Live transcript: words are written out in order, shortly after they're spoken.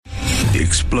the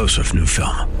explosive new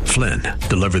film, Flynn,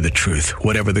 Deliver the Truth,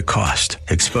 Whatever the Cost,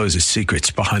 exposes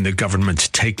secrets behind the government's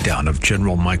takedown of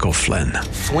General Michael Flynn.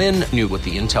 Flynn knew what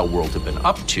the intel world had been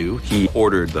up to. He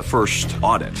ordered the first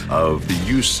audit of the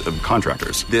use of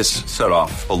contractors. This set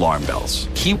off alarm bells.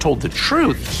 He told the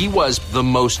truth. He was the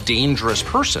most dangerous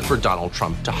person for Donald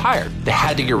Trump to hire. They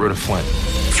had to get rid of Flynn.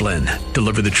 Flynn,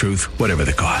 Deliver the Truth, Whatever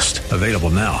the Cost. Available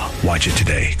now. Watch it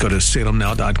today. Go to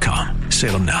salemnow.com.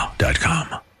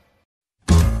 salemnow.com.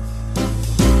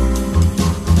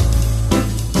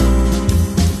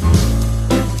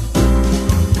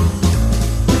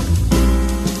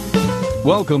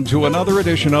 Welcome to another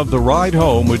edition of The Ride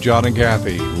Home with John and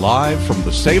Kathy, live from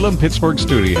the Salem-Pittsburgh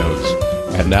studios.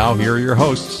 And now, here are your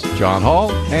hosts, John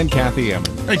Hall and Kathy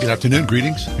Emmons. Hey, good afternoon.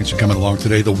 Greetings. Thanks for coming along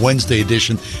today. The Wednesday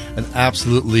edition, an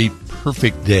absolutely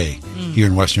perfect day here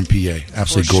in Western PA.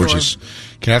 Absolutely gorgeous. Sure.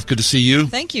 Kath, good to see you.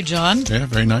 Thank you, John. Yeah,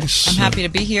 very nice. I'm happy to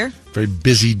be here. Very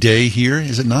busy day here,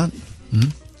 is it not? Mm-hmm.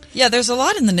 Yeah, there's a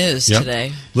lot in the news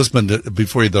today. Listen,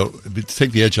 before you, though,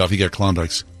 take the edge off, you got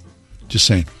Klondikes. Just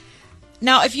saying.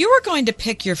 Now, if you were going to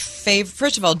pick your favorite,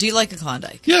 first of all, do you like a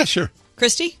Klondike? Yeah, sure.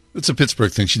 Christy? It's a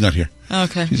Pittsburgh thing. She's not here.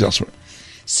 Okay. She's elsewhere.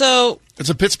 So it's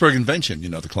a Pittsburgh invention,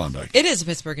 the Klondike. It is a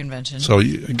Pittsburgh invention. So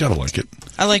you got to like it.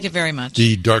 I like it very much.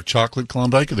 The dark chocolate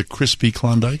Klondike or the crispy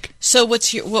Klondike? So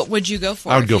what would you go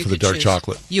for? I would go for the dark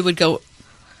chocolate. You would go.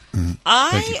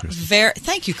 Mm-hmm.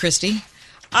 Thank you, Christy.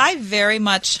 I very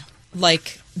much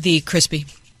like the crispy.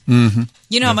 Mm-hmm.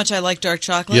 You know how much I like dark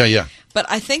chocolate? Yeah. But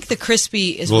I think the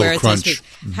crispy is a where it's crunch.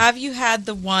 Mm-hmm. Have you had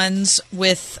the ones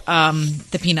with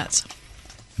the peanuts?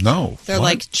 No. They're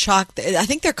like chocolate. I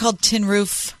think they're called tin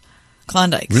roof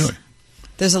Klondikes. Really?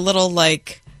 There's a little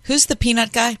who's the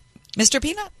peanut guy? Mr.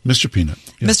 Peanut? Mr. Peanut.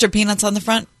 Yeah. Mr. Peanut's on the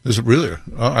front? Is it really?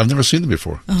 I've never seen them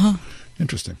before. Uh-huh.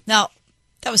 Interesting. Now,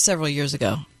 that was several years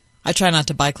ago. I try not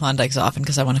to buy Klondikes often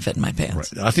because I want to fit in my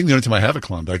pants. Right. I think the only time I have a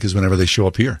Klondike is whenever they show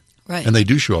up here. Right. And they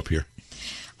do show up here.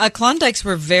 Klondikes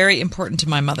were very important to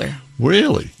my mother.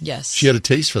 Really? Yes. She had a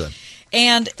taste for them.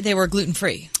 And they were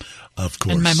gluten-free. Of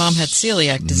course. And my mom had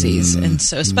celiac disease. And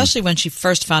so especially when she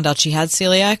first found out she had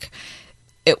celiac,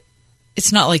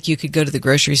 it's not like you could go to the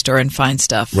grocery store and find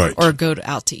stuff or go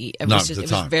out to eat. It was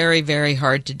very, very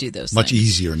hard to do those Much things.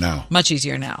 easier now. Much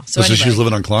easier now. So she was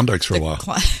living on Klondikes for a while.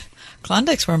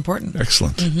 Klondikes were important.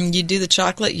 Excellent. Mm-hmm. You do the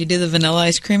chocolate, you do the vanilla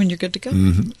ice cream, and you're good to go.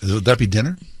 Mm-hmm. Would that be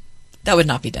dinner? That would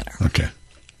not be dinner. Okay.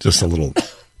 Just a little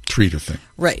treat or thing.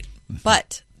 Right.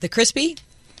 But the crispy,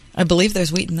 I believe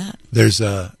there's wheat in that. There's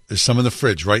some in the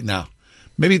fridge right now.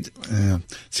 Maybe,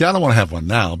 see, I don't want to have one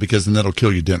now because then that'll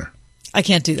kill your dinner. I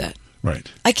can't do that. Right.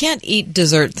 I can't eat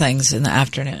dessert things in the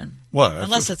afternoon. What?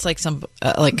 Unless it's like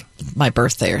like my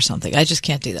birthday or something. I just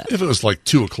can't do that. If it was like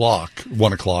 2 o'clock,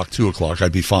 1 o'clock, 2 o'clock,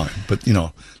 I'd be fine. But,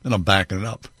 then I'm backing it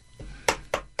up.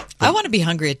 I want to be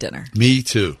hungry at dinner. Me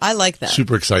too. I like that.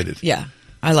 Super excited. Yeah,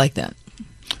 I like that.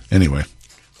 Anyway.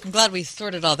 I'm glad we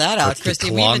sorted all that out, That's Christy.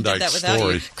 the We even Klondike did that without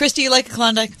story. you. Christy, you like a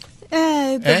Klondike?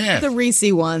 The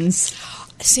Reese ones.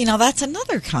 See, now that's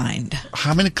another kind.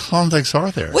 How many Klondikes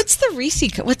are there? What's the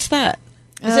Reese? What's that?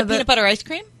 Is it peanut butter ice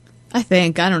cream? I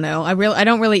think. I don't know. I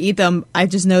don't really eat them. I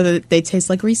just know that they taste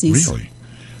like Reese's. Really?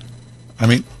 I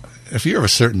mean, if you're of a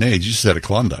certain age, you just had a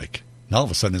Klondike. Now all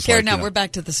of a sudden it's Here, now we're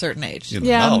back to the certain age.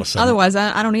 Yeah, now all of a sudden, otherwise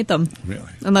I don't eat them. Really?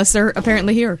 Unless they're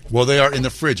apparently here. Well, they are in the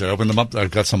fridge. I opened them up.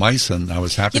 I've got some ice, and I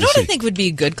was happy to see. You know what I think would be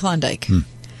a good Klondike?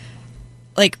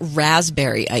 Like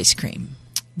raspberry ice cream.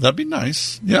 That'd be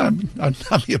nice. Yeah,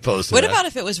 I'd be opposed to What that. about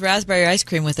if it was raspberry ice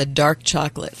cream with a dark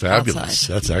chocolate Fabulous.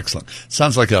 outside? That's excellent.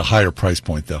 Sounds like a higher price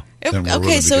point, though.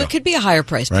 Okay, so it could be a higher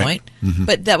price point. Mm-hmm.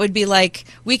 But that would be like,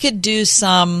 we could do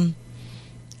some,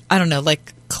 I don't know,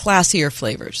 like classier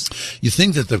flavors. You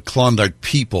think that the Klondike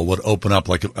people would open up,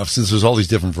 like, since there's all these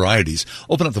different varieties,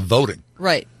 open up the voting.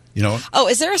 Right. You know? Oh,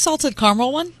 is there a salted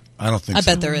caramel one? I don't think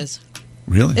so. I bet there is.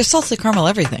 Really? There's salted caramel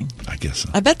everything. I guess so.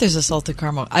 I bet there's a salted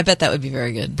caramel. I bet that would be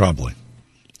very good. Probably.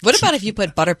 What about if you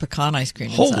put butter pecan ice cream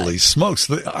inside? Holy smokes.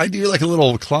 I do like a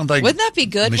little Klondike Wouldn't that be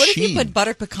good? machine. What if you put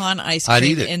butter pecan ice I'd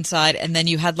cream eat it. inside and then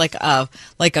you had like a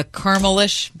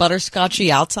caramelish butterscotchy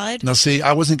outside? Now, see,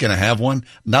 I wasn't going to have one.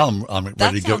 Now I'm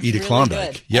ready to go eat a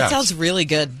Klondike. Good. Yeah. That sounds really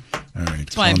good. All right.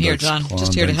 That's why I'm here, John.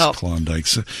 Just here to help.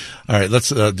 Klondikes. All right, let's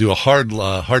do a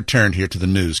hard turn here to the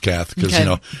news, Kath, because, Okay.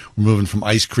 we're moving from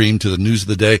ice cream to the news of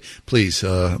the day. Please,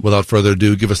 without further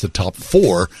ado, give us the top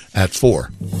 4 at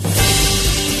 4.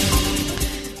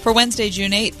 For Wednesday,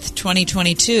 June 8th,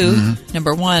 2022,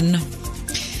 number 1,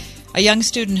 a young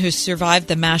student who survived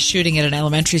the mass shooting at an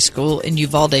elementary school in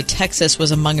Uvalde, Texas,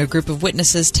 was among a group of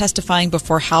witnesses testifying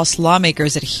before House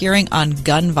lawmakers at a hearing on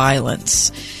gun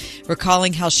violence.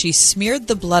 recalling how she smeared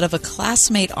the blood of a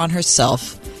classmate on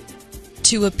herself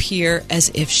to appear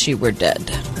as if she were dead.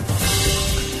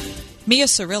 Mia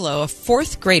Cirillo, a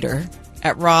fourth grader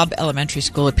at Robb Elementary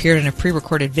School, appeared in a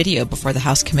pre-recorded video before the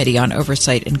House Committee on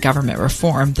Oversight and Government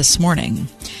Reform this morning.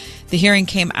 The hearing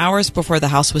came hours before the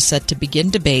House was set to begin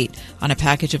debate on a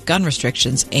package of gun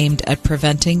restrictions aimed at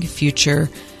preventing future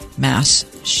mass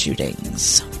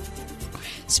shootings.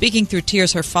 Speaking through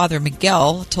tears, her father,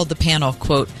 Miguel, told the panel,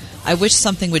 quote, "I wish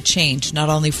something would change, not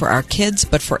only for our kids,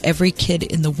 but for every kid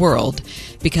in the world,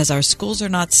 because our schools are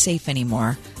not safe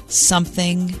anymore.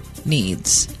 Something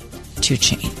needs to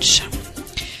change."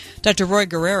 Dr. Roy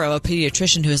Guerrero, a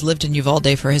pediatrician who has lived in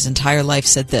Uvalde for his entire life,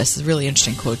 said this. This is a really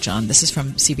interesting quote, John. This is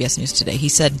from CBS News Today. He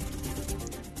said,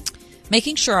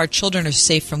 "Making sure our children are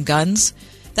safe from guns,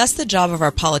 that's the job of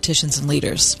our politicians and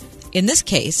leaders. In this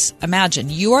case, imagine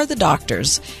you are the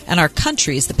doctors and our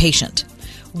country is the patient.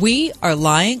 We are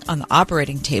lying on the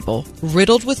operating table,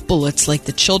 riddled with bullets like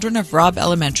the children of Robb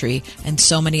Elementary and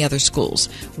so many other schools.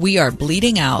 We are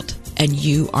bleeding out, and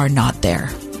you are not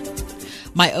there.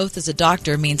 My oath as a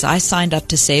doctor means I signed up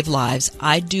to save lives.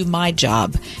 I do my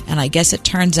job, and I guess it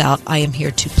turns out I am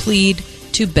here to plead,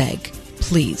 to beg.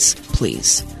 Please,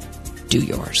 please, do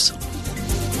yours."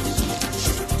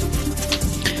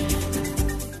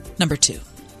 Number 2.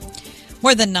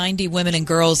 More than 90 women and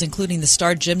girls, including the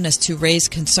star gymnast who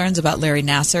raised concerns about Larry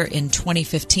Nassar in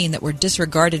 2015 that were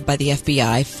disregarded by the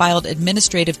FBI, filed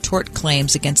administrative tort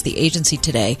claims against the agency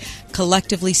today,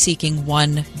 collectively seeking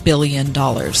 $1 billion.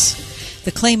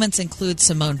 The claimants include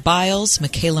Simone Biles,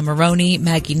 Michaela Maroney,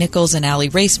 Maggie Nichols, and Allie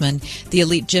Raceman, the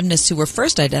elite gymnasts who were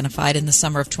first identified in the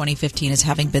summer of 2015 as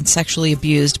having been sexually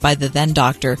abused by the then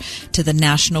doctor to the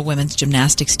National Women's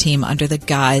Gymnastics team under the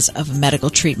guise of medical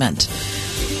treatment.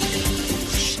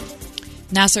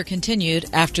 Nassar continued,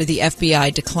 after the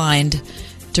FBI declined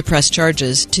to press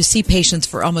charges, to see patients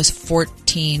for almost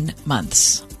 14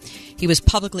 months. He was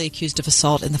publicly accused of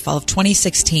assault in the fall of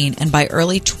 2016, and by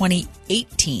early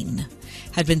 2018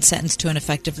 had been sentenced to an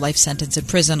effective life sentence in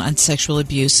prison on sexual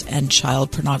abuse and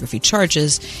child pornography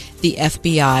charges. The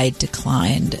FBI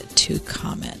declined to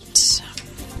comment.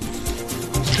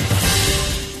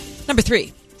 Number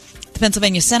 3. The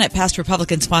Pennsylvania Senate passed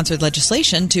Republican-sponsored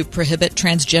legislation to prohibit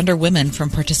transgender women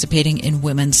from participating in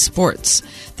women's sports.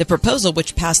 The proposal,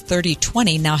 which passed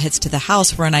 30-20, now heads to the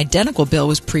House, where an identical bill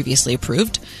was previously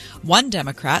approved. One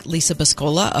Democrat, Lisa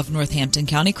Biscola of Northampton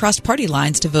County, crossed party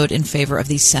lines to vote in favor of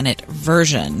the Senate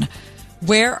version.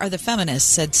 "Where are the feminists?"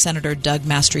 said Senator Doug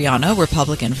Mastriano,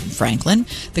 Republican from Franklin,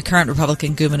 the current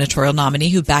Republican gubernatorial nominee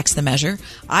who backs the measure.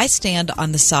 "I stand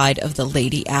on the side of the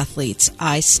lady athletes.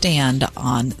 I stand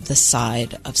on the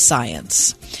side of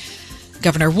science."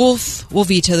 Governor Wolf will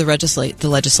veto the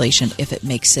legislation if it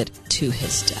makes it to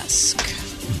his desk.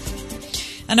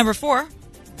 And number 4,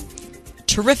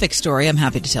 terrific story, I'm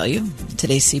happy to tell you.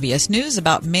 Today's CBS News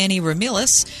about Manny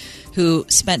Ramirez, who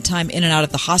spent time in and out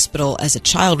of the hospital as a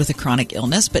child with a chronic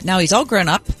illness, but now he's all grown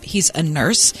up. He's a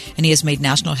nurse, and he has made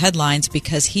national headlines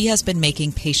because he has been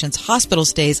making patients' hospital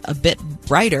stays a bit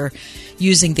brighter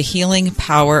using the healing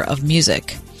power of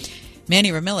music.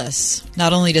 Manny Ramirez,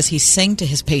 not only does he sing to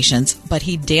his patients, but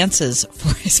he dances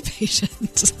for his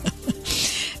patients.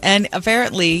 And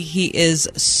apparently he is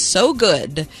so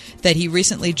good that he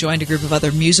recently joined a group of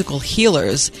other musical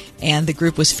healers, and the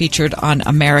group was featured on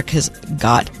America's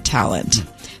Got Talent.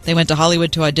 They went to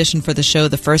Hollywood to audition for the show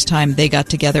the first time they got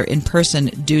together in person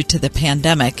due to the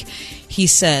pandemic. He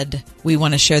said, "We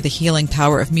want to share the healing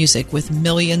power of music with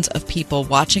millions of people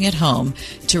watching at home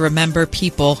to remember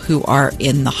people who are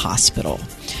in the hospital."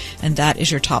 And that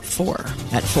is your top 4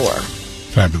 at 4.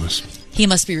 Fabulous. He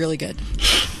must be really good.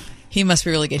 He must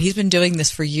be really good. He's been doing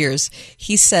this for years.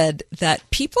 He said that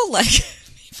people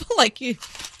like you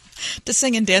to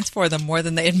sing and dance for them more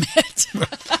than they admit.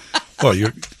 Well,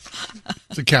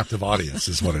 it's a captive audience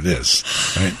is what it is,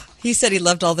 right? He said he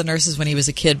loved all the nurses when he was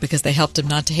a kid because they helped him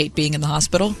not to hate being in the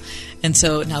hospital. And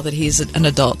so now that he's an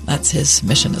adult, that's his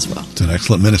mission as well. It's an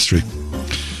excellent ministry.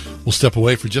 We'll step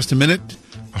away for just a minute.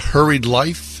 A hurried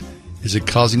life, is it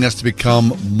causing us to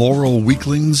become moral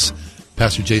weaklings?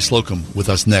 Pastor Jay Slocum with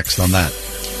us next on that.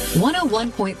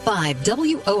 101.5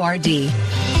 WORD.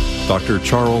 Dr.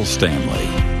 Charles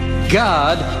Stanley.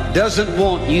 God doesn't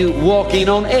want you walking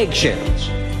on eggshells.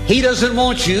 He doesn't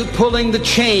want you pulling the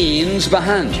chains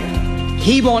behind you.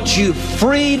 He wants you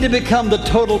free to become the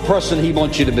total person He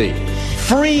wants you to be.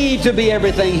 Free to be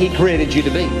everything He created you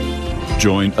to be.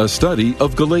 Join a study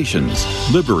of Galatians,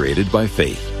 liberated by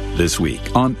faith. This week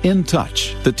on In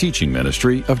Touch, the teaching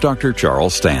ministry of Dr.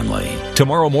 Charles Stanley.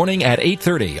 Tomorrow morning at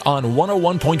 8:30 on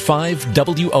 101.5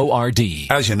 WORD.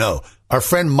 As you know, our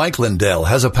friend Mike Lindell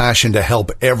has a passion to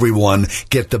help everyone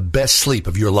get the best sleep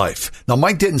of your life. Now,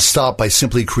 Mike didn't stop by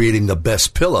simply creating the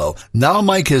best pillow. Now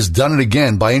Mike has done it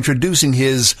again by introducing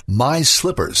his My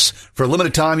Slippers. For a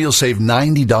limited time, you'll save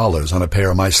 $90 on a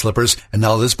pair of My Slippers. And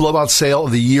now this blowout sale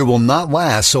of the year will not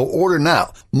last, so order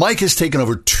now. Mike has taken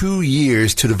over 2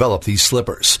 years to develop these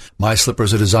slippers. My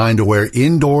Slippers are designed to wear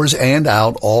indoors and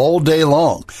out all day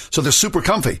long, so they're super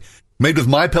comfy. Made with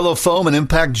MyPillow foam and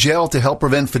impact gel to help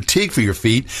prevent fatigue for your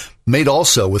feet. Made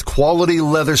also with quality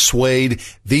leather suede.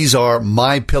 These are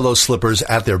MyPillow slippers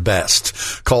at their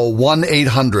best. Call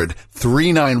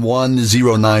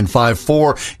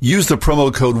 1-800-391-0954. Use the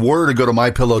promo code WORD or go to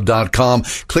MyPillow.com.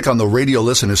 Click on the radio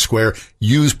listener square.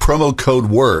 Use promo code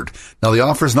WORD. Now, the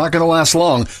offer is not going to last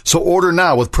long, so order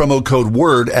now with promo code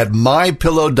WORD at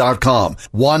MyPillow.com.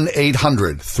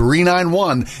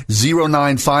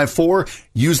 1-800-391-0954.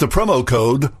 Use the promo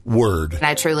code WORD.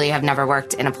 I truly have never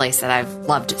worked in a place that I've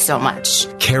loved so much.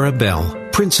 Cara Bell,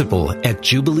 principal at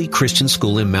Jubilee Christian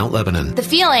School in Mount Lebanon. The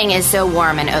feeling is so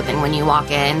warm and open when you walk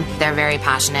in. They're very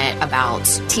passionate about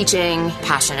teaching,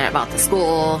 passionate about the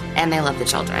school, and they love the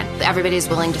children. Everybody's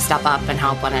willing to step up and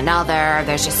help one another.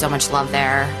 There's just so much love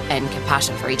there and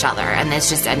compassion for each other, and it's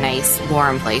just a nice,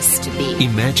 warm place to be.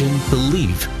 Imagine,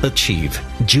 believe, achieve.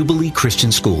 Jubilee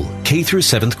Christian School, K through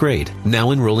 7th grade,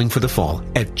 now enrolling for the fall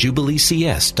at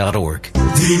jubileecs.org.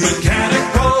 The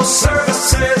Mechanical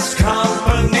Services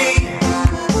Company.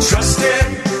 Trusted,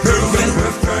 proven,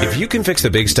 preferred. If you can fix the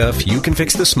big stuff, you can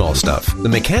fix the small stuff. The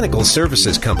Mechanical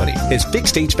Services Company has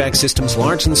fixed HVAC systems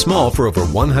large and small for over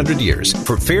 100 years.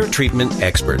 For fair treatment,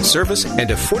 expert service,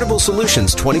 and affordable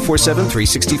solutions 24/7,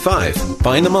 365.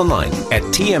 Find them online at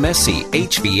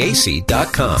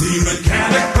tmschvac.com. The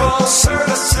Mechanical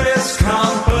Services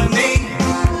Company.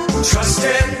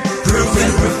 Trusted,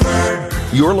 proven, preferred.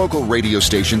 Your local radio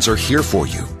stations are here for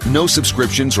you. No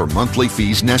subscriptions or monthly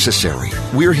fees necessary.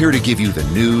 We're here to give you the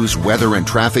news, weather, and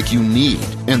traffic you need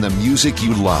and the music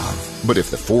you love. But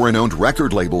if the foreign-owned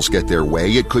record labels get their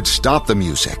way, it could stop the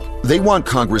music. They want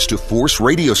Congress to force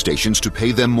radio stations to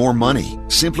pay them more money,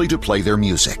 simply to play their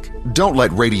music. Don't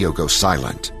let radio go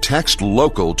silent. Text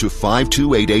LOCAL to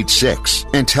 52886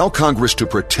 and tell Congress to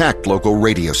protect local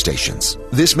radio stations.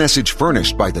 This message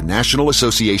furnished by the National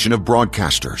Association of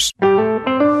Broadcasters.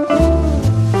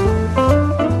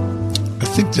 I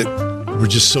think that we're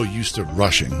just so used to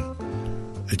rushing,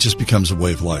 it just becomes a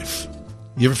way of life.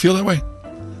 You ever feel that way?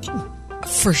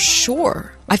 For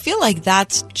sure. I feel like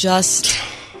that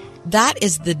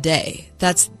is the day.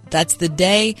 That's the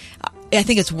day. I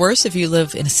think it's worse if you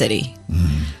live in a city.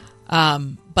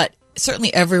 Mm-hmm. But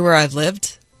certainly everywhere I've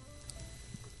lived,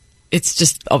 it's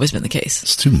just always been the case.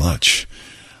 It's too much.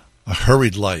 A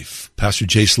hurried life. Pastor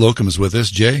Jay Slocum is with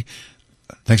us. Jay,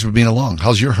 thanks for being along.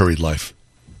 How's your hurried life?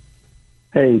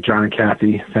 Hey, John and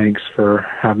Kathy. Thanks for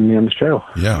having me on the show.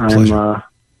 Yeah, pleasure.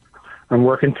 I'm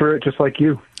working through it just like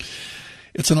you.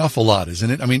 It's an awful lot,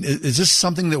 isn't it? I mean, is this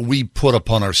something that we put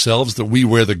upon ourselves, that we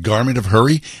wear the garment of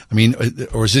hurry? I mean,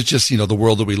 or is it just, the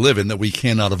world that we live in, that we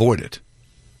cannot avoid it?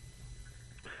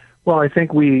 Well, I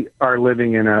think we are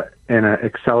living in an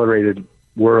accelerated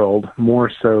world,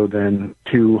 more so than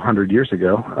 200 years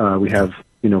ago. We have,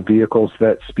 vehicles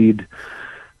that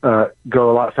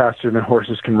go a lot faster than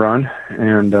horses can run.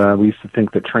 And we used to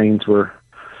think that trains were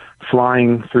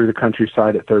flying through the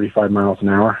countryside at 35 miles an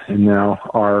hour. And now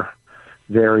our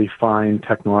very fine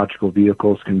technological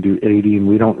vehicles can do 80, and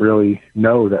we don't really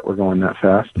know that we're going that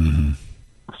fast. Mm-hmm.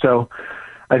 So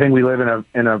I think we live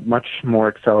in a much more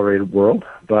accelerated world,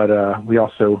 but we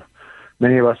also,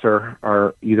 many of us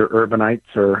are either urbanites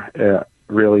or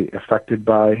really affected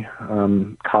by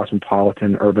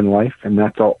cosmopolitan urban life, and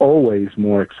that's always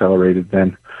more accelerated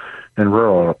than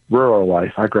rural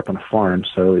life. I grew up on a farm,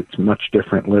 so it's much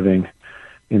different living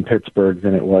in Pittsburgh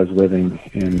than it was living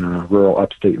in rural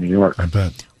upstate New York. I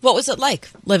bet. What was it like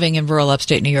living in rural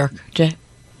upstate New York, Jay?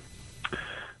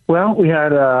 Well, we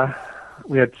had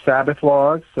Sabbath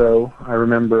laws, so I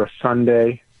remember a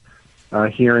Sunday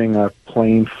hearing a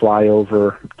plane fly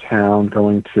over town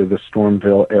going to the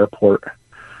Stormville Airport,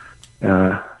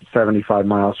 75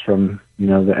 miles from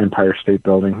the Empire State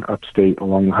Building upstate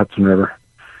along the Hudson River,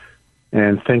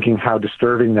 and thinking how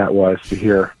disturbing that was to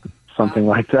hear something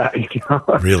like that.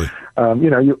 Really?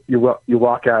 You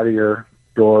walk out of your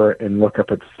door and look up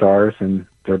at the stars, and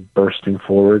they're bursting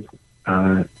forward,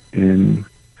 and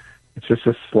it's just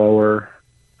a slower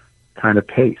kind of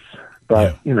pace.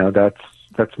 But yeah.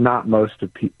 That's not most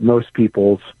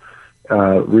people's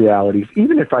realities.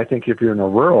 Even if I think if you're in a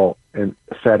rural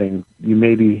setting, you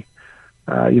may be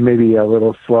a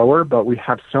little slower, but we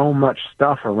have so much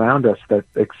stuff around us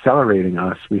that's accelerating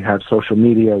us. We have social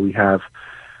media, we have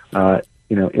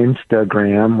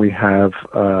Instagram, we have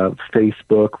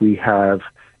Facebook, we have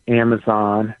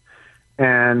Amazon,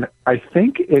 and I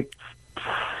think it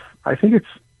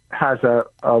has a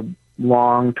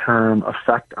long-term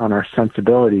effect on our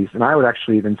sensibilities, and I would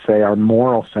actually even say our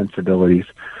moral sensibilities,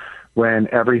 when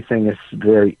everything is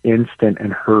very instant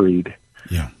and hurried.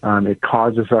 Yeah. It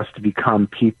causes us to become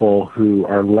people who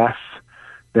are less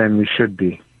than we should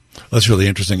be. That's really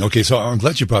interesting. Okay, so I'm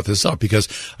glad you brought this up, because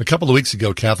a couple of weeks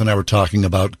ago, Kath and I were talking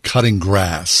about cutting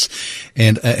grass,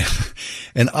 and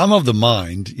I'm of the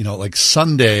mind, like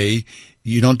Sunday,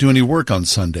 you don't do any work on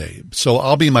Sunday. So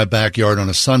I'll be in my backyard on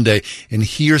a Sunday and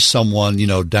hear someone,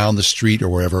 down the street or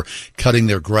wherever cutting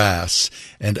their grass.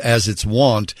 And as it's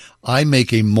wont, I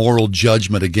make a moral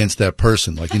judgment against that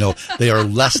person. Like, they are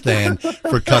less than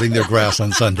for cutting their grass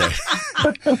on Sunday.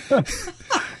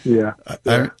 Yeah.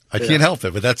 I can't help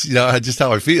it, but that's, just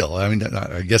how I feel. I mean,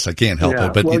 I guess I can't help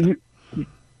it, but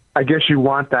I guess you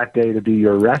want that day to be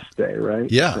your rest day, right?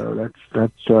 Yeah. So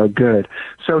that's good.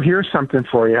 So here's something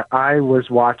for you. I was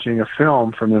watching a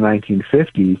film from the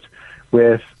 1950s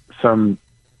with some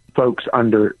folks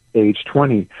under age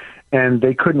 20, and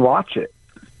they couldn't watch it.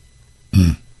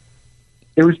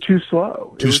 It was too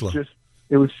slow.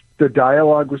 The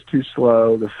dialogue was too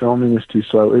slow. The filming was too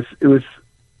slow. It was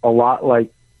a lot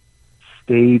like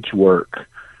stage work,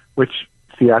 which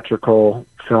theatrical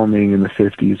filming in the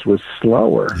 50s was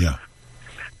slower. Yeah.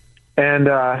 And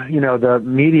the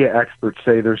media experts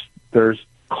say there's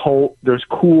cool,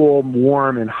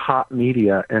 warm, and hot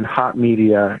media, and hot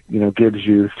media gives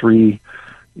you three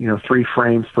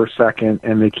frames per second,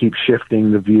 and they keep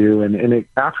shifting the view, and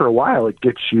after a while it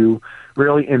gets you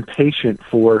really impatient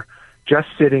for just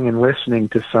sitting and listening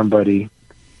to somebody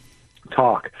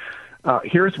talk.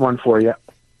 Here's one for you.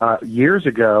 Years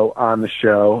ago on the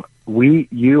show,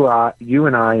 you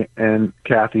and I and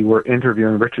Kathy were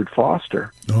interviewing Richard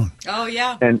Foster. Oh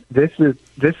yeah. And this is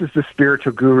the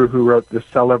spiritual guru who wrote the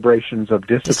Celebrations of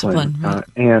Discipline. Right.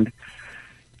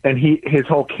 And his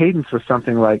whole cadence was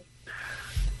something like,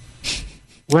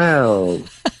 "Well,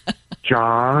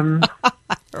 John, I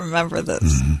remember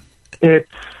this.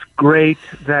 It's great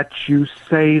that you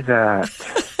say that.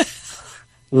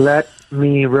 Let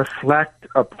me reflect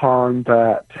upon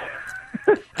that."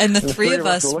 And the three of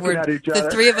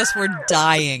us were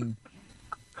dying.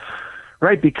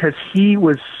 Right, because he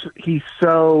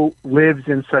so lives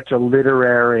in such a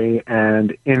literary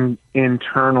and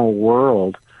internal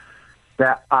world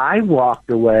that I walked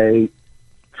away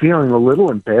feeling a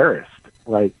little embarrassed.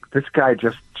 Like, this guy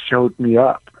just showed me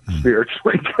up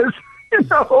spiritually, because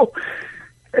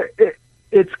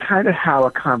it's kind of how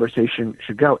a conversation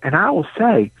should go. And I will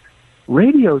say,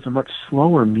 radio is a much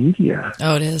slower media.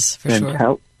 Oh, it is, for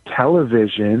sure.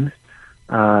 Television,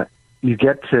 you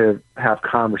get to have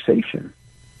conversation.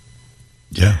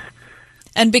 Yeah.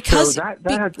 And because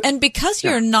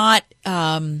you're not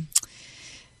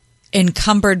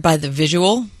encumbered by the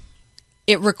visual,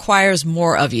 it requires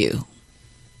more of you.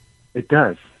 It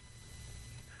does.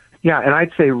 Yeah, and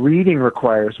I'd say reading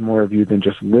requires more of you than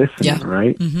just listening,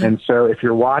 right? Mm-hmm. And so if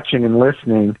you're watching and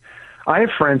listening, I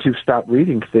have friends who've stopped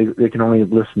reading because they can only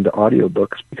listen to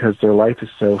audiobooks because their life is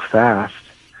so fast.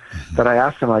 That I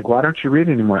ask them, like, why don't you read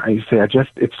anymore? I say,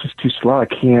 it's just too slow. I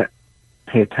can't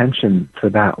pay attention for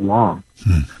that long.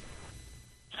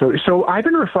 So I've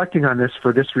been reflecting on this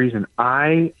for this reason.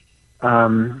 I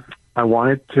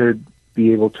wanted to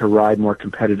be able to ride more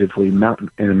competitively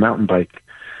in a mountain bike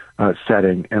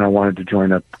setting, and I wanted to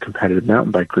join a competitive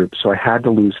mountain bike group. So I had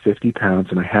to lose 50 pounds,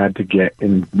 and I had to get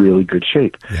in really good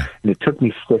shape. Yeah. And it took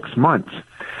me 6 months.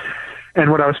 And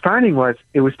what I was finding was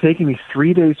it was taking me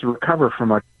 3 days to recover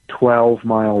from a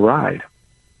 12-mile ride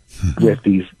with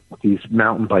these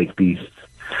mountain bike beasts.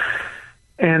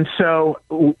 And so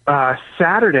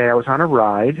Saturday I was on a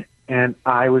ride, and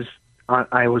I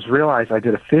realized I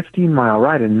did a 15-mile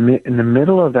ride. And in the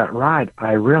middle of that ride,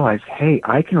 I realized, hey,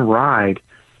 I can ride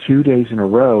 2 days in a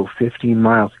row, 15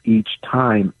 miles each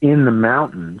time in the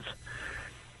mountains,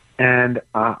 and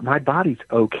my body's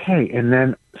okay. And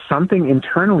then something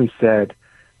internally said,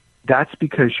 that's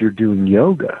because you're doing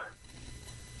yoga.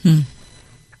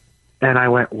 And I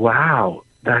went, wow,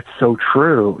 that's so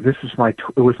true. It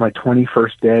was my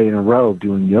 21st day in a row of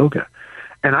doing yoga.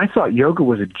 And I thought yoga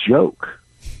was a joke.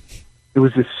 It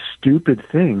was this stupid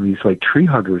thing these like tree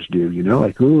huggers do,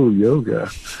 like, ooh,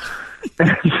 yoga.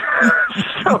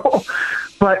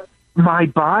 But my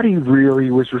body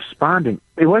really was responding.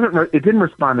 It didn't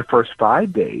respond the first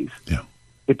 5 days. Yeah.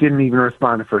 It didn't even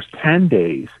respond the first 10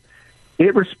 days.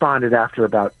 It responded after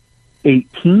about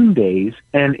 18 days,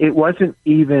 and it wasn't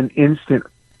even instant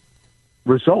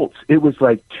results. It was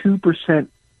like 2%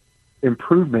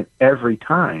 improvement every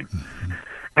time. Mm-hmm.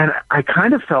 And I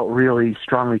kind of felt really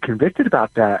strongly convicted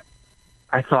about that.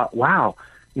 I thought, wow,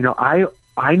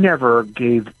 I never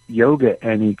gave yoga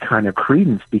any kind of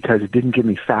credence because it didn't give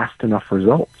me fast enough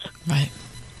results. Right.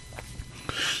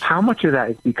 How much of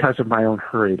that is because of my own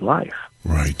hurried life?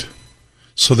 Right.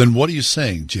 So then what are you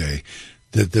saying, Jay?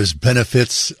 That there's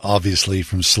benefits, obviously,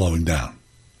 from slowing down.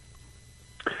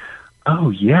 Oh,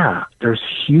 yeah. There's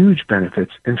huge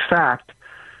benefits. In fact,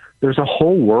 there's a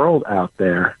whole world out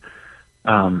there.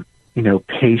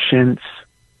 Patience,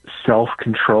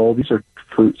 self-control. These are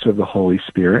fruits of the Holy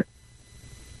Spirit.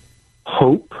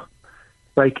 Hope.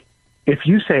 Like, if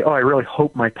you say, I really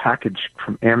hope my package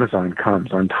from Amazon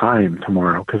comes on time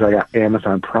tomorrow because I got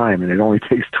Amazon Prime and it only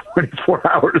takes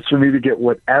 24 hours for me to get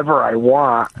whatever I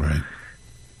want. Right.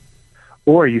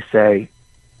 Or you say,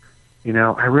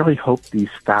 I really hope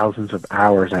these thousands of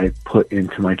hours I put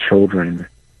into my children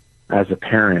as a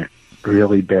parent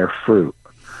really bear fruit.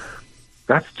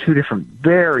 That's two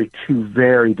very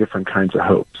different kinds of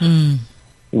hopes. Mm.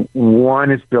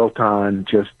 One is built on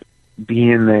just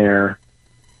being there,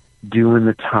 doing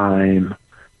the time,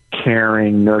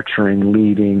 caring, nurturing,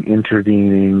 leading,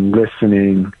 intervening,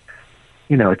 listening.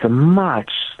 It's a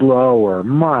much slower,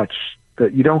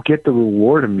 that you don't get the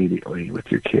reward immediately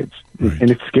with your kids. Right.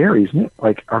 And it's scary, isn't it?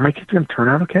 Like, are my kids going to turn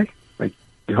out okay? Like,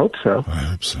 you hope so. I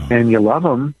hope so. And you love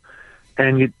them.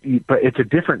 And but it's a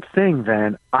different thing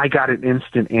than I got an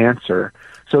instant answer.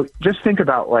 So just think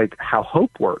about like how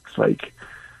hope works. Like,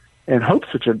 and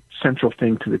hope's such a central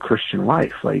thing to the Christian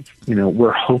life. Like,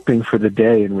 we're hoping for the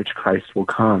day in which Christ will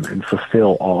come and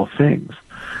fulfill all things.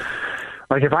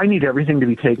 Like, if I need everything to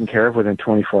be taken care of within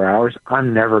 24 hours,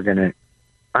 I'm never gonna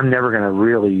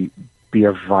really be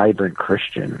a vibrant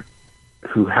Christian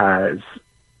who has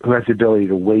the ability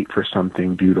to wait for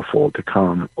something beautiful to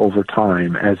come over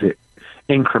time as it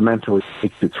incrementally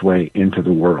makes its way into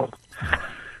the world.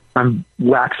 I'm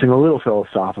waxing a little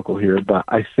philosophical here, but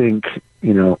I think,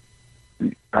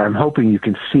 I'm hoping you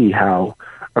can see how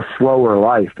a slower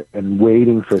life and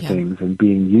waiting for things and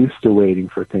being used to waiting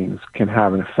for things can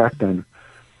have an effect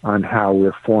on how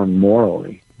we're formed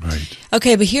morally. Right.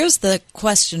 Okay, but here's the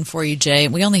question for you, Jay.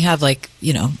 We only have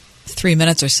 3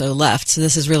 minutes or so left, so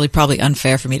this is really probably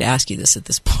unfair for me to ask you this at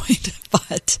this point.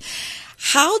 But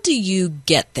how do you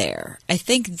get there? I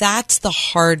think that's the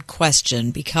hard question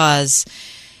because,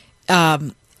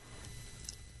 a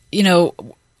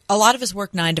lot of us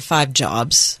work 9-to-5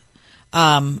 jobs.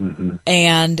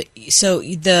 And so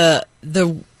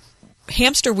the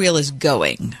hamster wheel is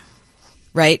going,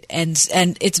 right? And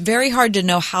it's very hard to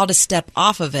know how to step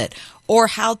off of it or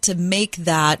how to make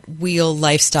that wheel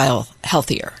lifestyle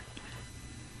healthier.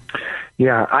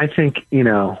 Yeah, I think,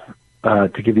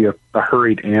 to give you a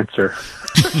hurried answer.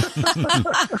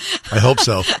 I hope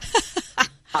so.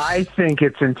 I think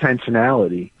it's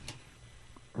intentionality,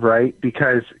 right?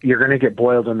 Because you're going to get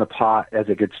boiled in the pot as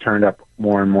it gets turned up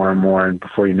more and more and more, and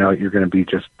before you know it, you're going to be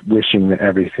just wishing that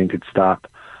everything could stop.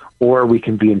 Or we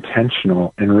can be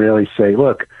intentional and really say,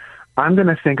 look, I'm going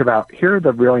to think about, here are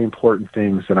the really important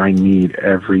things that I need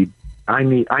I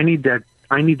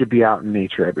need to be out in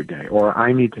nature every day, or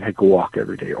I need to take a walk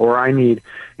every day, or I need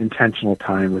intentional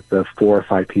time with the 4 or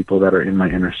 5 people that are in my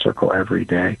inner circle every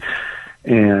day.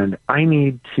 And I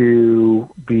need to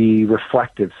be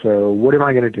reflective. So what am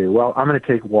I going to do? Well, I'm going to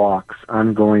take walks.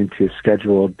 I'm going to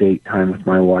schedule date time with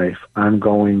my wife. I'm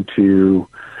going to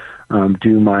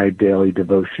do my daily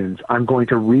devotions. I'm going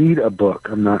to read a book.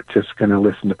 I'm not just going to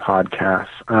listen to podcasts.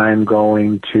 I'm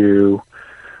going to,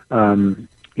 I'm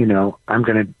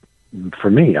going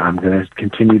to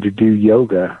continue to do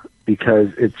yoga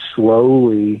because it's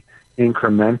slowly,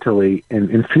 incrementally, and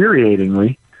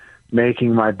infuriatingly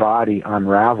making my body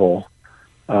unravel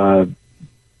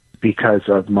because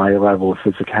of my level of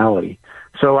physicality.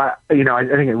 So, I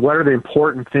think, what are the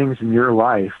important things in your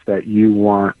life that you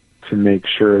want to make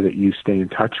sure that you stay in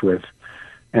touch with?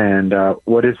 And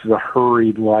what is the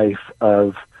hurried life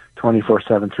of 24/7,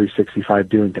 365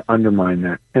 doing to undermine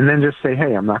that? And then just say,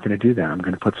 hey, I'm not going to do that. I'm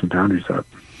going to put some boundaries up.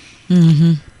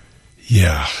 Mm-hmm.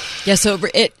 Yeah. Yeah, so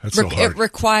it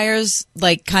requires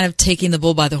kind of taking the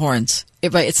bull by the horns.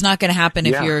 It's not going to happen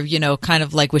if you're, kind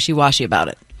of wishy-washy about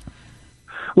it.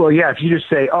 Well, yeah, if you just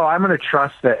say, I'm going to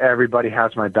trust that everybody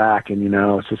has my back and,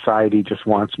 society just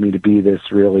wants me to be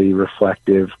this really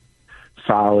reflective,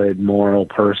 solid moral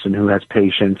person who has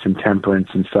patience and temperance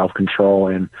and self-control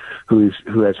and who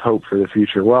has hope for the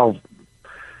future. Well,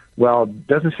 it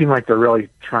doesn't seem like they're really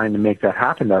trying to make that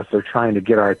happen to us. They're trying to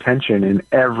get our attention in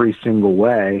every single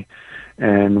way,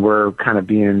 and we're kind of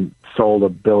being sold a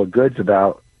bill of goods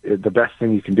about the best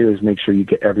thing you can do is make sure you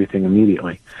get everything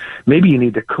immediately. Maybe you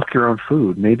need to cook your own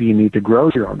food. Maybe you need to grow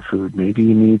your own food. Maybe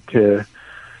you need to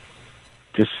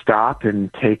just stop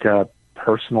and take a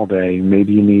personal day.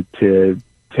 Maybe you need to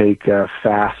take a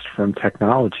fast from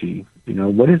technology.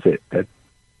 What is it that's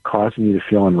causing you to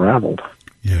feel unraveled?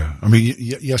 Yeah. I mean,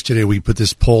 yesterday we put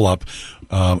this poll up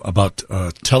about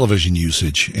television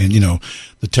usage and,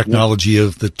 the technology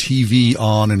of the TV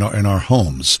on in our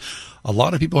homes. A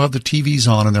lot of people have the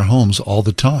TVs on in their homes all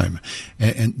the time,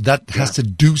 and that has to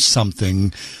do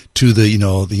something to the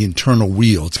the internal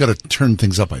wheel. It's got to turn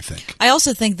things up, I think. I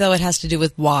also think, though, it has to do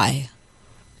with why.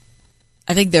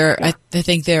 I think there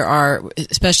are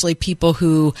especially people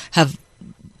who have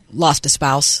lost a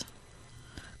spouse,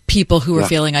 people who are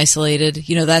feeling isolated.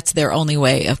 That's their only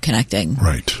way of connecting.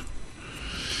 Right.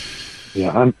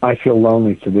 Yeah, I feel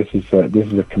lonely, so this is a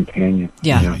companion.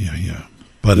 Yeah.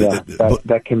 But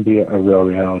that can be a real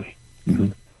reality. Mm-hmm.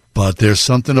 But there's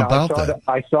something about that.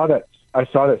 I saw that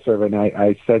survey, and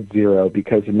I said 0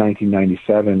 because in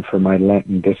 1997, for my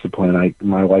Lenten discipline,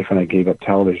 my wife and I gave up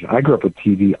television. I grew up with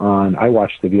TV on. I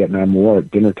watched the Vietnam War at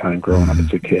dinner time growing up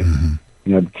as a kid.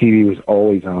 Mm-hmm. The TV was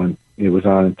always on. It was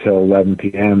on until 11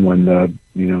 p.m. when the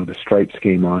stripes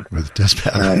came on, with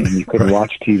dispatch, and you couldn't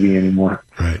watch TV anymore.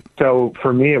 Right. So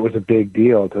for me, it was a big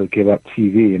deal to give up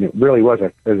TV, and it really was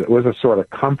a sort of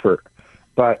comfort.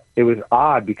 But it was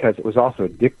odd because it was also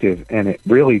addictive, and it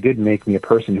really did make me a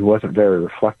person who wasn't very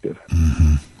reflective.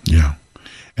 Mm-hmm. Yeah.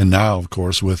 And now, of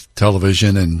course, with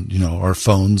television and, our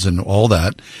phones and all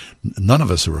that, none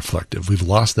of us are reflective. We've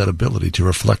lost that ability to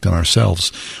reflect on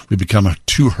ourselves. We become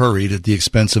too hurried at the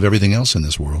expense of everything else in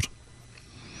this world.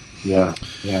 Yeah,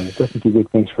 it doesn't do good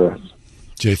things for us.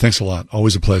 Jay, thanks a lot.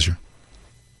 Always a pleasure.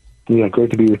 Yeah,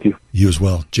 great to be with you. You as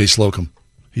well. Jay Slocum.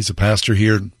 He's a pastor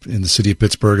here in the city of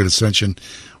Pittsburgh at Ascension.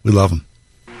 We love him.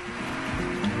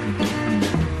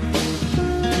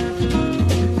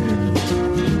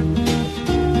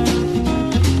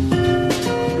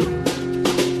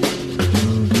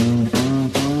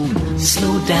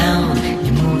 Slow down,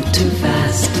 you move too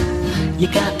fast. You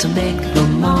got to make the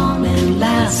morning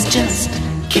last. Just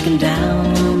kicking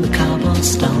down the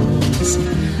cobblestones,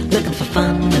 looking for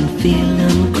fun and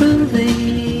feeling groovy.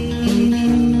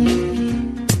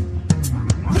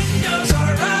 Windows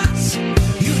are us.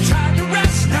 You've tried to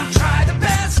rest, now try the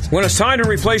best. When it's time to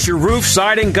replace your roof,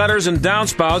 siding, gutters, and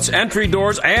downspouts, entry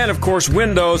doors, and, of course,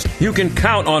 windows, you can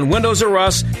count on Windows R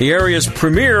Us, the area's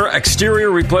premier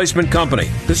exterior replacement company.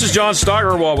 This is John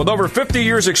Steigerwald. With over 50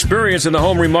 years' experience in the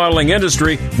home remodeling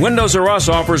industry, Windows R Us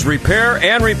offers repair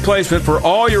and replacement for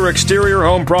all your exterior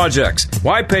home projects.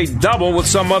 Why pay double with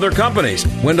some other companies?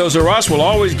 Windows R Us will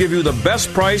always give you the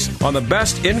best price on the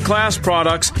best in-class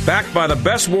products, backed by the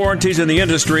best warranties in the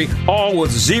industry, all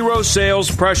with zero sales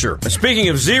pressure. And speaking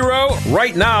of zero,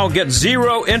 right now get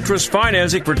zero interest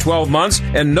financing for 12 months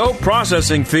and no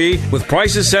processing fee with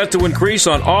prices set to increase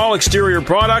on all exterior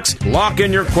products. Lock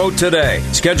in your quote today.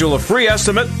 Schedule a free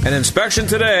estimate and inspection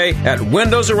today at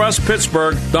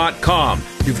WindowsRUsPittsburgh.com.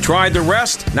 You've tried the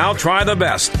rest, now try the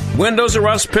best.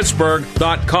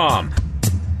 WindowsRUsPittsburgh.com.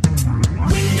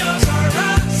 Windows are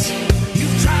us.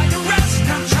 You've tried the rest,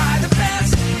 now try the best.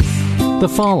 The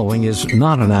following is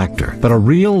not an actor, but a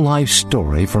real-life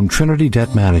story from Trinity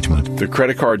Debt Management. The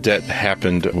credit card debt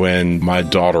happened when my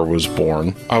daughter was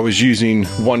born. I was using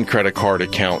one credit card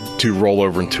account to roll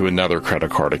over into another credit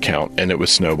card account, and it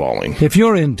was snowballing. If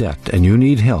you're in debt and you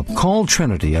need help, call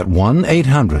Trinity at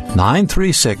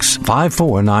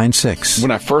 1-800-936-5496. When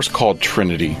I first called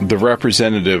Trinity, the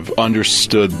representative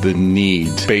understood the need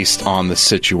based on the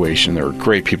situation. They were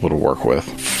great people to work with.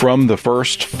 From the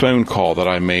first phone call that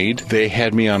I made, they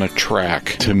had me on a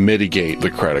track to mitigate the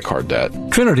credit card debt.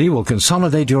 Trinity will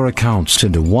consolidate your accounts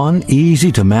into one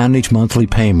easy-to-manage monthly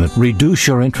payment, reduce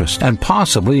your interest, and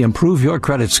possibly improve your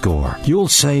credit score. You'll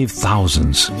save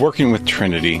thousands. Working with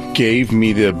Trinity gave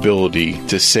me the ability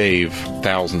to save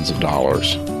thousands of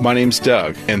dollars. My name's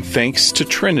Doug, and thanks to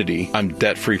Trinity, I'm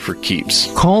debt-free for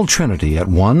keeps. Call Trinity at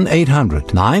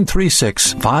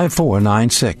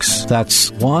 1-800-936-5496.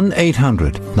 That's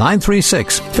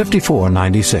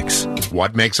 1-800-936-5496.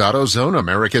 What makes AutoZone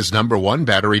America's #1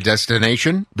 battery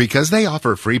destination? Because they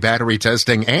offer free battery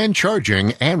testing and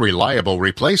charging and reliable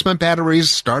replacement batteries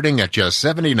starting at just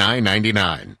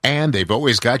 $79.99. And they've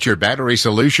always got your battery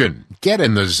solution. Get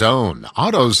in the zone.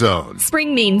 AutoZone.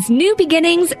 Spring means new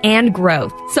beginnings and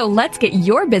growth. So let's get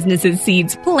your business's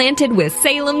seeds planted with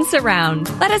Salem Surround.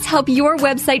 Let us help your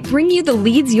website bring you the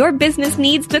leads your business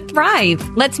needs to thrive.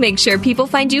 Let's make sure people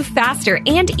find you faster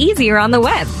and easier on the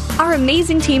web. Our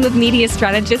amazing team of media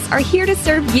strategists are here to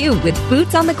serve you with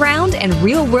boots on the ground and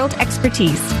real-world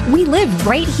expertise. We live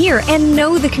right here and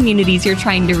know the communities you're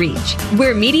trying to reach.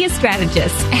 We're media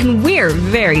strategists, and we're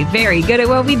very, very good at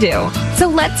what we do. So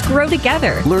let's grow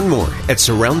together. Learn more at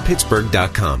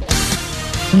surroundpittsburgh.com.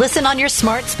 Listen on your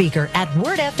smart speaker at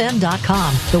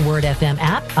wordfm.com, the Word FM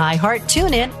app, iHeart,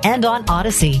 TuneIn, and on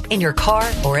Odyssey. In your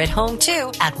car or at home,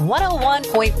 too, at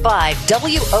 101.5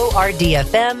 WORD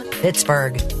FM,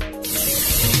 Pittsburgh.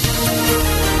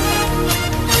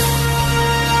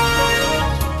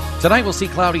 Tonight we'll see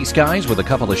cloudy skies with a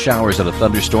couple of showers and a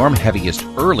thunderstorm. Heaviest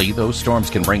early. Those storms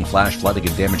can bring flash flooding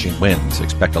and damaging winds.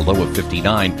 Expect a low of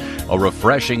 59. A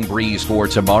refreshing breeze for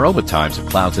tomorrow with times of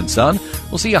clouds and sun.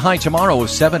 We'll see a high tomorrow of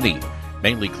 70.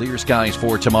 Mainly clear skies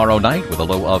for tomorrow night with a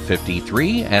low of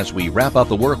 53. As we wrap up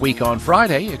the work week on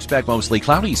Friday, expect mostly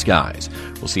cloudy skies.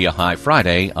 We'll see a high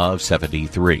Friday of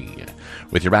 73.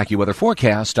 With your AccuWeather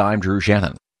forecast, I'm Drew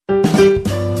Shannon.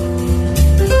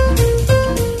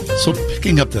 So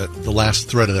picking up the last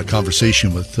thread of that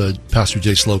conversation with Pastor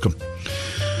Jay Slocum,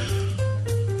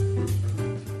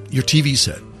 your TV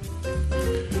set.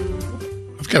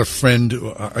 I've got a friend,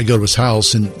 I go to his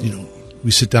house and, we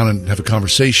sit down and have a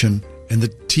conversation and the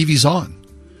TV's on.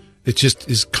 It just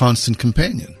is constant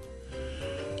companion.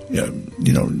 Be out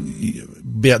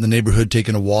in the neighborhood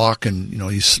taking a walk and,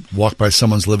 you walk by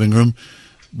someone's living room,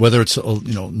 whether it's,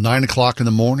 9 o'clock in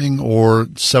the morning or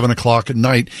 7 o'clock at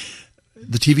night,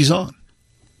 the TV's on.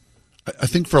 I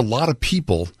think for a lot of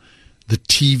people, the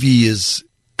TV is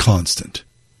constant,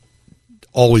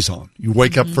 always on. You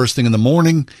wake up first thing in the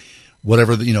morning,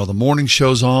 whatever the morning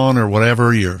show's on or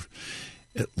whatever. You're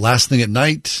last thing at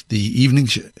night, the evening.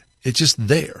 It's just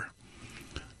there,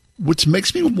 which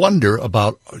makes me wonder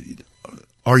about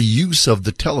our use of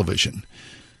the television.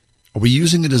 Are we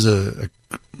using it as as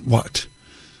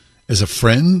a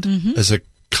friend, as a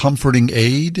comforting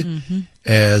aid,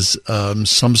 as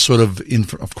some sort of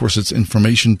course it's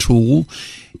information tool?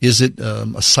 Is it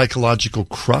a psychological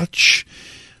crutch?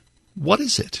 What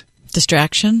is it?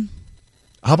 Distraction.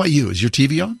 How about you? Is your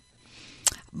TV on?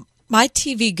 My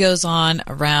TV goes on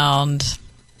around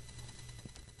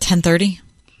 10:30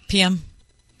 p.m.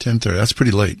 10:30. That's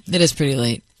pretty late. It is pretty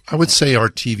late. I would say our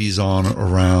TV's on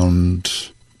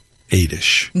around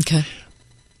 8-ish. Okay.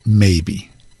 Maybe.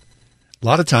 A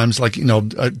lot of times,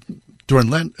 during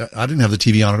Lent, I didn't have the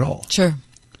TV on at all. Sure.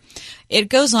 It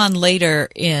goes on later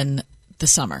in the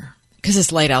summer because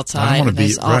it's light outside. I don't want to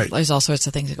be right. There's all sorts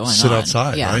of things going on. Sit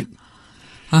outside, yeah. Right?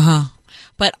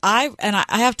 But I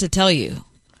have to tell you,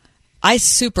 I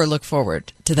super look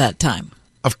forward to that time.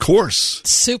 Of course.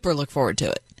 Super look forward to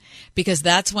it. Because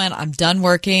that's when I'm done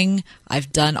working.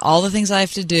 I've done all the things I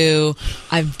have to do.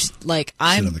 I'm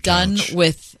done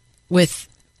with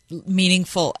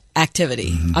meaningful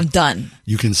activity. I'm done.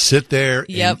 You can sit there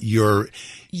and your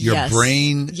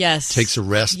brain yes. takes a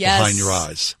rest behind your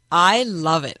eyes. I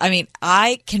love it. I mean,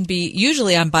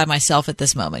 usually I'm by myself at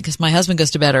this moment because my husband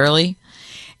goes to bed early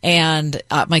and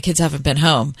my kids haven't been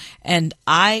home. And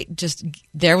I just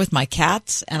there with my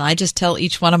cats and I just tell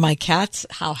each one of my cats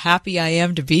how happy I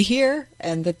am to be here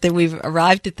and that we've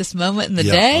arrived at this moment in the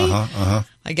day.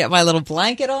 I get my little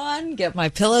blanket on, get my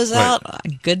pillows out,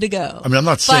 I'm good to go. I mean, I'm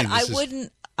not saying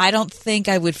I don't think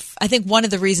I would. I think one of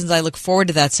the reasons I look forward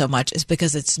to that so much is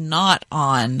because it's not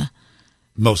on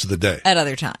most of the day at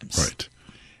other times. Right.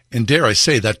 And dare I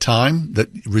say that time that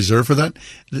reserved for that,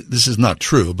 this is not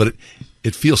true, but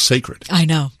it feels sacred. I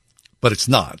know. But it's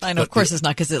not. I know, of course it's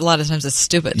not, because a lot of times it's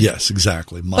stupid. Yes,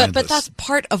 exactly. Mindless. But that's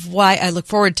part of why I look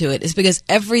forward to it, is because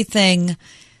everything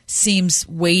seems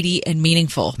weighty and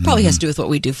meaningful. Probably has to do with what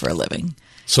we do for a living.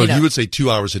 So you would say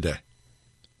 2 hours a day?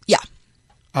 Yeah.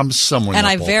 I'm somewhere in that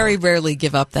ballpark. And I very rarely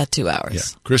give up that 2 hours. Yeah.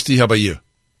 Christy, how about you?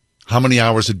 How many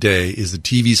hours a day is the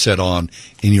TV set on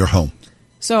in your home?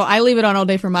 So I leave it on all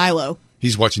day for Milo.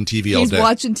 He's watching TV all day. He's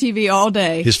watching TV all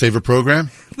day. His favorite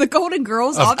program? The Golden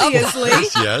Girls, obviously.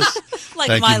 Yes. Like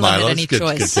Thank Milo you, Milo. had any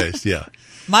choice. Good taste, yeah.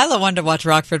 Milo wanted to watch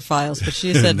Rockford Files, but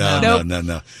she said no.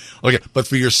 No. Okay, but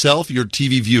for yourself, your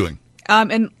TV viewing.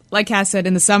 And like Cass said,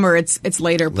 in the summer it's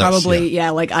later. Probably,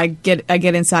 like I get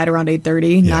inside around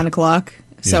 8:30, 9 o'clock.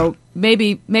 So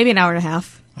maybe an hour and a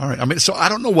half. All right. I mean, so I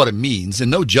don't know what it means, and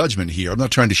no judgment here. I'm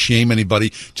not trying to shame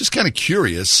anybody. Just kind of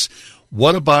curious.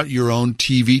 What about your own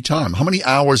TV time? How many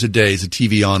hours a day is the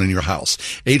TV on in your house?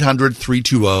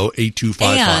 800-320-8255.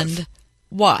 And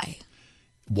why?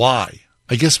 Why?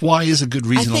 I guess why is a good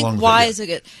reason. I think why is a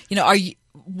good. Are you?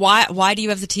 Why do you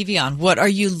have the TV on? What are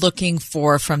you looking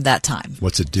for from that time?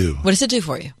 What's it do? What does it do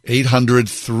for you?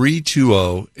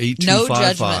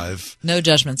 800-320-8255. No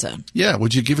judgment zone. Yeah,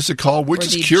 would you give us a call? We're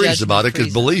just curious about it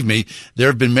because believe me, there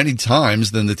have been many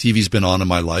times then the TV's been on in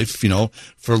my life,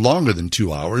 for longer than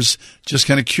 2 hours. Just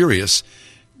kind of curious.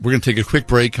 We're going to take a quick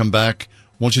break, come back.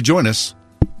 Won't you join us?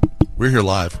 We're here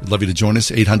live. We'd love you to join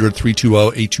us.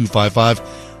 800-320-8255.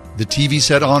 The TV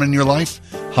set on in your life?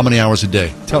 How many hours a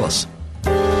day? Tell us.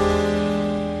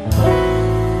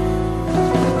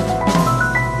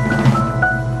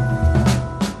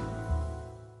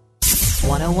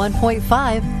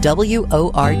 101.5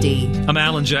 WORD. I'm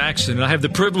Alan Jackson, and I have the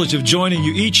privilege of joining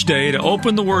you each day to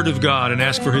open the Word of God and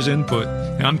ask for His input.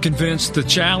 And I'm convinced the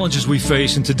challenges we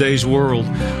face in today's world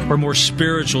are more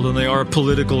spiritual than they are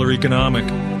political or economic.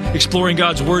 Exploring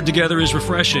God's Word together is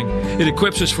refreshing. It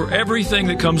equips us for everything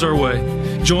that comes our way.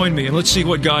 Join me, and let's see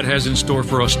what God has in store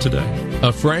for us today.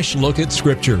 A fresh look at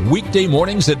Scripture, weekday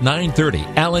mornings at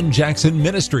 9:30. Alan Jackson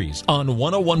Ministries on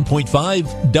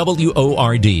 101.5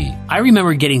 WORD. I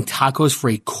remember getting tacos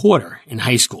for $0.25 in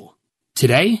high school.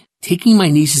 Today, taking my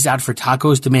nieces out for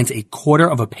tacos demands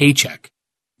 $0.25 of a paycheck.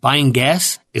 Buying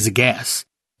gas is a gas.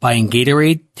 Buying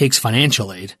Gatorade takes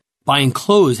financial aid. Buying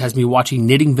clothes has me watching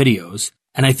knitting videos.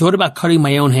 And I thought about cutting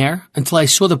my own hair until I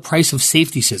saw the price of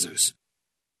safety scissors.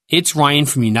 It's Ryan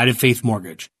from United Faith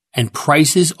Mortgage, and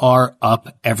prices are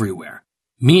up everywhere,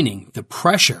 meaning the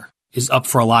pressure is up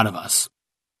for a lot of us.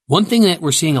 One thing that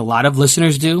we're seeing a lot of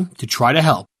listeners do to try to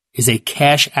help is a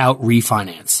cash-out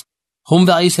refinance. Home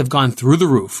values have gone through the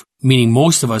roof, meaning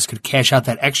most of us could cash out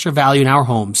that extra value in our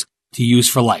homes to use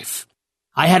for life.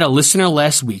 I had a listener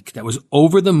last week that was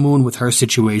over the moon with her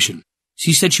situation.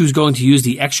 She said she was going to use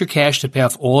the extra cash to pay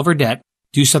off all of her debt,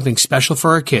 do something special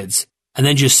for her kids, and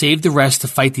then just save the rest to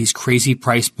fight these crazy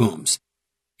price booms.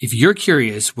 If you're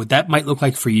curious what that might look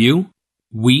like for you,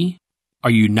 we are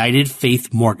United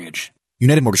Faith Mortgage.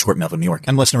 United Mortgage Corp, Melville, New York.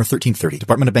 MLS number 1330.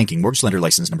 Department of Banking. Mortgage Lender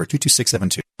License number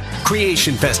 22672.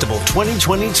 Creation Festival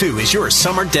 2022 is your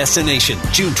summer destination.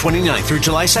 June 29th through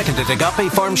July 2nd at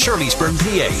Agape Farm, Shirleysburg,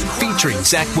 PA. Featuring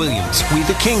Zach Williams, We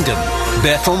the Kingdom,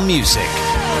 Bethel Music,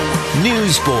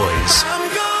 Newsboys,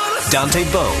 Dante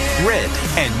Bowe, Red,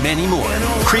 and many more.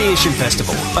 Creation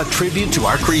Festival, a tribute to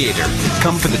our Creator.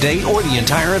 Come for the day or the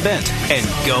entire event and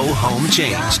go home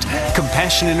changed.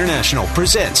 Compassion International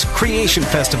presents Creation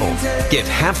Festival. Get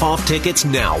half-off tickets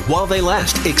now while they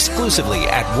last exclusively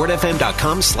at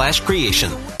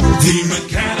wordfm.com/creation. The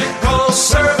Mechanical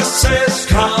Services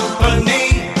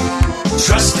Company.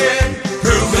 Trusted,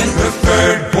 proven,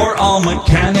 preferred for all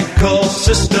mechanical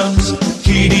systems.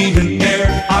 Heating and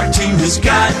air, our team has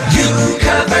got you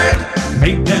covered.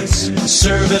 Maintenance,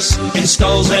 service,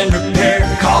 installs and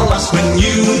repair. Call us when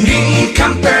you need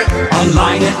comfort.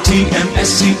 Online at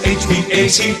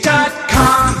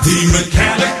tmschvac.com. The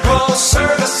Mechanical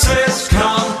Services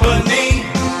Company.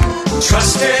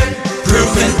 Trusted,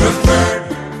 proven, preferred.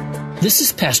 This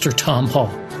is Pastor Tom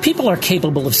Hall. People are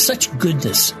capable of such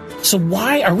goodness. So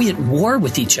why are we at war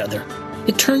with each other?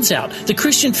 It turns out the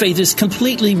Christian faith is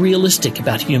completely realistic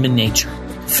about human nature.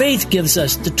 Faith gives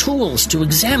us the tools to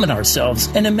examine ourselves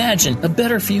and imagine a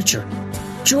better future.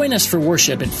 Join us for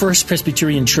worship at First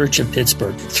Presbyterian Church of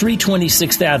Pittsburgh,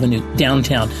 326th Avenue,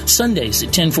 downtown, Sundays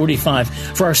at 10:45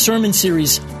 for our sermon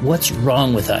series, What's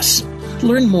Wrong with Us?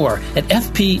 Learn more at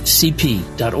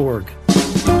fpcp.org.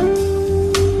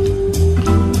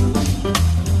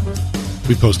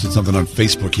 We posted something on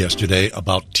Facebook yesterday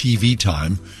about TV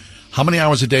time. How many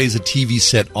hours a day is a TV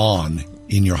set on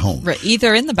in your home? Right,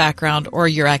 either in the background or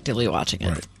you're actively watching it.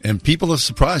 Right. And people have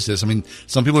surprised us. I mean,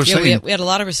 some people are saying... We had a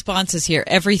lot of responses here.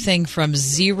 Everything from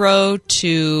 0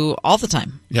 to all the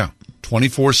time. Yeah,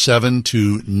 24/7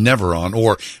 to never on.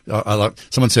 Or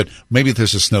someone said, maybe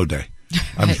there's a snow day.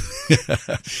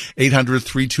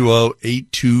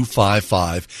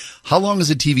 800-320-8255. How long is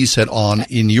a TV set on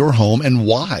in your home and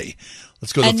why?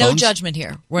 Let's go to the phones. And no judgment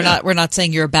here. We're not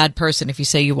saying you're a bad person if you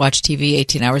say you watch TV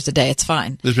 18 hours a day. It's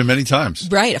fine. There's been many times.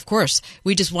 Right, of course.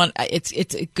 We just want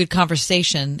it's a good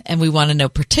conversation, and we want to know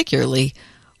particularly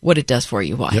what it does for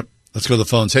you. Why? Yep. Let's go to the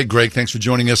phones. Hey, Greg, thanks for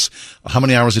joining us. How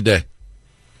many hours a day?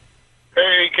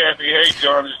 Hey, Kathy. Hey,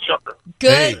 John. It's Chucker.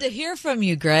 Good to hear from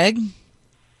you, Greg.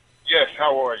 Yes,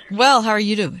 how are you? Well, how are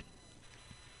you doing?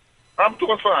 I'm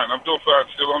doing fine.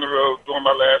 Still on the road, doing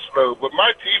my last load. But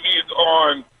my TV is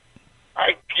on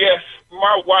I guess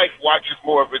my wife watches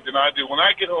more of it than I do. When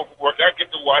I get home from work, I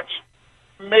get to watch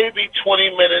maybe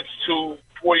 20 minutes to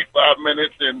 45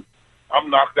 minutes, and I'm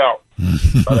knocked out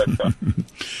by that time.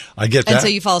 I get that. And so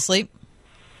you fall asleep?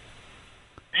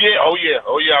 Yeah, oh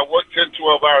yeah. I work 10,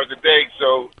 12 hours a day,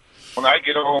 so when I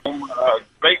get home,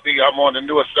 lately I'm on a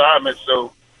new assignment,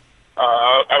 so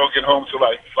I don't get home till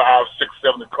like 5, 6,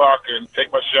 7 o'clock and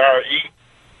take my shower, eat,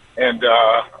 and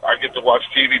I get to watch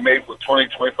TV maybe for 20,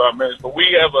 25 minutes. But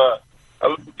we have a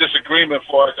disagreement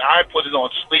for us. I put it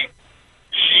on sleep.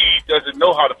 She doesn't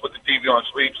know how to put the TV on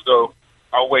sleep, so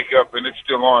I'll wake up and it's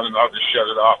still on and I'll just shut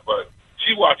it off. But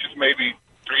she watches maybe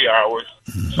 3 hours,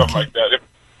 something like that. If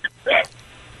that.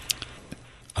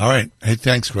 All right. Hey,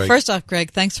 thanks, Greg. First off,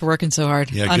 Greg, thanks for working so hard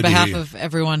on behalf of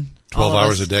everyone. 12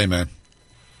 hours a day, man.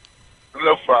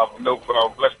 No problem.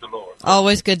 Bless the Lord.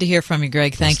 Always good to hear from you,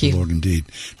 Greg. Thank you. Lord, indeed.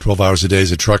 12 hours a day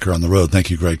as a trucker on the road. Thank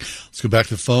you, Greg. Let's go back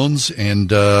to the phones.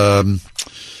 And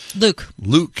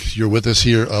Luke, you're with us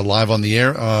here live on the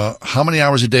air. How many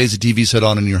hours a day is the TV set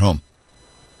on in your home?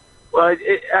 Well,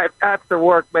 after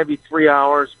work, maybe 3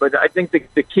 hours. But I think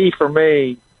the key for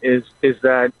me is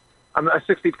that I'm a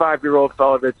 65-year-old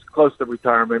fellow that's close to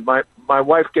retirement. My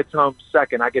wife gets home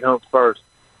second. I get home first.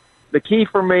 The key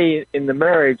for me in the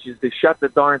marriage is to shut the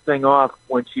darn thing off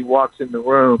when she walks in the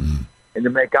room and to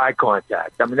make eye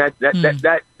contact. I mean,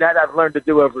 that I've learned to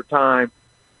do over time,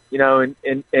 you know, and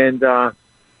I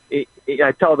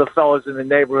tell the fellows in the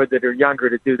neighborhood that are younger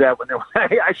to do that when I'm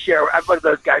one of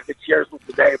those guys that shares with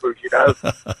the neighbors, you know.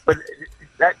 But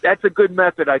that's a good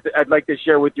method I'd like to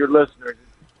share with your listeners.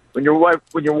 When your wife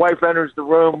enters the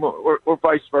room, or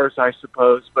vice versa, I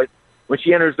suppose, but when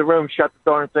she enters the room, shut the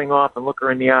darn thing off and look her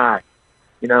in the eye,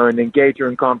 you know, and engage her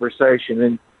in conversation.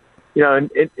 And, you know, and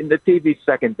the TV's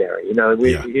secondary. You know,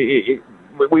 we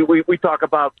talk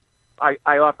about,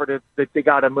 I offered that they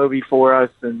got a movie for us,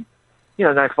 and, you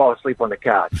know, and I fall asleep on the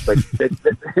couch. But that's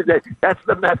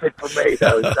the method for me,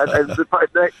 though.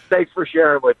 Thanks for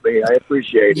sharing with me. I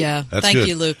appreciate it. Yeah, that's thank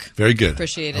you, Luke. Very good.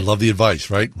 Appreciate it. I love the advice,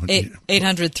 right?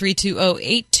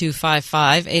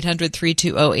 800-320-8255,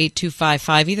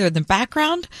 800-320-8255, either in the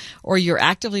background or you're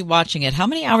actively watching it. How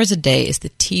many hours a day is the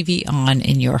TV on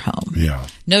in your home? Yeah.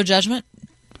 No judgment.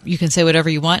 You can say whatever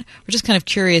you want. We're just kind of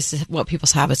curious what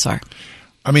people's habits are.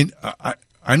 I mean,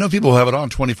 I know people who have it on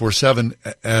 24/7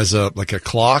 as a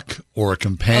clock or a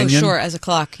companion. Oh, sure, as a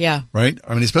clock, yeah. Right?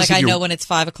 I mean, especially I know when it's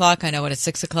 5 o'clock, I know when it's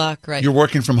 6 o'clock, right? You're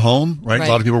working from home, right? A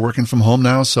lot of people are working from home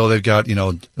now, so they've got, you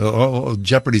know,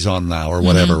 Jeopardy's on now or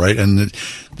whatever, right? And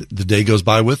the day goes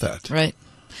by with that. Right.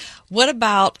 What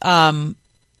about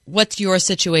what's your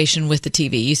situation with the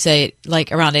TV? You say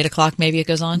like around 8 o'clock, maybe it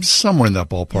goes on? Somewhere in that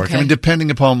ballpark. Okay. I mean, depending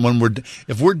upon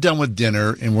if we're done with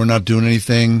dinner and we're not doing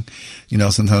anything, you know,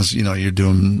 sometimes, you know, you're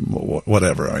doing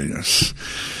whatever.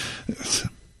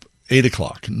 8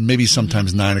 o'clock, maybe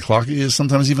sometimes 9 o'clock,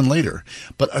 sometimes even later.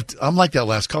 But I'm like that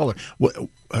last caller, or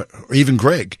even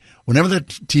Greg. Whenever that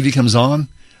TV comes on,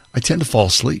 I tend to fall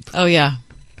asleep. Oh, yeah.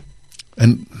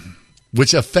 And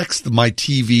which affects my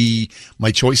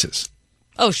choices.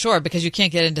 Oh, sure, because you can't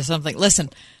get into something.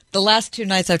 Listen, the last 2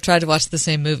 nights I've tried to watch the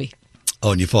same movie.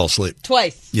 Oh, and you fall asleep.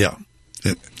 Twice. Yeah.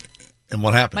 And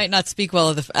what happened? Might not speak well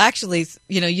of the... Actually,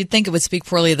 you know, you'd think it would speak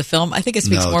poorly of the film. I think it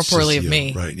speaks more poorly of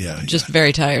me. Right, yeah. I'm just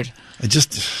very tired. You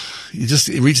just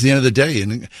reach the end of the day.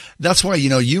 And that's why, you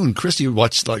know, you and Christy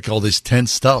watch like all this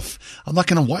tense stuff. I'm not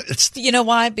going to watch... You know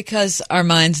why? Because our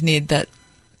minds need that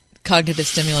cognitive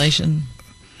stimulation.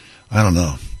 I don't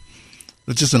know.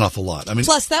 It's just an awful lot. I mean,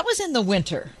 plus that was in the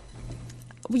winter.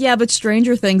 Yeah, but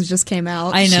Stranger Things just came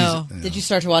out. I know. Did you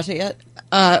start to watch it yet?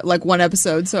 Like one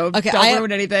episode, so okay, don't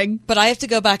ruin anything. But I have to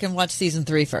go back and watch season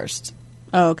 3 first.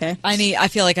 Oh, okay. I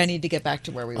feel like I need to get back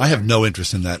to where we were. I have no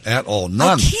interest in that at all.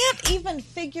 None. I can't even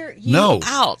figure you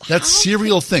out. That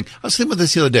serial thing. I was thinking about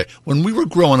this the other day. When we were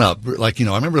growing up, like, you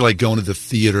know, I remember like going to the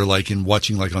theater, like, and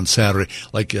watching like on Saturday,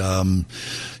 like, you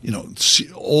know,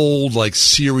 old like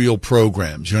serial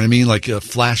programs. You know what I mean? Like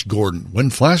Flash Gordon.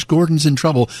 When Flash Gordon's in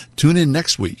trouble, tune in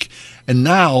next week. And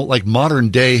now, like,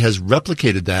 modern day has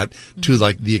replicated that to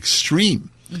like the extreme.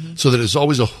 Mm-hmm. So that there's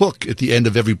always a hook at the end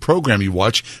of every program you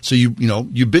watch, so you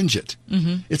binge it.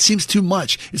 Mm-hmm. It seems too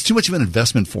much. It's too much of an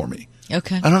investment for me.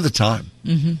 Okay. I don't have the time.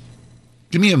 Mm-hmm.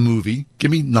 Give me a movie.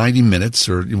 Give me 90 minutes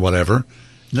or whatever. And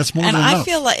that's more than enough. And I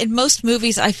feel like in most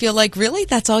movies, I feel like really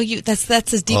that's all you. That's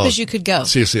as deep as you could go.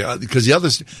 Seriously, because the other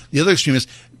extreme is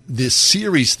the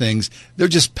series things. They're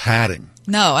just padding.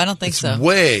 No, I don't think so.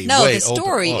 Way the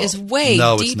story is way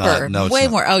deeper. It's not. No, it's way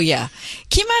not. more. Oh yeah.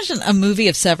 Can you imagine a movie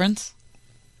of Severance?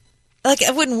 Like,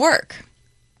 it wouldn't work.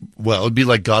 Well, it would be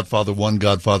like Godfather 1,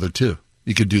 Godfather 2.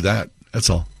 You could do that. That's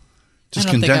all. Just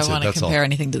I don't think I condense want to compare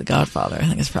anything to The Godfather. I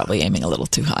think it's probably aiming a little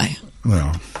too high.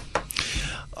 Well,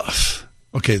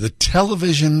 okay, the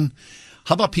television.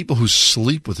 How about people who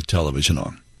sleep with the television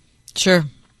on? Sure.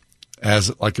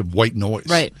 As like a white noise.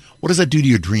 Right. What does that do to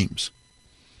your dreams?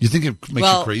 You think it makes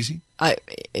you crazy? I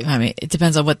mean, it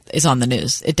depends on what is on the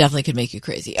news. It definitely could make you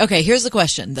crazy. Okay, here's the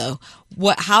question, though.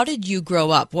 How did you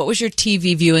grow up? What was your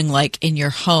TV viewing like in your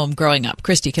home growing up?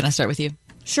 Christy, can I start with you?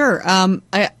 Sure.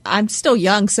 I'm still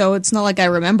young, so it's not like I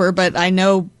remember, but I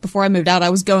know before I moved out, I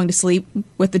was going to sleep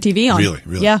with the TV on.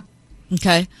 Really? Yeah.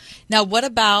 Okay. Now, what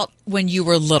about when you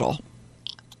were little?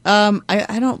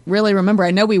 I don't really remember.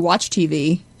 I know we watched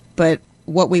TV, but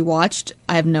what we watched,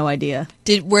 I have no idea.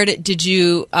 Did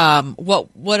you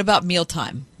what about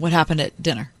mealtime? What happened at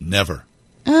dinner? Never.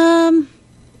 I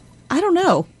don't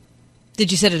know.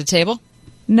 Did you sit at a table?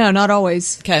 No, not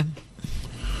always. Okay.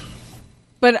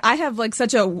 But I have like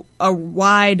such a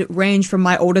wide range from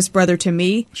my oldest brother to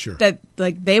me that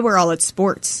like they were all at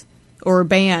sports or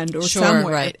band or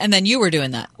somewhere. Right. And then you were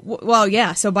doing that. Well,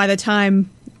 yeah. So by the time,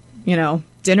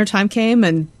 dinner time came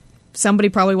and somebody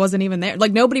probably wasn't even there.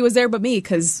 Like nobody was there but me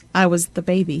because I was the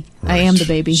baby. Right. I am the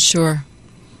baby. Sure.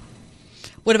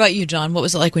 What about you, John? What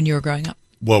was it like when you were growing up?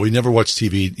 Well, we never watched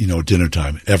TV, dinner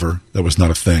time ever. That was not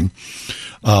a thing.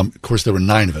 Of course, there were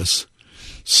 9 of us.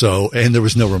 And there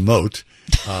was no remote.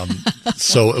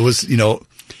 So it was,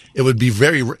 it would be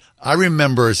I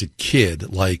remember as a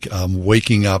kid, like,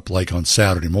 waking up like on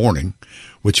Saturday morning,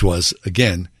 which was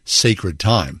again, sacred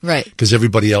time. Right. Because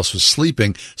everybody else was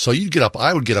sleeping. So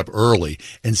I would get up early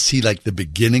and see like the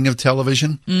beginning of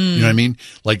television. You know what I mean?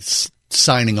 Like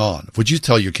signing on. Would you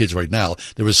tell your kids right now,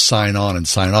 there was sign on and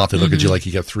sign off. They look at you like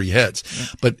you got 3 heads. Yeah.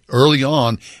 But early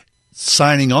on,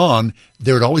 signing on,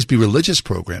 there would always be religious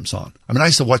programs on. I mean, I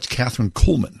used to watch Catherine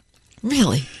Kuhlman.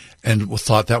 Really? And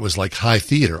thought that was like high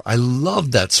theater. I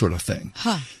loved that sort of thing.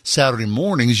 Huh. Saturday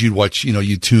mornings, you'd watch,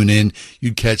 you'd tune in,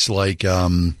 you'd catch like,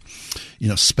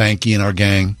 Spanky and Our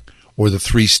Gang or the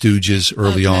Three Stooges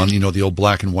early on, the old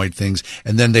black and white things.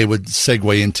 And then they would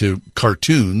segue into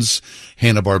cartoons,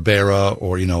 Hanna-Barbera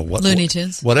or, Looney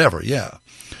Tunes. Whatever, yeah.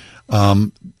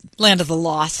 Land of the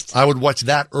Lost. I would watch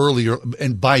that earlier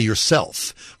and by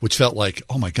yourself, which felt like,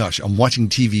 oh my gosh, I'm watching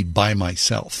TV by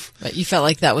myself. But you felt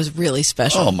like that was really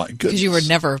special. Oh my goodness. Because you were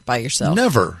never by yourself.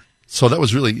 Never. So that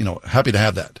was really, happy to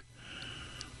have that.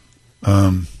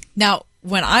 Now,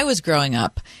 when I was growing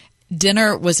up,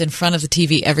 dinner was in front of the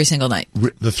TV every single night.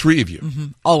 The 3 of you? Mm-hmm.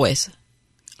 Always.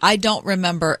 I don't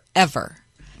remember ever,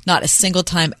 not a single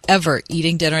time ever,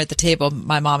 eating dinner at the table,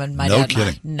 my mom and my dad. No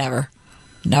kidding. Never.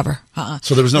 Never.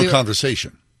 So there was no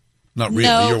conversation? Not really?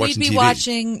 No, you were watching we'd be TV.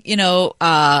 watching,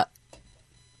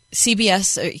 CBS,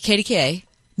 KDKA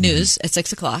News at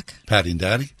 6 o'clock. Patty and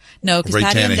Daddy? No, because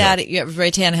Patty and Daddy,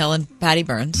 Ray Tannehill and Patty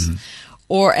Burns.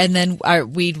 Mm-hmm. And then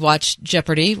we'd watch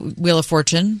Jeopardy, Wheel of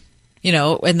Fortune,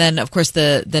 and then, of course,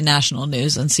 the national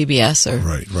news on CBS or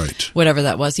right. whatever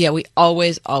that was. Yeah, we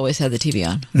always had the TV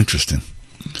on. Interesting.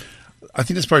 I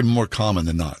think that's probably more common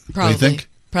than not. Probably. Do you think?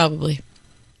 Probably.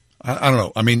 I don't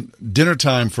know. I mean, dinner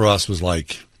time for us was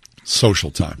like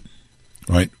social time,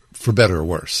 right? For better or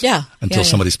worse. Yeah. Until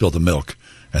somebody spilled the milk,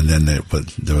 and then there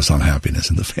was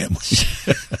unhappiness in the family.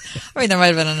 I mean, there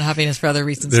might have been unhappiness for other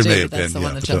reasons, there too. May have that's been, the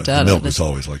one that jumped the out. The milk was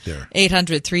always like there.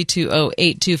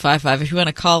 800-320-8255. If you want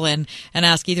to call in and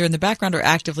ask either in the background or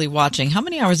actively watching, how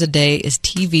many hours a day is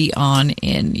TV on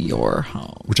in your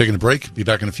home? We're taking a break. Be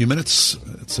back in a few minutes.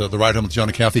 It's The Ride Home with John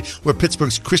and Kathy. We're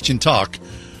Pittsburgh's Christian Talk.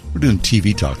 We're doing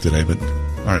TV talk today, but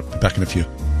all right, back in a few.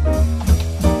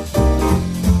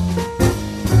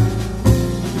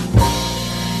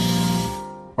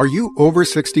 Are you over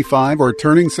 65 or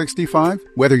turning 65?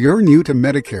 Whether you're new to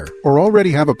Medicare or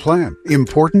already have a plan,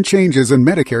 important changes in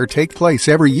Medicare take place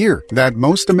every year that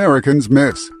most Americans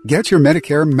miss. Get your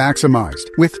Medicare maximized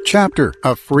with Chapter,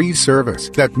 a free service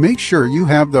that makes sure you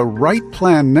have the right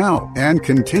plan now and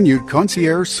continued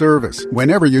concierge service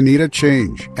whenever you need a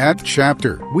change. At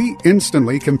Chapter, we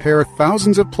instantly compare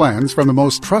thousands of plans from the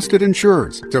most trusted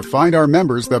insurers to find our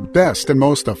members the best and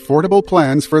most affordable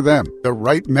plans for them. The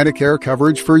right Medicare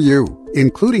coverage for you,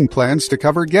 including plans to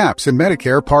cover gaps in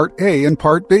Medicare Part A and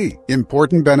Part B.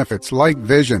 Important benefits like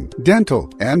vision, dental,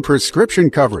 and prescription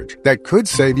coverage that could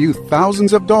save you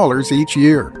thousands of dollars each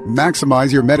year.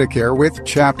 Maximize your Medicare with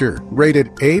Chapter, rated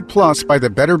A+ by the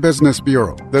Better Business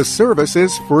Bureau. The service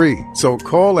is free, so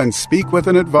call and speak with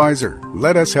an advisor.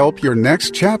 Let us help your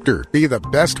next chapter be the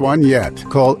best one yet.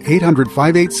 Call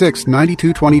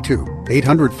 800-586-9222.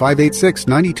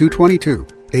 800-586-9222.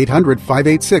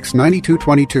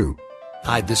 800-586-9222.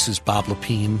 Hi, this is Bob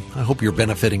Lepine. I hope you're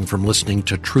benefiting from listening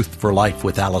to Truth for Life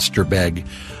with Alistair Begg.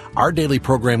 Our daily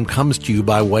program comes to you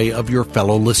by way of your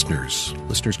fellow listeners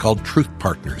called Truth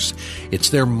Partners. It's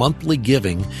their monthly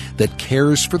giving that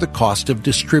cares for the cost of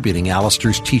distributing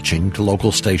Alistair's teaching to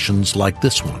local stations like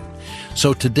this one.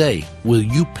 So today, will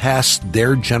you pass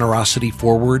their generosity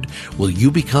forward? Will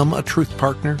you become a Truth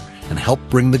Partner and help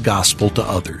bring the gospel to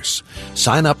others?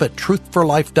 Sign up at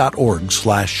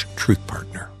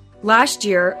truthforlife.org/truthpartner. Last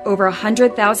year, over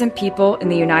 100,000 people in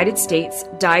the United States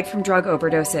died from drug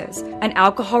overdoses, and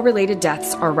alcohol-related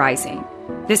deaths are rising.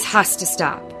 This has to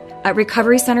stop. At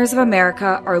Recovery Centers of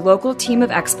America, our local team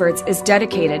of experts is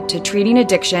dedicated to treating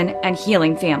addiction and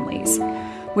healing families.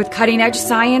 With cutting-edge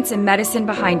science and medicine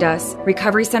behind us,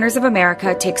 Recovery Centers of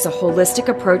America takes a holistic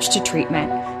approach to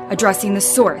treatment, addressing the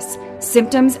source,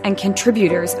 symptoms, and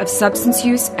contributors of substance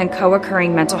use and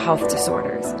co-occurring mental health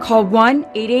disorders. Call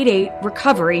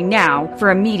 1-888-RECOVERY now for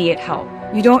immediate help.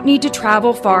 You don't need to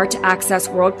travel far to access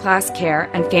world-class care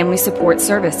and family support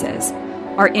services.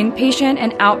 Our inpatient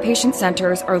and outpatient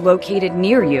centers are located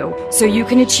near you, so you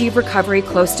can achieve recovery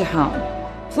close to home.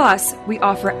 Plus, we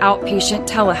offer outpatient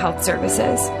telehealth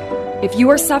services. If you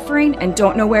are suffering and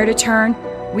don't know where to turn,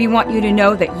 we want you to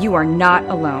know that you are not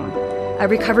alone. At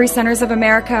Recovery Centers of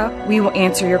America, we will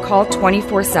answer your call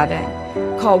 24/7.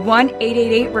 Call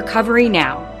 1-888-RECOVERY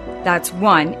now. That's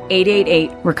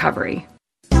 1-888-RECOVERY.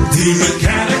 The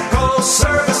Mechanical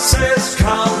Services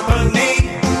Company.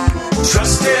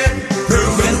 Trusted,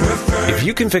 proven, preferred. If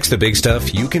you can fix the big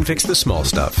stuff, you can fix the small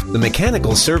stuff. The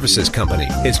Mechanical Services Company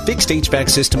has fixed HVAC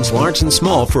systems large and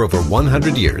small for over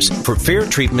 100 years. For fair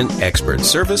treatment, expert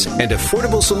service, and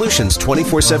affordable solutions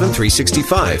 24/7,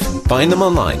 365. Find them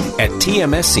online at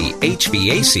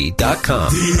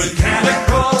tmschvac.com. The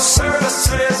Mechanical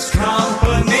Services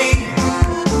Company.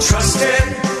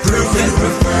 Trusted, proven,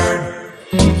 preferred.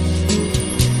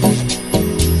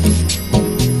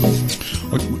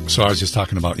 So I was just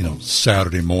talking about,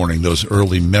 Saturday morning, those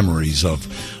early memories of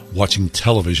watching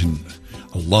television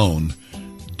alone.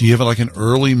 Do you have like an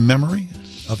early memory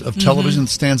of television that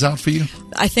stands out for you?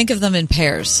 I think of them in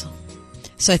pairs.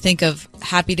 So I think of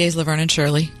Happy Days, Laverne and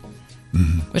Shirley,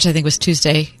 which I think was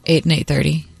Tuesday, 8 and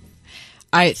 8:30.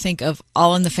 I think of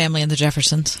All in the Family and the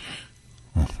Jeffersons.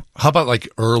 How about like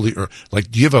earlier?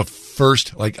 Like, do you have a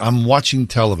first, like I'm watching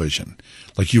television,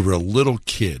 like you were a little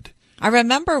kid? I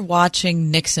remember watching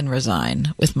Nixon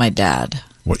resign with my dad.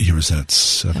 What year was that?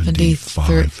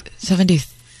 75?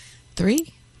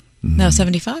 73? No,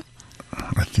 75?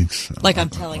 I think so. Like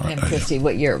I'm telling him, Christy,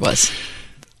 what year it was.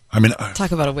 I mean,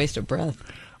 talk about a waste of breath.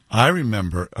 I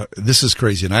remember, this is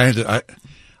crazy, and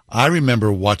I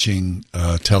remember watching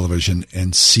television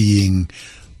and seeing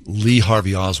Lee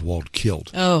Harvey Oswald killed.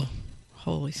 Oh,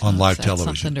 holy smokes. On live That's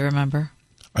television. Something to remember.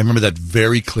 I remember that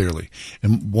very clearly.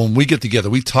 And when we get together,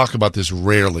 we talk about this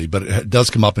rarely, but it does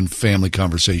come up in family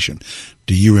conversation.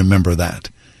 Do you remember that?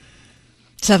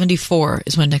 74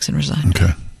 is when Nixon resigned.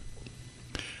 Okay.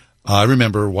 I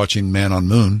remember watching Man on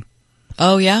Moon.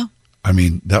 Oh, yeah? I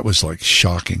mean, that was like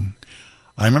shocking.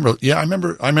 I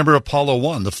remember Apollo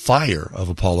 1, the fire of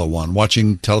Apollo 1,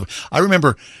 watching television. I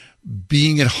remember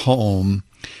being at home,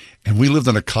 and we lived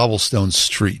on a cobblestone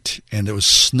street, and it was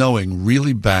snowing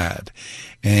really bad.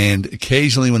 And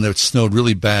occasionally when it snowed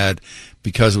really bad,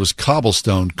 because it was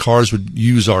cobblestone, cars would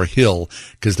use our hill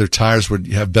because their tires would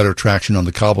have better traction on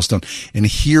the cobblestone. And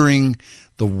hearing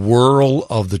the whirl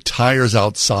of the tires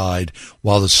outside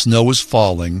while the snow was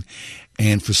falling,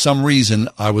 and for some reason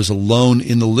I was alone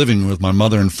in the living room with my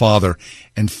mother and father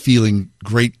and feeling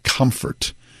great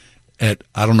comfort at,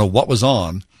 I don't know what was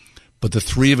on, but the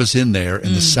three of us in there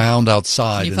and the sound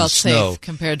outside and the snow. You felt safe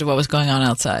compared to what was going on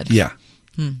outside. Yeah.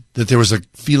 That there was a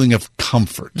feeling of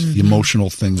comfort, the emotional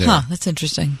thing there. Huh, that's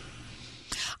interesting.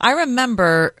 I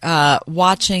remember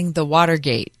watching the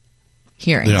Watergate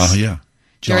hearings. Yeah.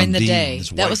 During the day.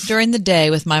 That was during the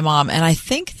day with my mom, and I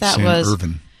think that Sam was...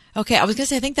 Irvin. Okay, I was going to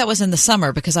say, I think that was in the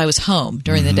summer because I was home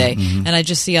during the day, and I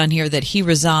just see on here that he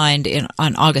resigned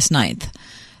on August 9th.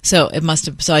 So it must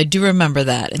have. So I do remember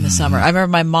that in the summer. I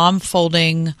remember my mom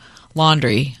folding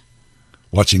laundry,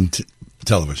 watching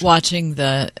television, watching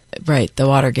the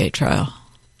Watergate trial.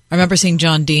 I remember seeing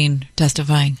John Dean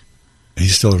testifying.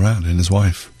 He's still around, and his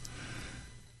wife.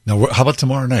 Now, how about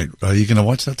tomorrow night? Are you going to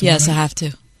watch that tomorrow Yes, night? I have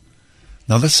to.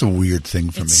 Now, that's a weird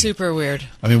thing for me. It's super weird.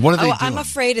 I mean, what are they doing? I'm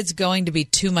afraid it's going to be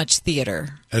too much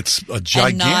theater. It's a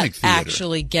gigantic and not theater.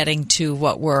 Actually getting to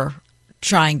what we're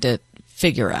trying to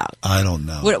figure out. I don't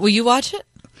know. Will you watch it?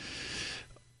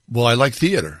 Well, I like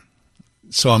theater.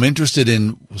 So I'm interested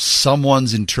in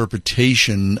someone's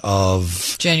interpretation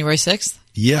of... January 6th?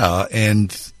 Yeah,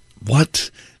 and what?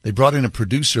 They brought in a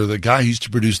producer, the guy who used to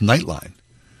produce Nightline.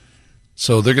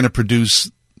 So they're going to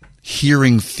produce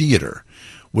hearing theater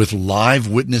with live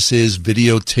witnesses,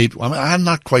 videotape. I mean, I'm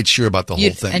not quite sure about the whole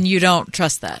thing. And you don't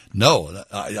trust that? No,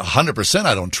 100%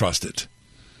 I don't trust it.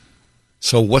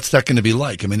 So what's that going to be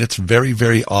like? I mean, it's very,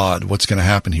 very odd what's going to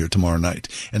happen here tomorrow night.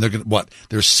 And they're going to,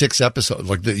 there's 6 episodes,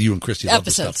 like you and Christy love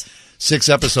this stuff. 6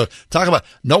 episodes. Talk about,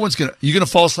 no one's going to, you're going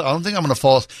to fall asleep. I don't think I'm going to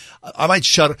fall. I might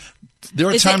shut it. There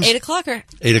are times. Is it 8 o'clock or?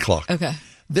 8 o'clock. Okay.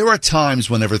 There are times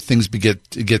whenever things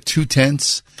get too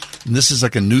tense, and this is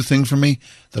like a new thing for me,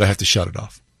 that I have to shut it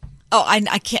off. Oh,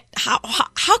 I can't.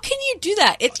 How can you do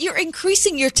that? You're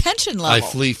increasing your tension level. I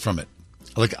flee from it.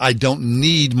 Like, I don't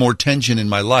need more tension in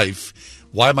my life.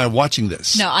 Why am I watching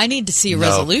this? No, I need to see a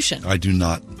resolution. I do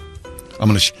not. I'm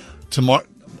going to tomorrow.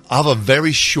 I'll have a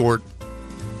very short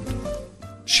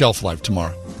shelf life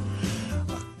tomorrow.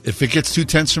 If it gets too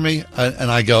tense for me,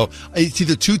 and I go, it's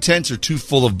either too tense or too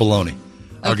full of baloney.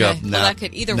 I'll go, well, that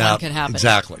could one could happen.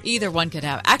 Exactly. Either one could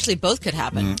happen. Actually, both could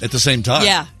happen at the same time.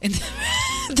 Yeah.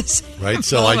 Right.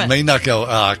 So I may not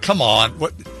go. Come on.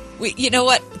 What? You know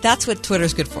what? That's what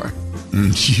Twitter's good for.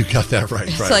 You got that right.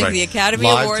 It's right. The Academy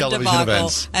Live Award television debacle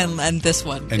and this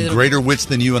one. And greater wits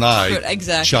than you and I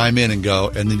chime in and go,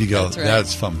 and then you go,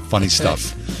 that's funny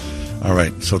stuff. Right. All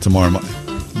right. So tomorrow,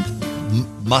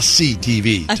 must-see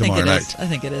TV tomorrow night. I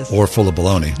think it is. Or full of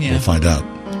baloney. Yeah. We'll find out.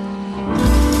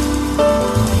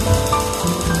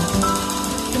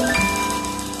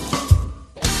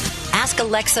 Ask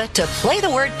Alexa to play the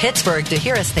word Pittsburgh to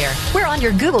hear us there. We're on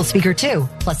your Google speaker, too.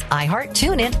 Plus iHeart,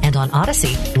 TuneIn, and on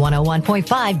Odyssey.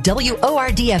 101.5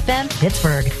 WORD-FM,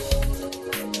 Pittsburgh.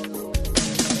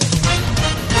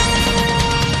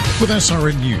 With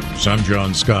SRN News, I'm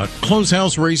John Scott. Close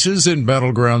house races in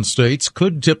battleground states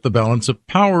could tip the balance of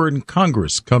power in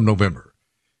Congress come November.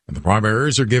 And the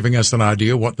primaries are giving us an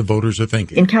idea what the voters are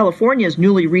thinking. In California's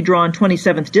newly redrawn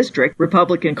 27th district,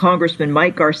 Republican Congressman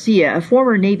Mike Garcia, a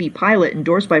former Navy pilot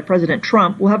endorsed by President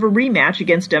Trump, will have a rematch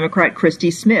against Democrat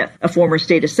Christy Smith, a former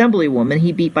state assemblywoman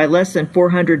he beat by less than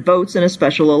 400 votes in a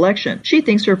special election. She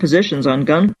thinks her positions on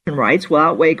gun rights will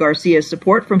outweigh Garcia's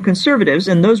support from conservatives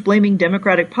and those blaming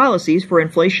Democratic policies for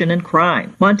inflation and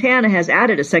crime. Montana has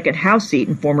added a second House seat,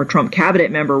 and former Trump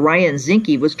cabinet member Ryan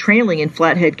Zinke was trailing in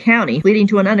Flathead County, leading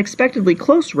to an unexpectedly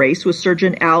close race with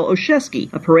Surgeon Al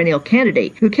Olszewski, a perennial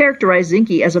candidate, who characterized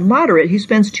Zinke as a moderate who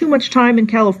spends too much time in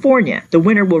California. The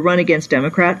winner will run against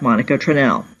Democrat Monica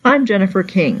Tranel. I'm Jennifer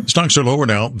King. Stocks are lower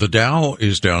now. The Dow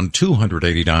is down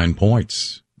 289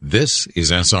 points. This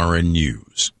is SRN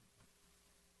News.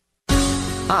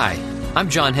 Hi, I'm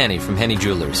John Henney from Henney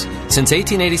Jewelers. Since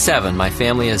 1887, my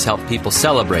family has helped people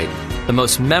celebrate the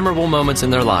most memorable moments in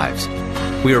their lives.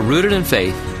 We are rooted in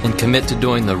faith and commit to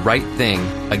doing the right thing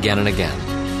again and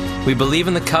again. We believe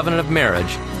in the covenant of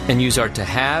marriage and use our To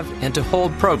Have and To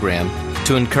Hold program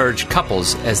to encourage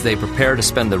couples as they prepare to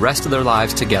spend the rest of their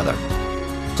lives together.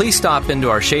 Please stop into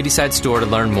our Shadyside store to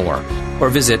learn more or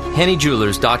visit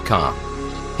HenneyJewelers.com.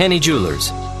 Henney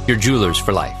Jewelers, your jewelers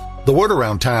for life. The word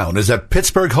around town is that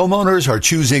Pittsburgh homeowners are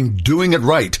choosing doing it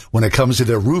right when it comes to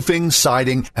their roofing,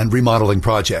 siding, and remodeling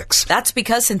projects. That's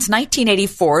because since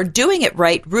 1984, Doing It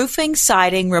Right roofing,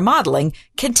 siding, remodeling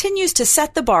continues to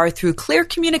set the bar through clear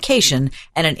communication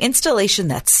and an installation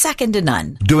that's second to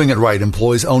none. Doing It Right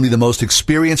employs only the most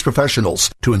experienced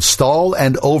professionals to install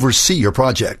and oversee your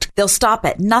project. They'll stop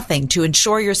at nothing to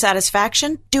ensure your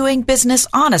satisfaction, doing business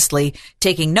honestly,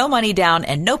 taking no money down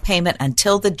and no payment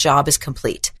until the job is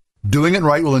complete. Doing It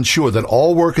Right will ensure that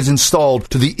all work is installed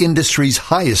to the industry's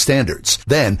highest standards.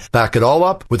 Then back it all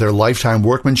up with their lifetime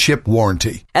workmanship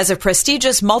warranty. As a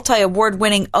prestigious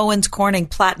multi-award-winning Owens Corning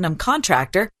Platinum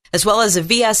contractor, as well as a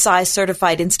VSI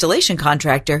certified installation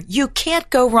contractor, you can't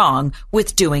go wrong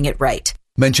with Doing It Right.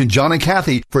 Mention John and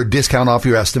Kathy for a discount off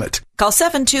your estimate. Call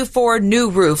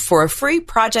 724-NEW-ROOF for a free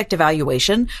project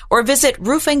evaluation or visit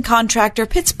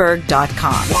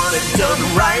roofingcontractorpittsburgh.com. Want it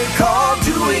done right? Call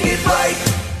Doing It Right.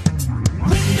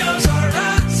 Windows are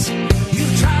us.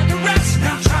 You've tried the rest,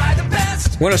 now try the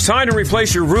best. When it's time to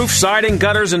replace your roof, siding,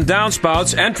 gutters, and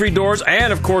downspouts, entry doors,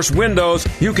 and, of course, windows,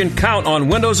 you can count on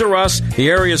Windows R Us, the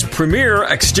area's premier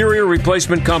exterior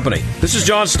replacement company. This is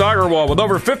John Steigerwald. With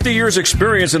over 50 years'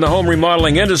 experience in the home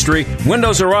remodeling industry,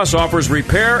 Windows R Us offers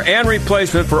repair and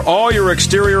replacement for all your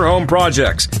exterior home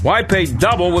projects. Why pay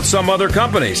double with some other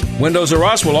companies? Windows R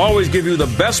Us will always give you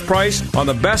the best price on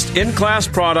the best in-class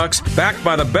products, backed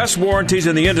by the best warranties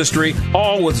in the industry,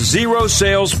 all with zero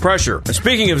sales pressure. And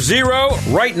speaking of zero,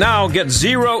 Right now, get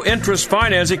zero interest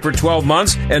financing for 12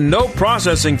 months and no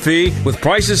processing fee with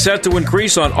prices set to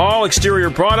increase on all exterior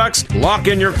products. Lock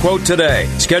in your quote today.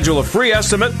 Schedule a free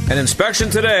estimate and inspection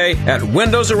today at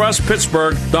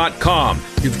windowsrustpittsburgh.com.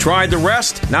 You've tried the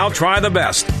rest, now try the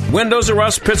best.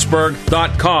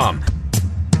 windowsrustpittsburgh.com.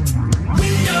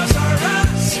 Windows R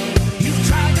Us. You've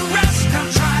tried the rest, now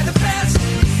try the best.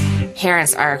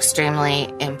 Parents are an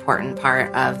extremely important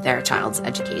part of their child's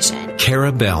education.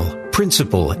 Cara Bell,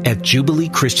 principal at Jubilee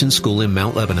Christian School in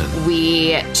Mount Lebanon.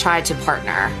 We try to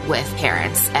partner with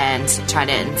parents and try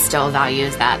to instill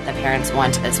values that the parents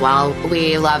want as well.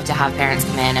 We love to have parents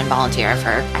come in and volunteer for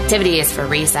activities, for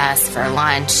recess, for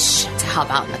lunch, to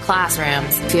help out in the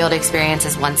classrooms. Field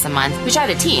experiences once a month. We try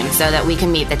to team so that we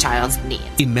can meet the child's needs.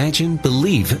 Imagine,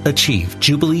 believe, achieve.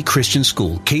 Jubilee Christian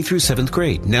School, K through 7th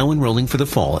grade, now enrolling for the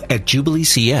fall at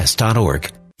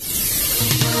jubileecs.org.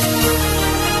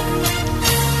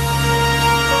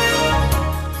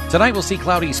 Tonight we'll see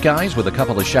cloudy skies with a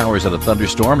couple of showers and a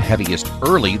thunderstorm. Heaviest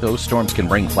early. Those storms can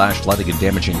bring flash flooding and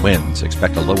damaging winds.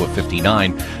 Expect a low of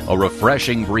 59. A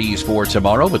refreshing breeze for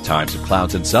tomorrow with times of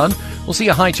clouds and sun. We'll see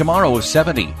a high tomorrow of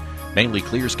 70. Mainly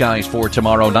clear skies for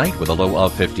tomorrow night with a low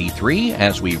of 53.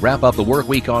 As we wrap up the work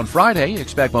week on Friday,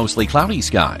 expect mostly cloudy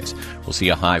skies. We'll see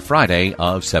a high Friday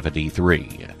of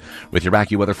 73. With your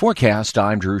AccuWeather forecast,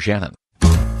 I'm Drew Shannon.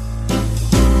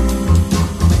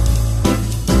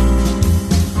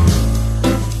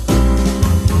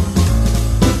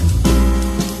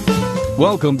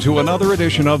 Welcome to another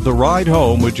edition of The Ride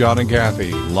Home with John and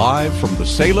Kathy, live from the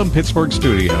Salem-Pittsburgh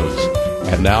studios.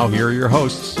 And now here are your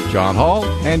hosts, John Hall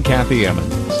and Kathy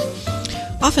Emmons.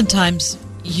 Oftentimes,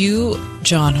 you,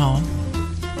 John Hall,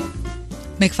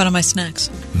 make fun of my snacks.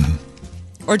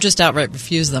 Mm-hmm. Or just outright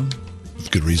refuse them. With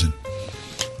good reason.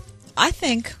 I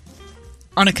think,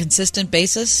 on a consistent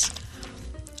basis,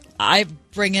 I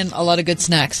bring in a lot of good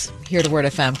snacks here to Word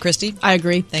FM. Christy? I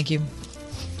agree. Thank you.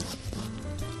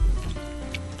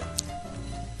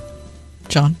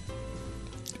 John?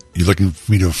 You looking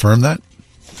for me to affirm that?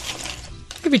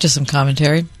 Give me just some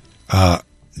commentary.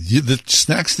 The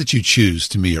snacks that you choose,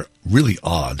 to me, are really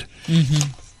odd.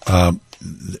 Mm-hmm.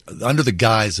 Under the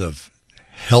guise of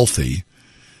healthy,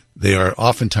 they are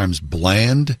oftentimes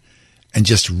bland and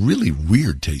just really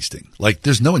weird tasting. Like,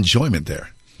 there's no enjoyment there.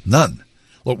 None.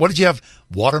 Look, what did you have?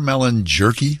 Watermelon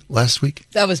jerky last week?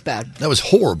 That was bad. That was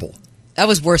horrible. That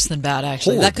was worse than bad,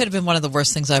 actually. Horrible. That could have been one of the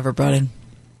worst things I ever brought in.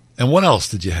 And what else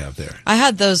did you have there? I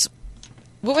had those.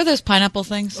 What were those pineapple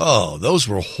things? Oh, those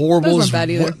were horrible. Those weren't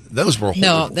bad either. Those were horrible.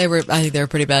 No, they were. I think they were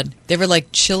pretty bad. They were like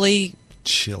chili.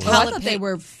 Oh, I thought they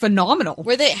were phenomenal.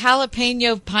 Were they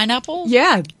jalapeno pineapple?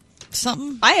 Yeah,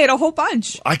 something. I ate a whole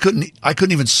bunch. I couldn't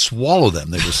even swallow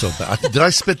them. They were so bad. Did I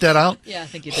spit that out? Yeah, I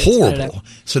think you did. Horrible.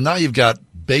 So now you've got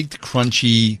baked,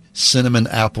 crunchy cinnamon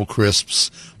apple crisps.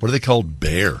 What are they called?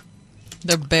 Bear.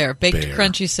 They're Bear. Baked,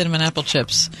 crunchy cinnamon apple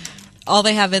chips. All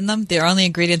they have in them, their only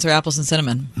ingredients are apples and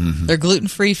cinnamon. Mm-hmm. They're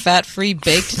gluten-free, fat-free,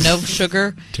 baked, no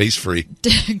sugar. Taste-free.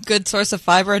 Good source of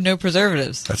fiber and no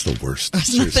preservatives. That's the worst.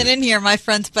 There's nothing in here, my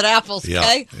friends, but apples,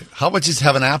 okay? How about just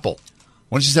have an apple?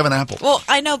 Why don't you just have an apple? Well,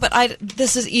 I know, but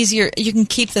this is easier. You can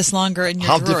keep this longer in your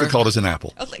drawer. How difficult is an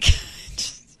apple?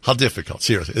 How difficult?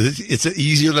 Seriously. It's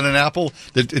easier than an apple?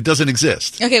 It doesn't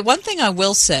exist. Okay, one thing I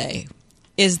will say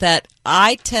is that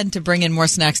I tend to bring in more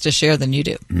snacks to share than you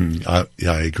do. I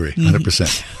agree,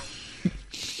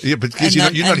 100%. Yeah, but because you're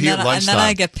not here at lunchtime. And then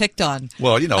I get picked on.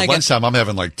 Well, lunchtime I'm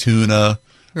having like tuna,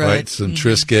 right? Some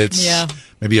Triscuits,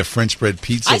 maybe a French bread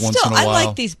pizza once in a while. I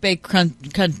like these baked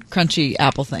crunchy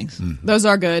apple things. Those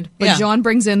are good. But John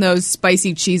brings in those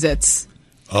spicy Cheez-Its.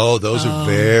 Oh, those are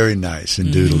very nice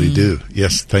and doodly-doo.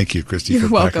 Yes, thank you, Christy, for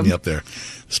backing me up there.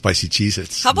 Spicy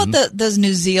Cheez-Its. How about those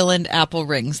New Zealand apple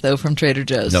rings, though, from Trader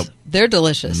Joe's? Nope. They're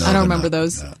delicious. No, I don't remember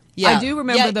those. No. Yeah. I do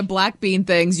remember the black bean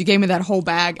things. You gave me that whole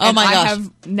bag. Oh, my gosh. I have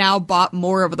now bought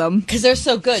more of them. Because they're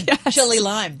so good. Yes. Chili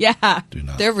lime. Yeah.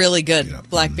 They're really good,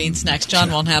 black bean snacks. John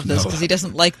won't have those because he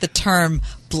doesn't like the term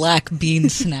black bean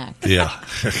snack. Yeah.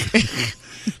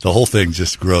 The whole thing's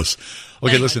just gross.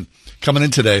 Okay, listen. Coming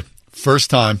in today, first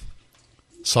time,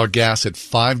 saw gas at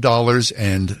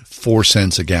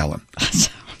 $5.04 a gallon.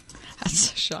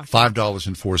 That's shocking.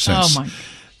 $5.04. Oh, my.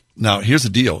 Now, here's the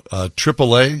deal.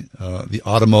 AAA, the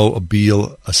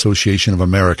Automobile Association of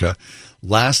America,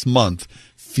 last month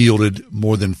fielded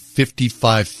more than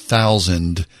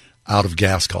 55,000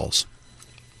 out-of-gas calls.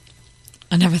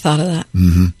 I never thought of that.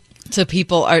 Mm-hmm. So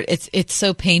people are, it's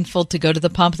so painful to go to the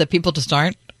pump that people just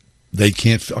aren't? They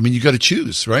can't, you got to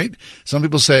choose, right? Some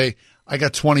people say, I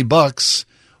got $20.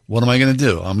 What am I going to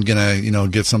do? I'm going to,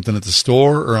 get something at the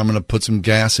store, or I'm going to put some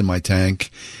gas in my tank.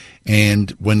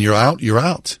 And when you're out, you're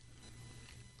out.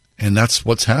 And that's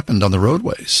what's happened on the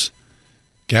roadways.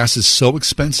 Gas is so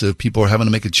expensive, people are having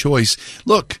to make a choice.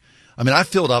 Look, I mean, I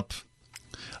filled up.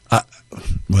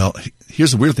 Well,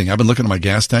 here's the weird thing. I've been looking at my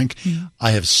gas tank. Mm-hmm.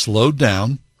 I have slowed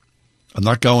down. I'm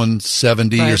not going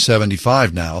 70 or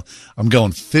 75 now. I'm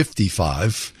going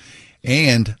 55.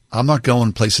 And I'm not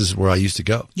going places where I used to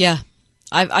go. Yeah.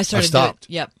 I started stopped.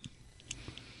 Yep.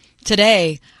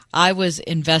 Today, I was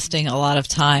investing a lot of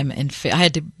time in I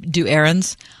had to do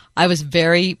errands. I was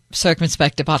very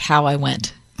circumspect about how I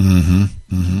went. Mm-hmm.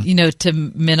 Mm-hmm. You know, to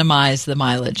minimize the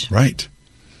mileage. Right.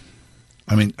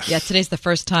 I mean, yeah, today's the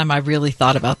first time I really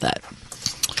thought about that.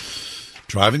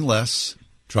 Driving less,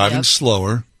 driving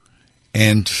slower,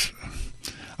 and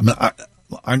I mean,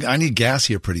 I need gas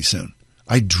here pretty soon.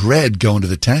 I dread going to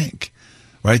the tank,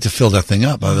 right, to fill that thing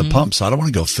up out of the pump. So I don't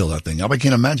want to go fill that thing up. I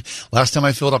can't imagine. Last time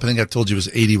I filled up, I think I told you it was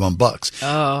 $81.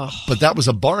 Oh, but that was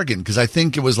a bargain because I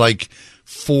think it was like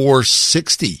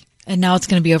 $4.60. And now it's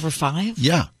going to be over $5?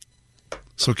 Yeah.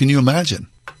 So can you imagine?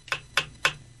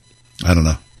 I don't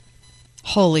know.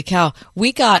 Holy cow.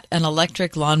 We got an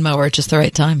electric lawnmower at just the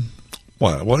right time.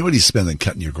 What are you spending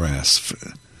cutting your grass?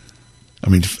 I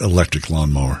mean, electric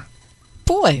lawnmower.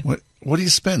 Boy. What are you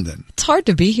spending? It's hard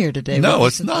to be here today. No,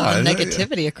 it's not. All the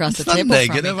negativity across the table. It's not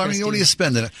negative. I mean, what are you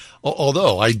spending?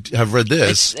 Although I have read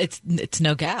this. It's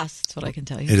no gas. That's what I can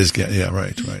tell you. It is. Yeah,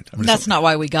 right. I mean, that's not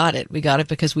why we got it. We got it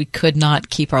because we could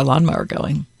not keep our lawnmower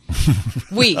going.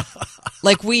 We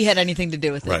had anything to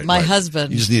do with it. Right, My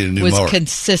husband you just need a new was mower.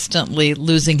 Consistently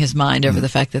losing his mind over the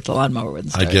fact that the lawnmower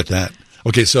wouldn't start. I get that.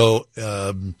 Okay, so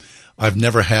I've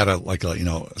never had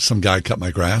some guy cut my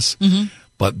grass,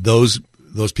 but those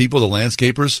people, the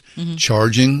landscapers,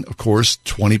 charging, of course,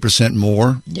 20%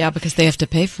 more. Yeah, because they have to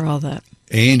pay for all that.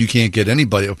 And you can't get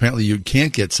anybody. Apparently, you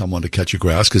can't get someone to cut your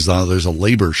grass because there's a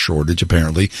labor shortage,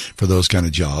 apparently, for those kind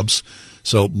of jobs.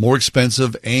 So more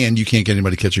expensive, and you can't get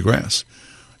anybody to cut your grass.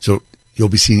 So you'll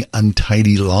be seeing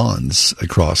untidy lawns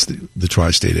across the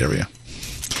tri-state area.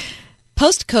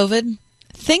 Post-COVID,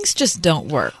 things just don't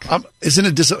work. Isn't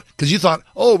it because you thought,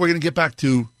 we're going to get back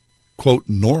to, quote,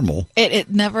 normal. It's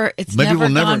never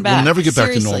we'll gone back. We'll never get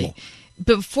Seriously. back to normal.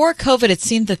 Before COVID, it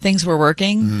seemed that things were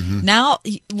working. Now,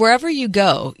 wherever you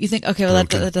go, you think, okay, well,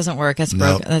 that doesn't work. That's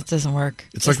broken. That doesn't work.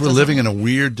 It's like we're living in a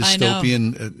weird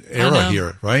dystopian era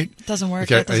here, right? It doesn't work.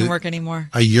 Okay, it doesn't work anymore.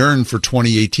 I yearn for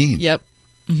 2018. Yep.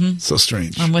 Mm-hmm. So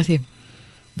strange. I'm with you.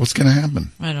 What's going to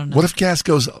happen? I don't know. What if gas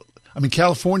goes... I mean,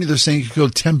 California, they're saying it could go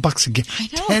 $10 a gallon. I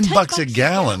know, $10 a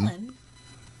gallon.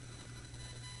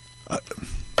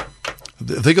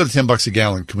 If they go to $10 a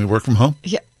gallon, can we work from home?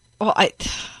 Yeah. Well,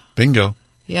 Bingo.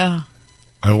 Yeah.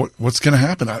 What's going to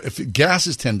happen? If gas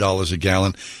is $10 a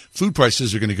gallon, food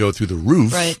prices are going to go through the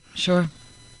roof. Right. Sure.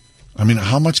 I mean,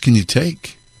 how much can you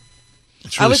take?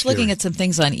 I was looking at some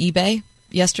things on eBay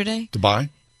yesterday. To buy?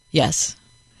 Yes.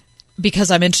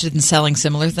 Because I'm interested in selling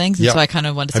similar things, and so I kind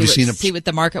of wanted to see what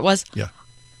the market was. Yeah.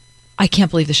 I can't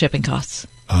believe the shipping costs.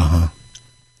 Uh-huh.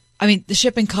 I mean, the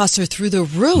shipping costs are through the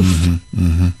roof.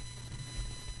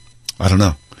 I don't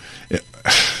know.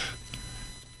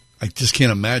 I just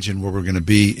can't imagine where we're going to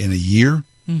be in a year,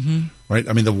 right?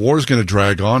 I mean, the war is going to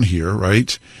drag on here,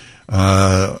 right?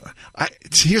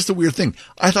 Here's the weird thing.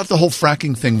 I thought the whole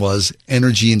fracking thing was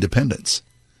energy independence,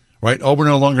 right? We're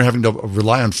no longer having to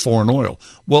rely on foreign oil.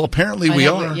 Well, apparently we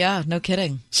are. Yeah, no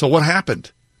kidding. So what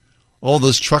happened? All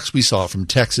those trucks we saw from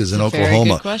Texas and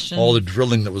Oklahoma, all the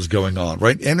drilling that was going on,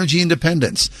 right? Energy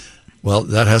independence. Well,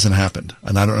 that hasn't happened,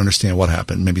 and I don't understand what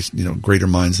happened. Maybe greater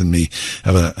minds than me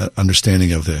have an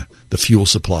understanding of the fuel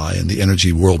supply and the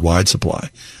energy worldwide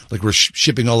supply. Like we're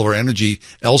shipping all of our energy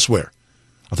elsewhere.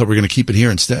 I thought we were going to keep it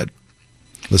here instead.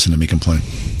 Listen to me complain.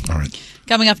 All right.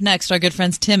 Coming up next, our good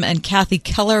friends Tim and Kathy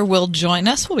Keller will join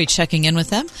us. We'll be checking in with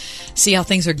them, see how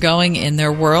things are going in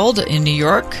their world in New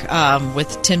York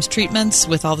with Tim's treatments,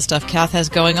 with all the stuff Kath has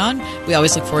going on. We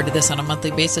always look forward to this on a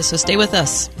monthly basis, so stay with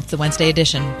us. It's the Wednesday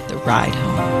edition, The Ride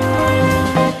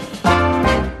Home.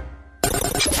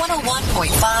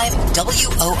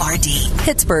 101.5 WORD.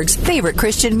 Pittsburgh's favorite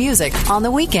Christian music on the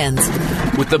weekends.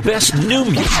 With the best new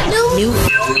music. New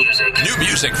music. New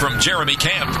music from Jeremy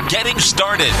Camp. Getting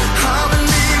Started.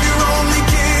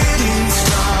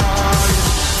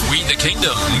 We the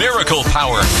Kingdom. Miracle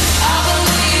Power.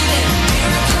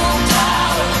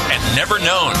 And Never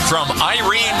Known from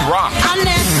Irene Rock.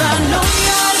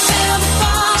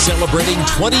 celebrating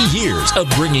 20 years of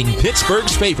bringing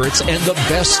Pittsburgh's favorites and the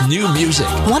best new music.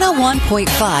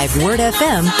 101.5 Word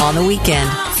FM on the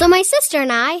weekend. So my sister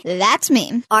and I, that's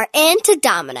me, are into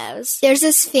dominoes. There's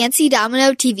this fancy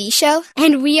domino TV show,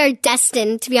 and we are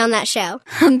destined to be on that show.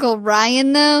 Uncle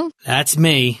Ryan, though, that's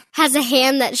me, has a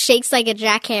hand that shakes like a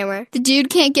jackhammer. The dude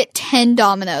can't get 10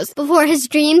 dominoes before his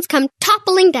dreams come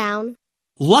toppling down.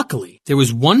 Luckily, there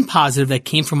was one positive that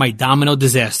came from my domino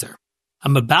disaster.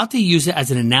 I'm about to use it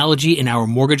as an analogy in our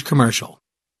mortgage commercial.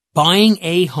 Buying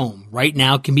a home right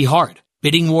now can be hard.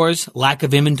 Bidding wars, lack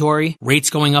of inventory, rates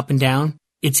going up and down.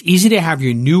 It's easy to have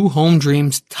your new home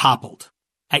dreams toppled.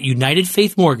 At United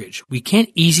Faith Mortgage, we can't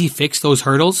easy fix those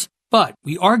hurdles, but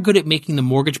we are good at making the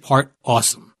mortgage part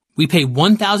awesome. We pay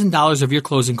 $1,000 of your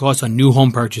closing costs on new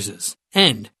home purchases.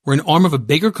 And we're an arm of a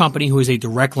bigger company who is a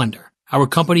direct lender. Our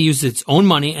company uses its own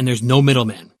money and there's no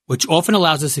middleman, which often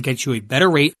allows us to get you a better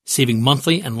rate, saving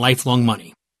monthly and lifelong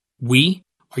money. We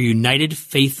are United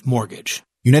Faith Mortgage.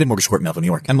 United Mortgage Corp, Melville, New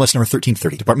York. MLS number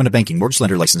 1330. Department of Banking. Mortgage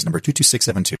Lender License number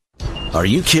 22672. Are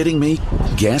you kidding me?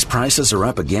 Gas prices are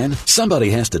up again? Somebody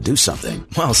has to do something.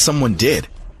 Well, someone did.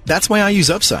 That's why I use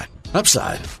Upside.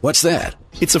 Upside? What's that?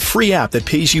 It's a free app that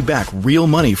pays you back real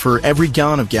money for every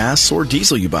gallon of gas or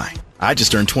diesel you buy. I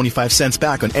just earned 25 cents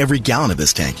back on every gallon of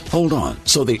this tank. Hold on.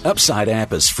 So the Upside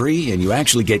app is free and you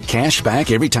actually get cash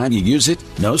back every time you use it?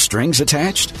 No strings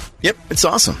attached? Yep, it's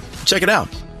awesome. Check it out.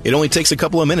 It only takes a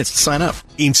couple of minutes to sign up.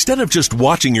 Instead of just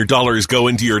watching your dollars go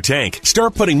into your tank,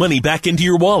 start putting money back into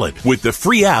your wallet with the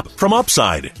free app from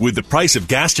Upside. With the price of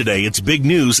gas today, it's big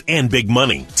news and big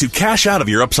money. To cash out of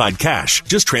your Upside cash,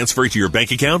 just transfer it to your bank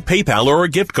account, PayPal, or a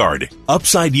gift card.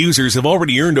 Upside users have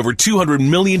already earned over $200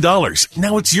 million.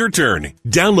 Now it's your turn.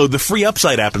 Download the free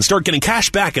Upside app and start getting cash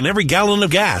back on every gallon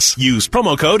of gas. Use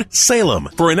promo code SALEM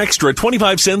for an extra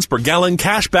 25 cents per gallon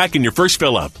cash back in your first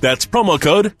fill-up. That's promo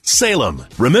code SALEM.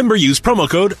 Remember, use promo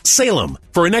code SALEM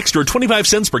for an extra 25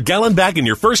 cents per gallon back in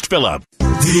your first fill-up.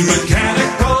 The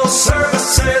Mechanical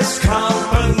Services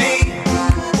Company.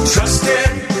 Trusted,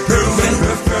 proven,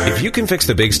 preferred. If you can fix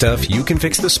the big stuff, you can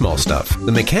fix the small stuff.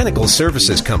 The Mechanical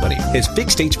Services Company has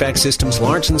fixed HVAC systems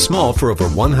large and small for over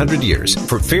 100 years.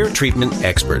 For fair treatment,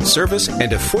 expert service,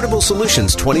 and affordable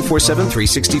solutions 24/7,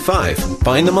 365.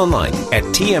 Find them online at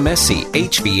tmschvac.com.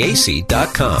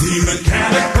 The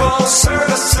Mechanical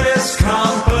Services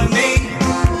Company.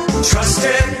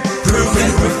 Trusted,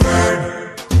 proven, preferred.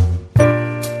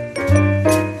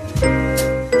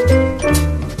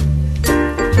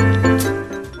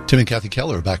 Tim and Kathy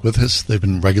Keller are back with us. They've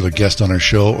been regular guests on our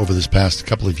show over this past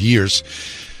couple of years.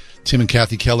 Tim and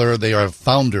Kathy Keller, they are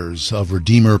founders of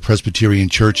Redeemer Presbyterian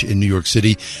Church in New York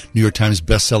City, New York Times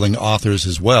best-selling authors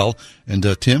as well. And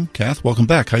Tim, Kath, welcome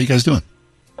back. How are you guys doing?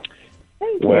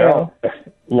 Thank you. Well,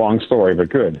 long story, but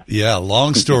good. Yeah,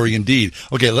 long story indeed.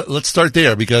 Okay, let's start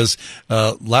there because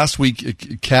last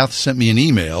week Kath sent me an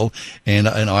email, and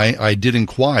I did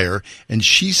inquire, and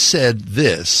she said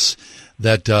this,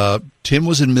 that Tim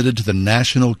was admitted to the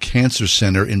National Cancer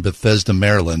Center in Bethesda,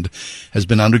 Maryland, has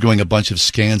been undergoing a bunch of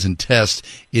scans and tests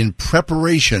in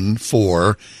preparation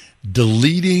for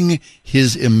deleting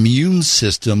his immune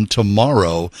system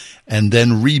tomorrow and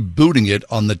then rebooting it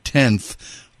on the 10th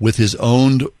with his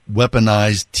own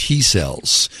weaponized T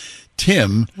cells.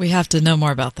 Tim, we have to know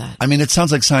more about that. I mean, it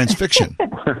sounds like science fiction.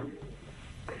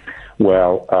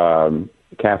 Well,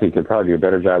 Kathy could probably do a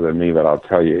better job than me, but I'll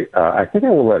tell you, I think I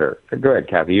will let her. Go ahead,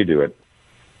 Kathy, you do it.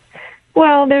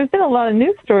 Well, there's been a lot of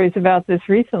news stories about this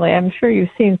recently. I'm sure you've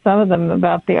seen some of them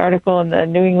about the article in the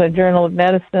New England Journal of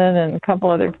Medicine and a couple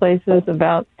other places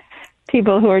about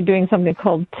people who are doing something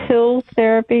called TIL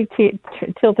therapy.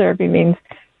 TIL therapy means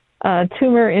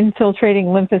tumor-infiltrating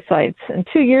lymphocytes. And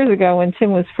 2 years ago, when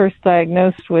Tim was first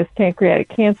diagnosed with pancreatic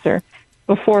cancer,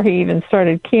 before he even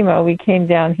started chemo, we came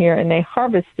down here and they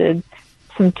harvested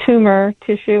some tumor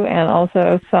tissue and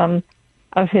also some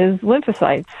of his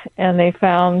lymphocytes. And they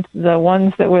found the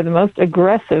ones that were the most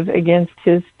aggressive against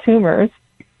his tumors.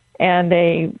 And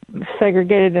they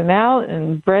segregated them out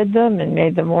and bred them and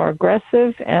made them more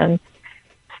aggressive and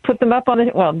put them up on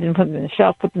the, well, didn't put them in the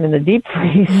shelf, put them in the deep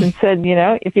freeze and said, you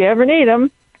know, if you ever need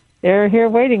them, they're here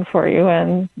waiting for you.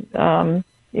 And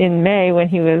in May, when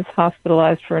he was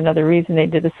hospitalized for another reason, they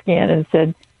did a scan and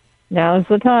said, now's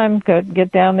the time, go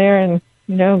get down there and,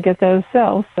 you know, get those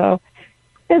cells. So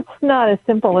it's not as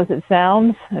simple as it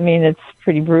sounds. I mean, it's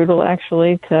pretty brutal,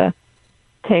 actually, to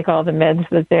take all the meds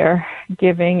that they're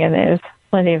giving, and there's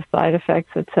plenty of side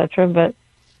effects, etc. But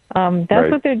that's right.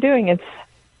 What they're doing. It's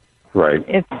right.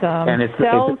 It's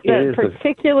cells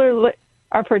that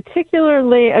are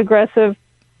particularly aggressive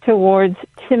towards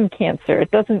Tim cancer.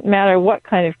 It doesn't matter what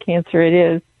kind of cancer it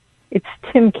is. it's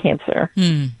Tim cancer.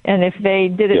 And if they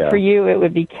did it for you, it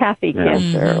would be Kathy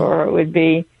cancer, or it would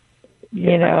be,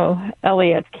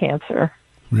 Elliot cancer.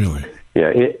 Really?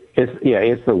 Yeah,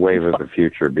 it's the wave of the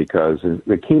future, because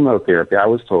the chemotherapy, I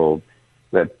was told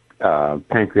that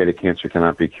pancreatic cancer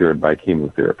cannot be cured by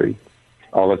chemotherapy.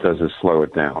 All it does is slow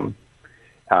it down.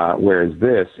 Whereas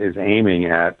this is aiming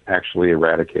at actually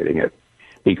eradicating it,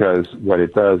 because what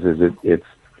it does is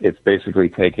it's basically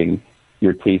taking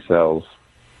your T cells,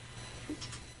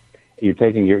 you're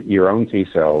taking your own T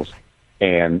cells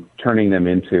and turning them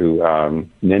into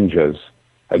ninjas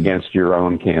against your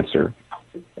own cancer.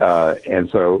 And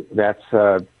so that's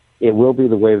it will be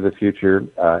the way of the future,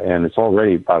 and it's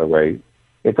already, by the way,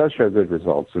 it does show good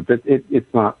results.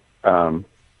 It's not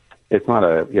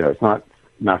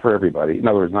for everybody. In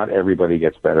other words, not everybody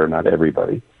gets better, not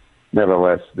everybody.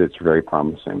 Nevertheless, it's very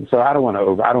promising. So I don't want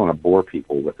to bore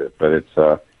people with it, but it's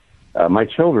my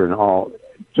children all,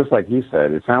 just like you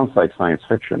said, it sounds like science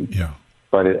fiction. Yeah.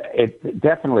 But it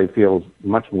definitely feels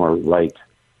much more right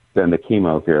than the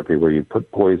chemotherapy, where you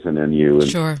put poison in you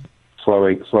and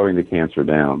slowing the cancer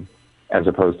down, as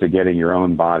opposed to getting your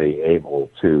own body able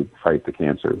to fight the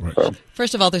cancer. Right. So,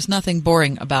 first of all, there's nothing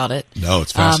boring about it. No,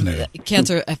 it's fascinating.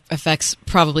 Cancer affects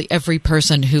probably every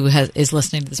person who is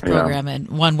listening to this program in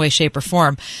one way, shape, or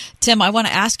form. Tim, I want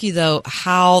to ask you though,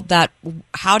 how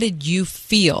did you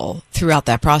feel throughout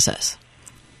that process?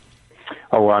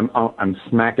 Oh, I'm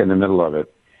smack in the middle of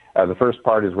it. The first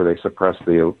part is where they suppress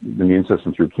the immune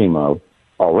system through chemo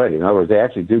already. In other words, they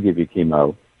actually do give you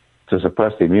chemo to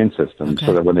suppress the immune system,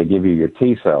 so that when they give you your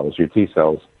T cells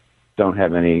don't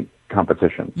have any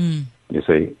competition. You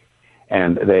see,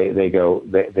 and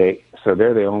so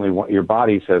they're the only one. Your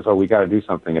body says, "Oh, we got to do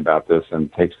something about this,"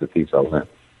 and takes the T cells in.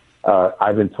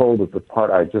 I've been told that the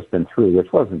part I've just been through,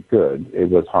 which wasn't good, it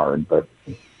was hard, but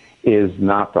is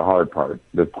not the hard part.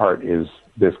 The part is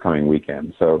this coming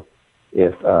weekend. So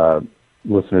if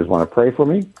listeners want to pray for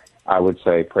me, I would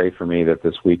say pray for me that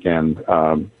this weekend,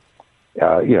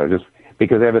 just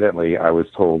because evidently I was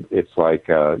told it's like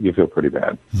you feel pretty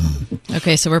bad.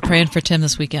 Okay, so we're praying for Tim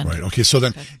this weekend. Right. Okay, so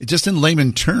then just in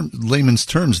layman's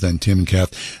terms then, Tim and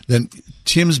Kath, then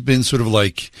Tim's been sort of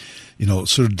like,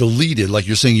 sort of deleted, like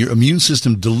you're saying, your immune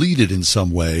system deleted in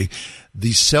some way.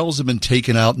 These cells have been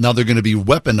taken out. Now they're going to be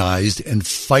weaponized and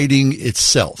fighting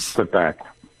itself. Put back.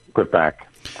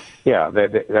 Yeah,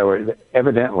 they were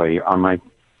evidently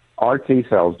our T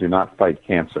cells do not fight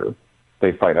cancer.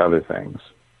 They fight other things.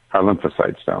 Our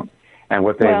lymphocytes don't. And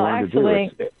what they learned to do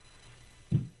is,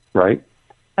 right?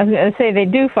 I was going to say they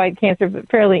do fight cancer, but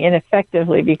fairly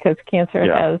ineffectively, because cancer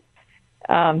has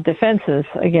defenses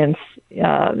against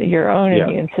your own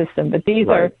immune system. But these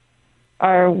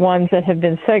are ones that have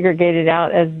been segregated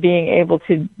out as being able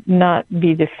to not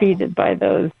be defeated by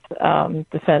those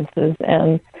defenses.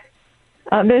 And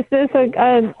there's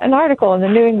an article in the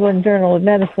New England Journal of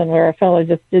Medicine where a fellow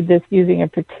just did this using a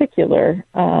particular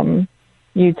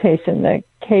mutation, the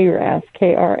KRAS,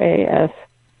 K-R-A-S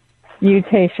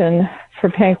mutation for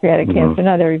pancreatic cancer.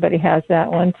 Not everybody has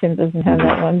that one. Tim doesn't have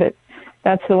that one, but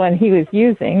that's the one he was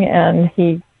using, and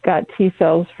he got T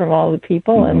cells from all the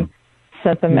people and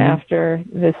sent them after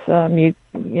this,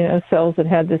 cells that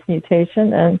had this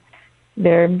mutation, and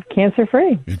they're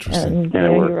cancer-free. Interesting. And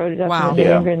he wrote it up in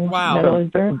the New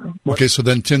England Journal. Okay, so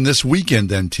then, Tim, this weekend,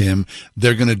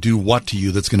 they're going to do what to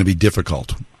you that's going to be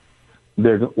difficult?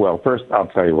 First, I'll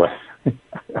tell you what.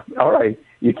 All right,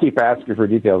 you keep asking for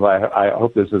details. I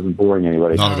hope this isn't boring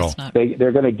anybody. Not at all.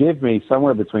 They're going to give me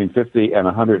somewhere between 50 and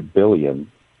 100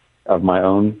 billion of my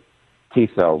own T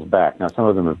cells back. Now, some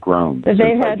of them have grown. They've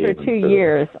had for 2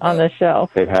 years on the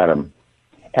shelf. They've had them.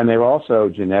 And they're also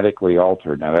genetically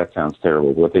altered. Now, that sounds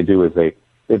terrible. What they do is they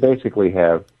basically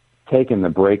have taken the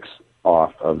brakes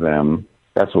off of them.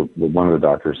 That's what one of the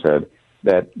doctors said,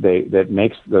 that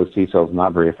makes those T cells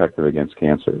not very effective against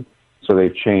cancer. So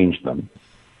they've changed them.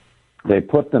 They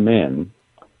put them in,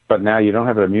 but now you don't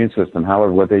have an immune system.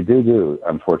 However, what they do,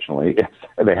 unfortunately,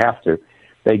 they have to.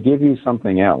 They give you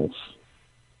something else.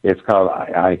 It's called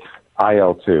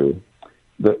IL-2,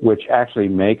 which actually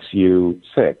makes you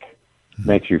sick,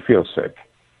 makes you feel sick,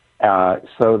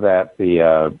 so that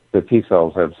the T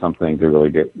cells have something to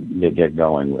really get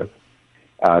going with.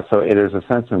 So there's a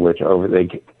sense in which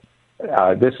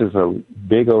this is a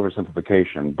big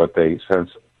oversimplification, but they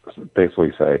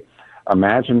basically say,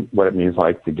 imagine what it means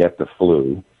like to get the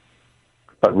flu,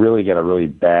 but really get a really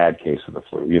bad case of the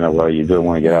flu. Where you don't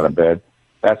want to get out of bed.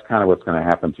 That's kind of what's going to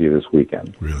happen to you this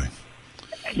weekend. Really?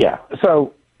 Yeah.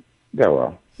 So,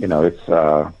 it's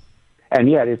and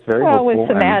yet it's very with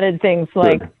some added things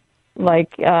like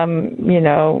like,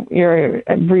 your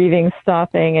breathing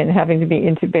stopping and having to be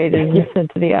intubated and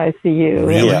sent to the ICU.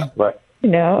 Really? Yeah, but, they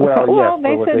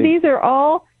said these are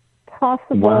all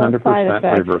possible 100% side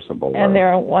effects. reversible. And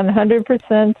they're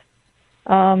 100%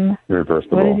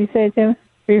 reversible. What did you say, Tim?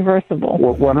 Reversible.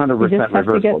 Well, 100%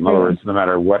 reversible. In other words, no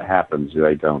matter what happens,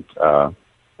 they don't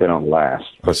last,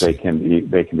 but they can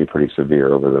be pretty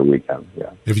severe over the weekend. Yeah.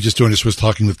 If you just joined us, we're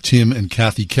talking with Tim and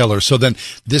Kathy Keller. So then,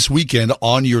 this weekend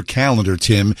on your calendar,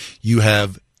 Tim, you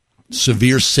have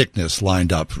severe sickness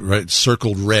lined up, right?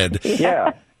 Circled red.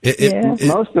 Yeah.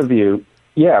 Most of you,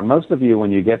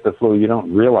 when you get the flu, you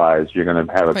don't realize you're going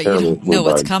to have a terrible flu. You don't know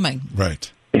what's coming. Right.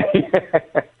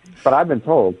 But I've been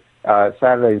told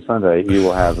Saturday and Sunday you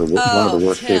will have one of the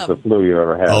worst cases of flu you've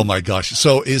ever had. Oh my gosh!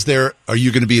 So, are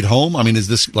you going to be at home? I mean, is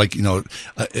this like I'm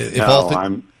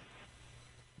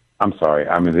sorry.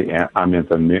 I'm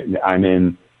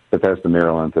in Bethesda,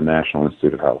 Maryland, the National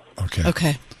Institute of Health.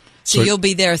 Okay. So you'll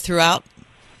be there throughout.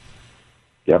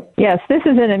 Yep. Yes, this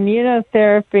is an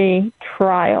immunotherapy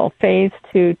trial, phase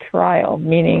 2 trial,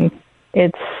 meaning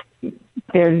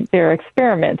they're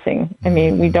experimenting. I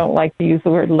mean, we don't like to use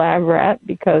the word lab rat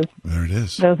because there it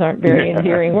is. Those aren't very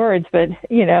endearing words, but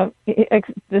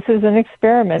this is an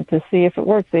experiment to see if it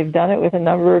works. They've done it with a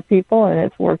number of people and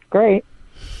it's worked great,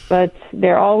 but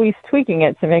they're always tweaking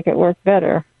it to make it work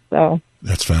better. So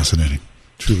that's fascinating.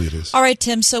 Truly it is. All right,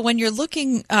 Tim. So when you're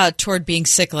looking toward being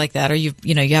sick like that, or you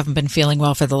haven't been feeling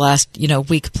well for the last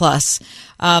week plus,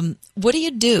 what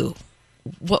do?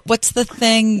 What's the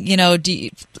thing?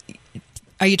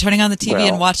 Are you turning on the TV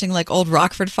and watching like old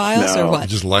Rockford Files, or what?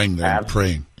 Just lying there and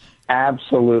praying.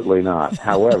 Absolutely not.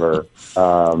 However,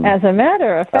 as a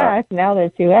matter of fact, now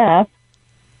that you ask.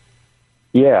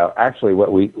 Yeah, actually,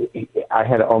 I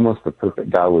had almost the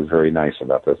perfect. God was very nice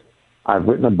about this. I've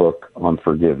written a book on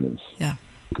forgiveness. Yeah.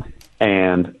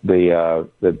 And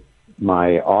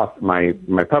my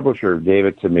publisher gave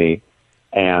it to me,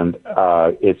 and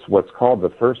it's what's called the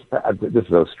first. This is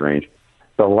so strange.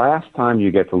 The last time you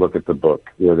get to look at the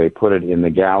book, where they put it in the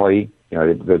galley,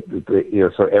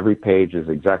 so every page is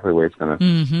exactly where it's going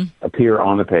to appear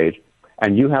on the page,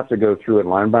 and you have to go through it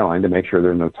line by line to make sure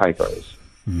there are no typos,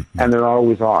 and there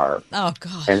always are. Oh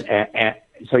God! And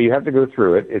so you have to go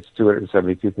through it. It's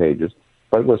 272 pages.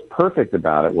 But what's perfect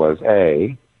about it was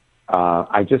I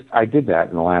did that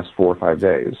in the last 4 or 5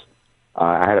 days.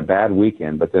 I had a bad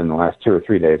weekend, but then the last 2 or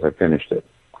 3 days I finished it.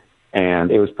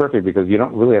 And it was perfect because you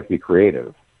don't really have to be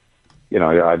creative.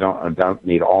 I don't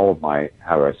need all of my,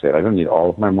 how do I say it? I don't need all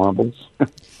of my marbles.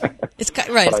 It's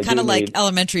right. It's kind of like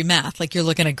elementary math, like you're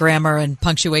looking at grammar and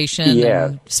punctuation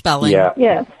and spelling. Yeah.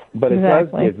 Yes. But it does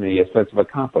give me a sense of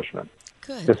accomplishment.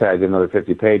 Good. To say I did another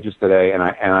 50 pages today, and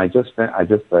I just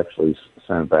actually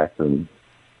sent it back to them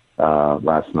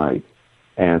last night.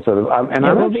 And so it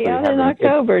will be out in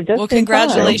October.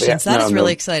 Congratulations! That is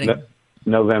really exciting.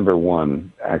 November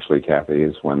 1, actually, Kathy,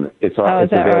 is when it's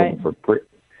available for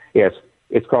Yes,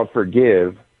 it's called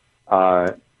Forgive.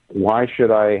 Why should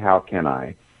I? How can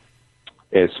I?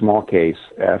 It's small case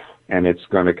F, and it's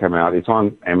going to come out. It's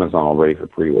on Amazon already for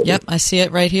pre-order. Yep, I see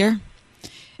it right here.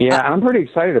 Yeah, I'm pretty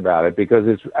excited about it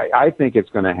because I think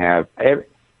it's going to have.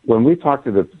 When we talk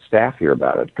to the staff here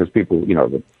about it, because people,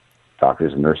 the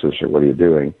doctors and nurses say, "What are you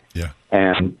doing?" Yeah.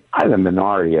 And the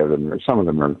minority of them, some of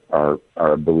them are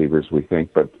believers, we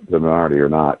think, but the minority are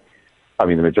not. I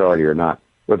mean, the majority are not.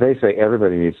 But they say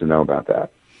everybody needs to know about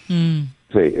that.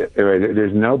 See,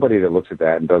 there's nobody that looks at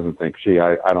that and doesn't think,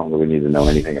 I don't really need to know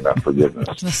anything about forgiveness.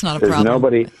 That's not a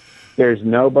problem. There's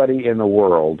nobody in the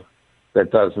world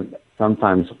that doesn't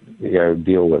sometimes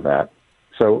deal with that.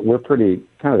 So we're pretty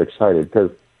kind of excited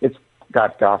because it's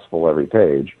got gospel every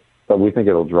page, but we think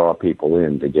it'll draw people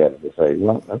in to get it, to say,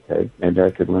 well, okay, maybe I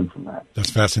could learn from that.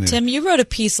 That's fascinating. Tim, you wrote a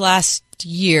piece last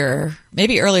year,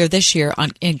 maybe earlier this year,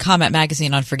 in Comment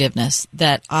Magazine on forgiveness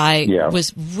that I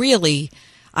was really,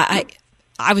 I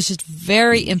was just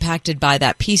very impacted by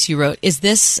that piece you wrote. Is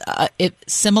this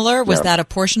similar? Was that a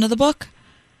portion of the book?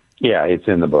 Yeah, it's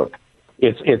in the book.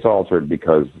 It's altered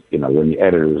because, when the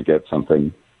editors get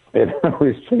something, it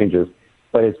always changes.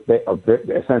 But it's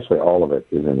essentially all of it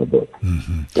is in the book.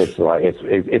 Mm-hmm.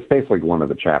 It's basically one of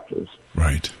the chapters.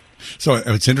 Right. So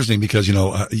it's interesting because,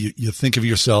 you think of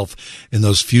yourself in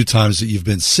those few times that you've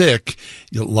been sick,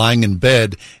 lying in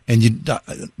bed, and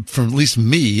from at least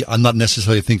me, I'm not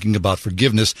necessarily thinking about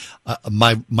forgiveness.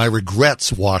 My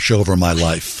regrets wash over my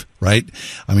life, right?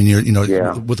 I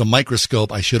mean, with a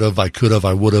microscope, I should have, I could have,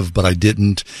 I would have, but I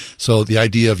didn't. So the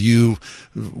idea of you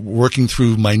working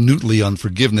through minutely on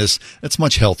forgiveness, that's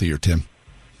much healthier, Tim.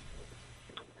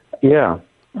 Yeah.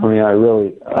 I mean, I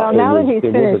really... Well, now that he's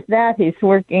finished that, he's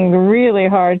working really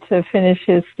hard to finish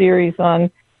his series on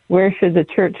where should the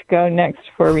church go next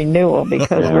for renewal,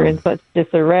 because we're in such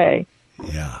disarray.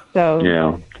 Yeah. So...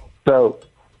 Yeah. So,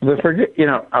 I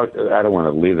don't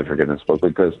want to leave the forgiveness book,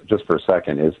 because just for a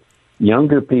second, is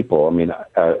younger people, I mean,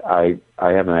 I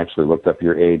haven't actually looked up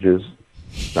your ages,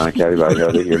 John and Kathy, but I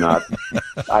know that you're not...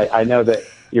 I know that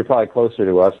you're probably closer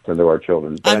to us than to our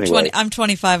children. But I'm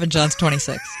 25 and John's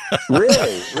 26.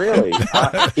 Really?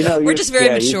 We're just very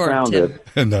mature.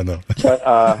 No.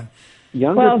 But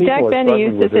younger people Jack Benny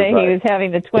used to say he was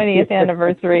having the 20th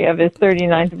anniversary of his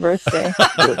 39th birthday.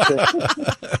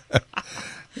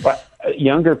 But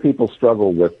younger people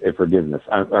struggle with forgiveness.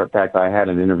 In fact, I had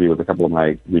an interview with a couple of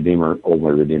my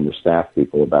older Redeemer staff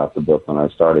people about the book when I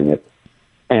was starting it,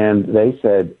 and they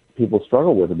said people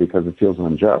struggle with it because it feels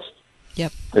unjust.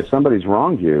 Yep. If somebody's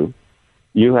wronged you,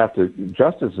 you have to.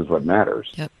 Justice is what matters.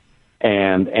 Yep.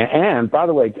 And by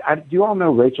the way, do you all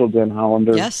know Rachel Den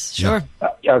Hollander? Yes, sure.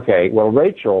 Okay. Well,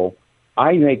 Rachel,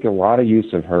 I make a lot of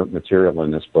use of her material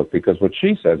in this book because what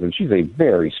she says, and she's a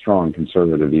very strong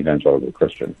conservative evangelical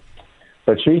Christian,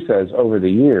 but she says over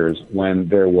the years when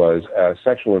there was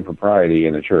sexual impropriety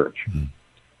in the church,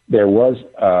 there was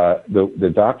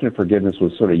the doctrine of forgiveness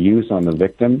was sort of used on the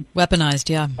victim. Weaponized,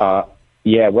 yeah.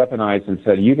 Weaponized, and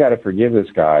said, you got to forgive this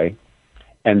guy.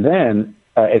 And then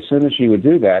as soon as she would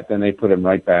do that, then they put him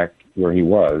right back where he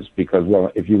was because,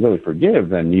 well, if you really forgive,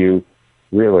 then you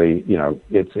really,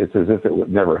 it's as if it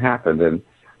would never happened. And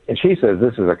she says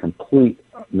this is a complete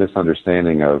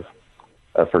misunderstanding of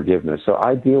forgiveness. So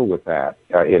I deal with that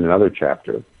in another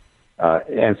chapter.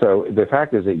 And so the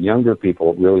fact is that younger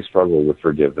people really struggle with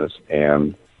forgiveness,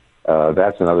 and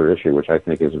that's another issue which I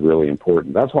think is really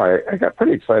important. That's why I got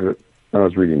pretty excited when I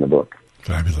was reading the book.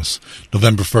 Fabulous.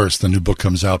 November 1st, the new book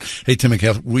comes out. Hey, Tim and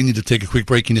Kath, we need to take a quick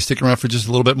break. Can you stick around for just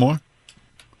a little bit more?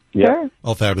 Yeah. Sure.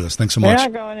 Oh, fabulous. Thanks so much. We're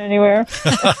not going anywhere.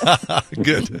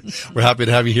 Good. We're happy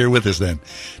to have you here with us then.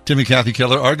 Tim and Kathy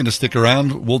Keller are going to stick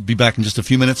around. We'll be back in just a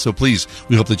few minutes, so please,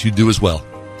 we hope that you do as well.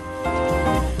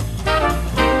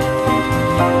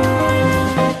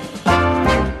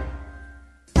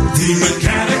 The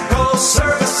Mechanical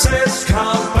Services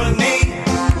Company.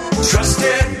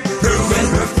 Trusted, proven,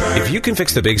 preferred. If you can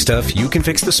fix the big stuff, you can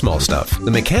fix the small stuff. The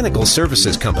Mechanical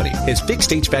Services Company has fixed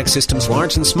HVAC systems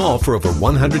large and small for over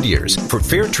 100 years for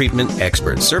fair treatment,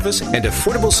 expert service, and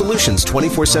affordable solutions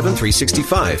 24/7,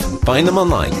 365. Find them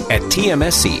online at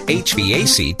tmschvac.com.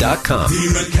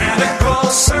 The Mechanical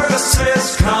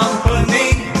Services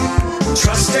Company.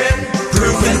 Trusted,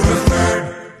 proven,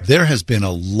 preferred. There has been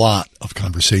a lot of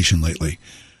conversation lately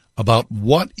about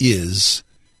what is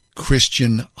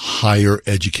Christian higher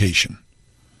education.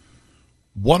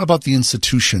 What about the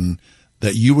institution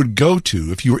that you would go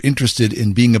to if you were interested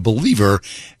in being a believer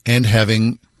and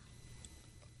having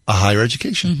a higher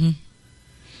education? Mm-hmm.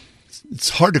 It's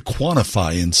hard to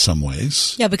quantify in some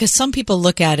ways. Yeah, because some people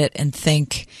look at it and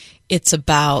think it's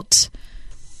about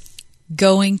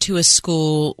going to a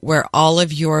school where all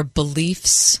of your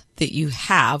beliefs that you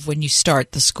have when you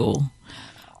start the school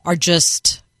are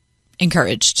just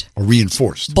encouraged. Or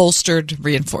reinforced. Bolstered,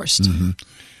 reinforced. Mm-hmm.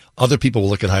 Other people will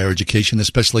look at higher education,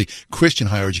 especially Christian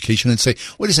higher education, and say,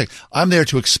 wait a second, I'm there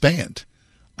to expand.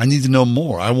 I need to know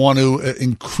more. I want to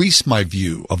increase my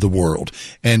view of the world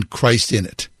and Christ in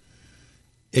it.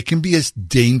 It can be a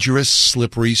dangerous,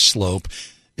 slippery slope,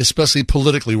 especially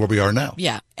politically where we are now.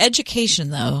 Yeah.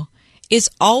 Education, though, is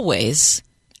always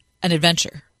an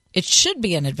adventure. It should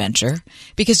be an adventure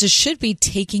because it should be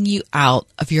taking you out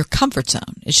of your comfort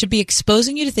zone. It should be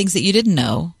exposing you to things that you didn't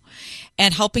know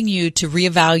and helping you to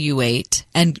reevaluate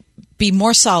and be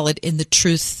more solid in the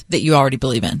truth that you already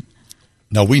believe in.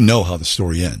 Now, we know how the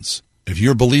story ends. If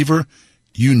you're a believer,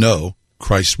 you know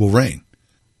Christ will reign.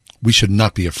 We should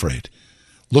not be afraid.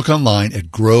 Look online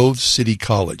at Grove City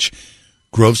College.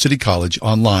 Grove City College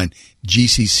online,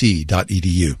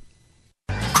 gcc.edu.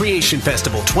 Creation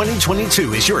Festival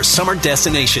 2022 is your summer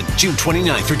destination. June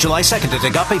 29th through July 2nd at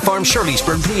Agape Farm,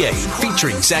 Shirleysburg, PA.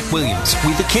 Featuring Zach Williams,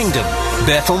 We the Kingdom,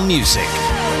 Bethel Music,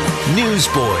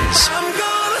 Newsboys,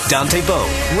 Dante Bowe,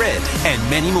 Red, and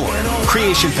many more.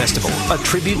 Creation Festival, a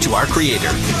tribute to our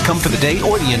Creator. Come for the day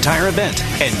or the entire event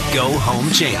and go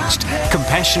home changed.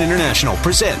 Compassion International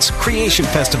presents Creation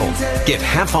Festival. Get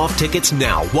half off tickets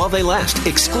now while they last,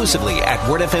 exclusively at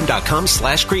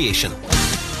wordfm.com/creation.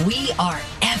 We are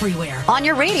everywhere. On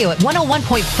your radio at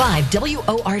 101.5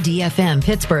 WORD-FM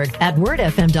Pittsburgh, at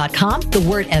wordfm.com, the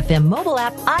Word FM mobile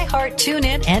app, iHeart,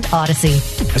 TuneIn, and Odyssey.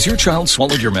 Has your child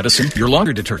swallowed your medicine, your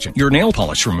laundry detergent, your nail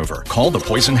polish remover? Call the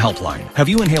Poison Helpline. Have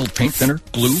you inhaled paint thinner,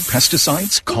 glue,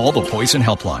 pesticides? Call the Poison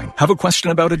Helpline. Have a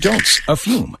question about a dose, a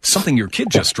fume, something your kid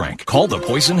just drank? Call the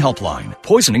Poison Helpline.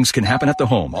 Poisonings can happen at the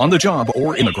home, on the job,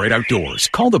 or in the great outdoors.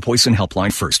 Call the Poison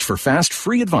Helpline first for fast,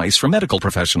 free advice from medical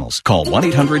professionals. Call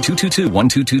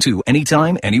 1-800-222-1222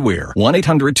 anytime, anywhere.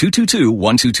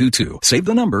 1-800-222-1222. Save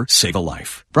the number, save a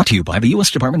life. Brought to you by the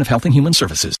U.S. Department of Health and Human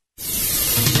Services.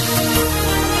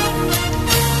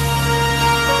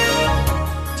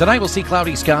 Tonight we'll see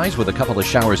cloudy skies with a couple of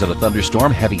showers and a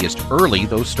thunderstorm. Heaviest early.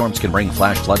 Those storms can bring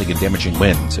flash flooding and damaging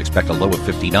winds. Expect a low of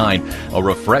 59. A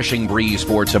refreshing breeze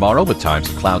for tomorrow with times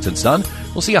of clouds and sun.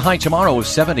 We'll see a high tomorrow of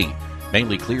 70.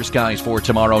 Mainly clear skies for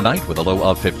tomorrow night with a low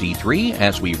of 53.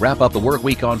 As we wrap up the work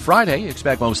week on Friday,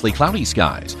 expect mostly cloudy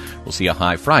skies. We'll see a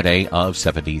high Friday of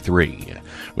 73.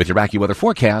 With your AccuWeather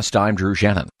forecast, I'm Drew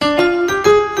Shannon.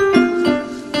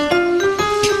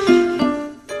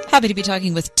 Happy to be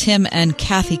talking with Tim and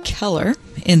Kathy Keller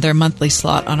in their monthly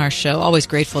slot on our show. Always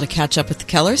grateful to catch up with the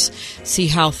Kellers, see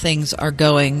how things are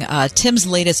going. Tim's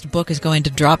latest book is going to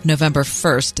drop November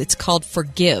 1st. It's called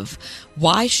Forgive.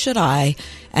 Why Should I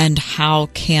and How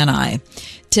Can I?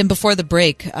 Tim, before the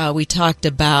break, we talked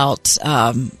about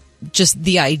just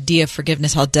the idea of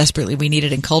forgiveness, how desperately we need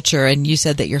it in culture. And you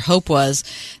said that your hope was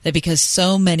that because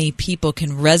so many people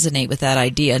can resonate with that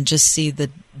idea and just see the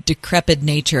decrepit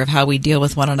nature of how we deal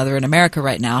with one another in America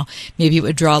right now, maybe it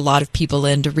would draw a lot of people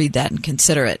in to read that and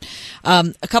consider it.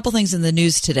 A couple things in the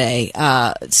news today.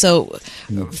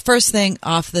 First thing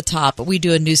off the top, we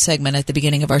do a news segment at the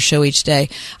beginning of our show each day.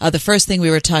 The first thing,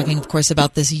 we were talking, of course,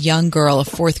 about this young girl, a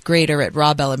fourth grader at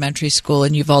Robb Elementary School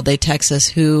in Uvalde, Texas,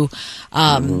 who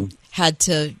had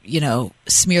to,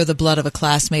 smear the blood of a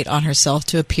classmate on herself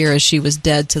to appear as she was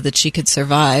dead so that she could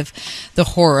survive the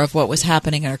horror of what was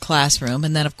happening in her classroom.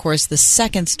 And then, of course, the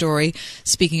second story,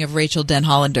 speaking of Rachel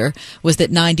Denhollander, was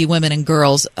that 90 women and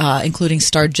girls, including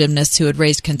star gymnasts who had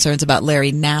raised concerns about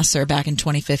Larry Nassar back in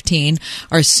 2015,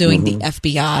 are suing the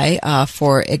FBI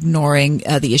for ignoring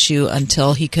the issue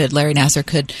until Larry Nassar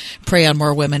could prey on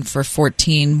more women for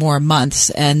 14 more months.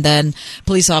 And then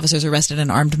police officers arrested an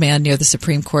armed man near the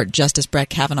Supreme Court Justice Brett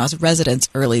Kavanaugh's residence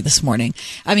early this morning.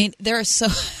 I mean, there's so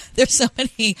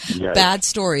many bad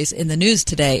stories in the news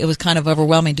today. It was kind of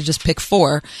overwhelming to just pick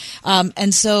four.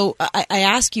 And so I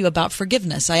ask you about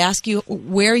forgiveness. I ask you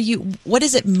what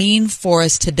does it mean for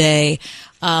us today?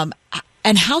 And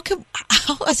how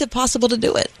is it possible to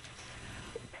do it?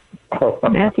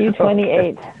 Matthew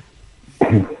 28.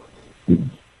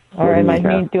 Or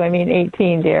do I mean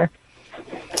 18, dear?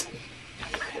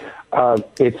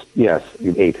 It's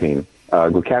 18.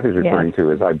 What Kathy's referring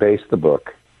to is I based the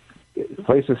book.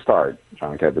 Place to start,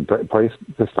 John. The place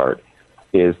to start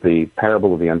is the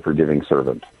parable of the unforgiving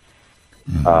servant.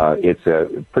 It's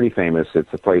pretty famous.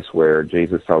 It's a place where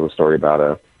Jesus tells a story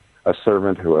about a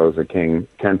servant who owes a king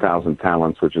 10,000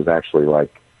 talents, which is actually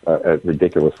like a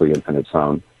ridiculously infinite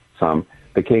sum.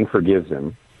 The king forgives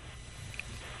him,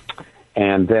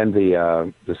 and then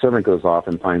the servant goes off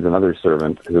and finds another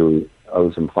servant who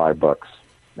owes him $5,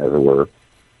 as it were,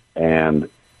 and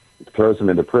throws him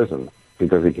into prison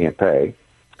because he can't pay.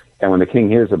 And when the king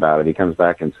hears about it, he comes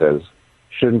back and says,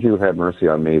 "Shouldn't you have mercy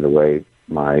on me the way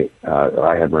I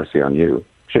had mercy on you?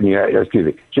 Shouldn't you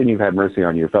have had mercy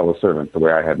on your fellow servant the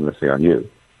way I had mercy on you?"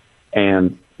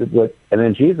 And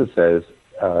then Jesus says,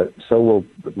 "So will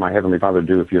my heavenly Father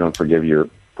do if you don't forgive your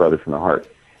brother from the heart."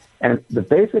 And the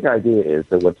basic idea is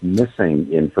that what's missing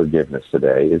in forgiveness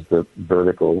today is the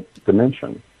vertical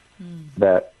dimension.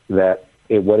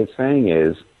 What it's saying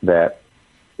is that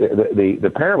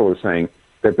the parable is saying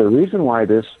that the reason why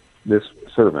this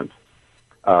servant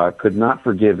could not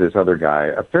forgive this other guy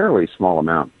a fairly small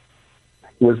amount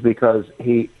was because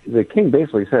the king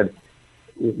basically said,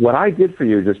 "What I did for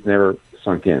you just never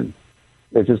sunk in.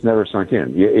 It just never sunk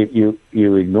in. You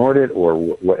ignored it or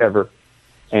whatever."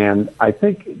 And I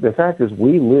think the fact is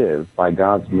we live by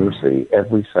God's mercy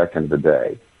every second of the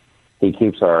day. He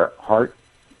keeps our heart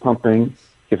pumping,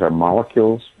 keeps our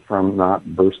molecules from not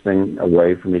bursting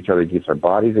away from each other, he keeps our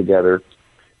body together.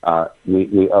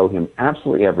 We owe him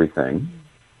absolutely everything,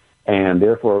 and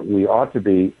therefore we ought to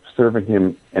be serving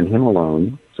him and him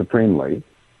alone supremely,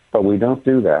 but we don't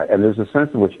do that. And there's a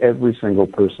sense in which every single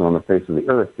person on the face of the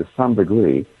earth, to some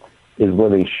degree, is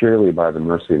living surely by the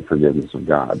mercy and forgiveness of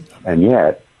God. And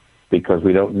yet, because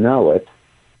we don't know it,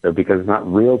 or because it's not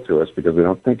real to us, because we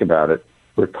don't think about it,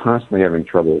 we're constantly having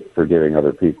trouble forgiving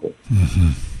other people.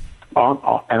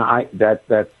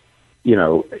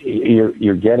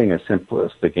 You're getting a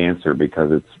simplistic answer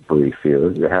because it's brief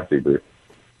here. You have to be brief.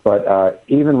 But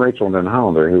even Rachel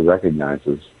Denhollander, who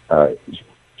recognizes,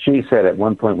 she said at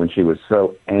one point when she was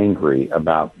so angry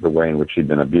about the way in which she'd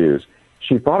been abused,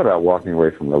 she thought about walking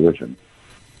away from religion.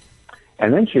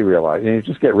 And then she realized,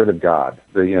 just get rid of God.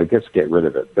 Just get rid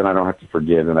of it. Then I don't have to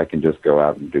forgive, and I can just go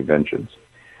out and do vengeance.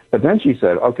 But then she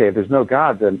said, okay, if there's no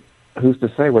God, then who's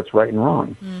to say what's right and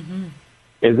wrong? Mm-hmm.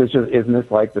 Isn't this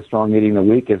like the strong eating the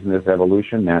weak? Isn't this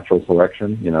evolution, natural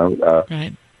selection?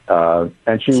 Right.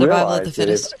 And she Survival realized of the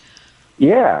fittest.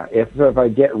 If I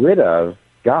get rid of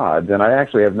God, then I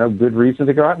actually have no good reason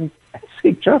to go out and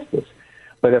seek justice.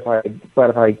 But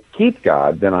if I keep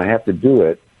God, then I have to do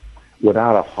it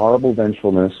without a horrible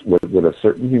vengefulness, with a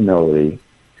certain humility,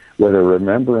 with a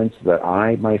remembrance that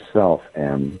I myself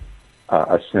am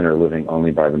a sinner living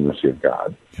only by the mercy of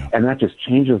God. Yeah. And that just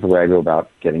changes the way I go about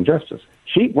getting justice.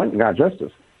 She went and got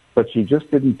justice, but she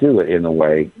just didn't do it in the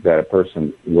way that a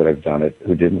person would have done it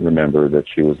who didn't remember that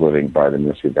she was living by the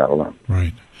mercy of God alone.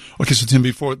 Right. Okay, so Tim,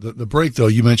 before the break, though,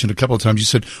 you mentioned a couple of times, you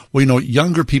said, well,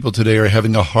 younger people today are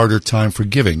having a harder time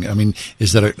forgiving. I mean,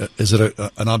 is it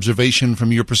an observation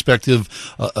from your perspective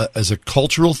as a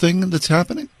cultural thing that's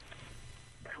happening?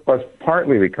 Well, it's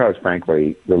partly because,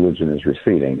 frankly, religion is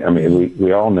receding. I mean,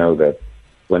 we all know that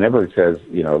whenever it says,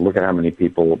 look at how many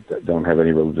people don't have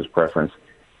any religious preference,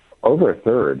 over a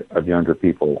third of younger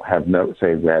people have no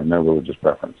religious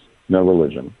preference, no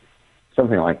religion,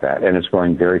 something like that, and it's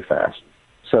growing very fast.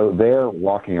 So they're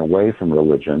walking away from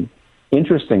religion.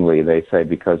 Interestingly, they say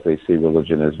because they see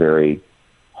religion as very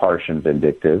harsh and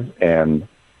vindictive and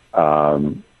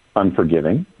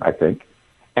unforgiving, I think.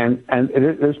 And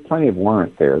there's plenty of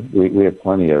warrant there. We have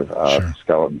plenty of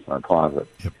skeletons in our closet.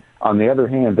 Yep. On the other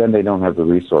hand, then they don't have the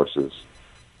resources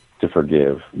to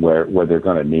forgive where they're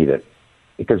going to need it.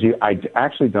 Because I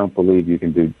actually don't believe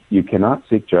you cannot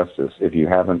seek justice if you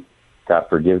haven't got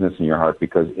forgiveness in your heart,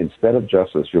 because instead of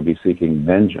justice, you'll be seeking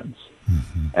vengeance.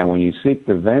 Mm-hmm. And when you seek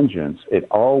the vengeance, it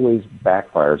always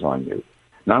backfires on you.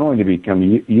 Not only do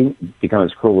you become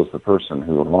as cruel as the person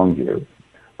who wronged you,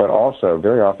 but also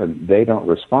very often they don't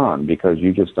respond because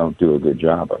you just don't do a good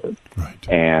job of it. Right.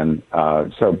 And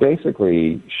so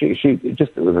basically,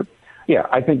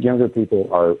 I think younger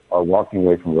people are walking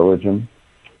away from religion,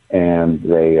 and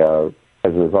they,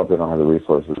 as a result, they don't have the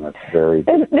resources, and that's very.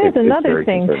 There's another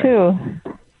thing too,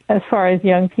 as far as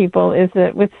young people, is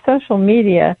that with social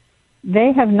media,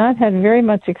 they have not had very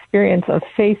much experience of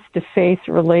face-to-face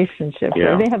relationships.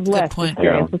 Yeah. Or they have less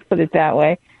experience. Let's put it that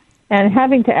way. And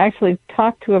having to actually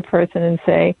talk to a person and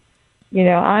say,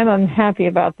 I'm unhappy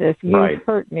about this. You've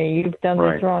hurt me. You've done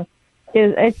this wrong.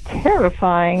 Is a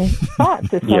terrifying thought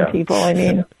to some people. I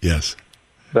mean, yes.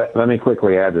 But let me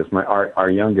quickly add this.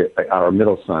 Our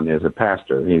middle son is a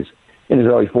pastor. He's in his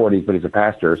early 40s, but he's a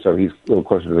pastor, so he's a little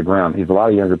closer to the ground. He's a lot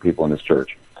of younger people in his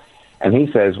church. And he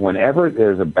says whenever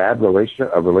there's a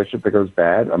relationship that goes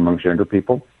bad amongst younger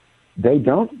people, they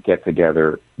don't get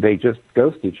together. They just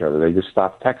ghost each other. They just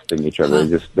stop texting each other.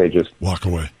 They just walk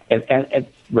away. And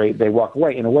they walk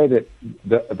away in a way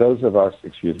that those of us,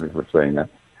 excuse me for saying that,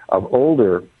 of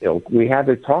older ilk, we had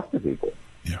to talk to people.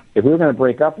 Yeah. If we were going to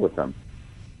break up with them,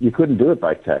 you couldn't do it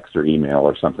by text or email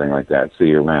or something like that, see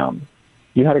you around.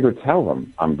 You had to go tell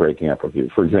them, I'm breaking up with you,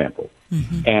 for example.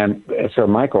 Mm-hmm. And so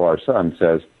Michael, our son,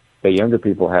 says that younger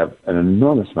people have an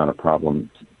enormous amount of problem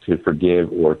to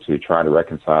forgive or to try to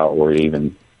reconcile or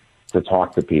even to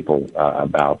talk to people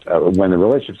about. When the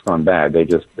relationship's gone bad, they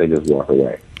just walk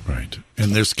away. Right.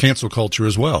 And there's cancel culture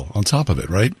as well on top of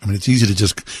it, right? I mean, it's easy to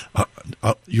just,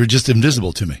 you're just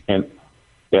invisible to me. And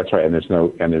that's right. And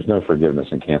there's no forgiveness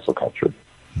in cancel culture.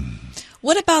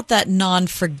 What about that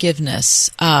non-forgiveness,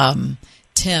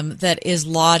 Tim, that is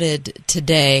lauded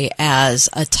today as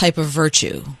a type of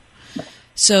virtue?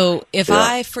 So if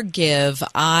I forgive,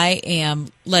 I am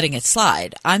letting it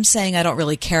slide. I'm saying I don't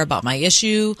really care about my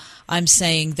issue. I'm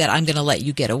saying that I'm going to let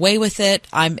you get away with it.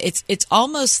 It's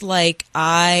almost like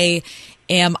I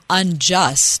am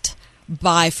unjust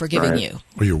by forgiving you.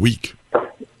 Or you're weak.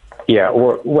 Yeah,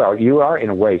 well, you are in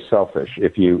a way selfish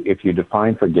if you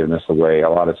define forgiveness the way a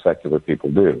lot of secular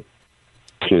people do,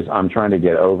 which is I'm trying to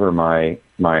get over my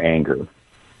anger.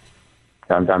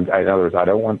 In other words, I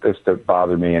don't want this to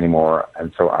bother me anymore,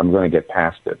 and so I'm going to get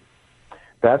past it.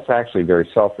 That's actually very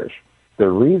selfish. The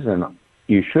reason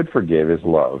you should forgive is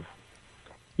love.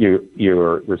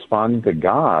 You're responding to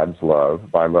God's love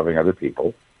by loving other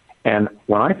people, and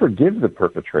when I forgive the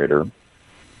perpetrator,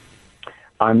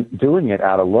 I'm doing it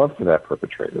out of love for that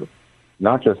perpetrator,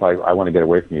 not just like I want to get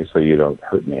away from you so you don't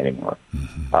hurt me anymore.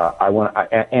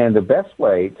 Mm-hmm. And the best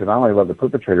way to not only love the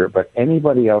perpetrator, but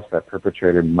anybody else that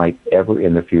perpetrator might ever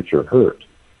in the future hurt,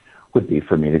 would be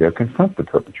for me to go confront the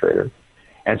perpetrator.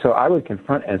 And so I would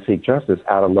confront and seek justice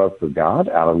out of love for God,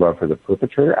 out of love for the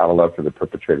perpetrator, out of love for the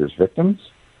perpetrator's victims.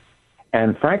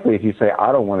 And frankly, if you say,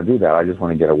 I don't want to do that, I just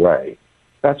want to get away,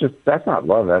 that's not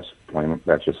love. That's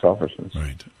just selfishness.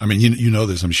 Right. I mean, you know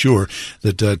this, I'm sure,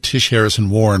 that Tish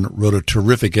Harrison Warren wrote a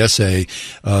terrific essay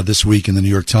this week in the New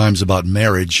York Times about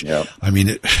marriage. Yep. I mean,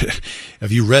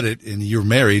 if you read it and you're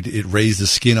married, it raised the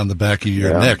skin on the back of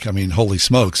your neck. I mean, holy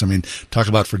smokes. I mean, talk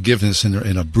about forgiveness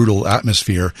in a brutal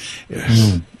atmosphere.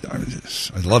 I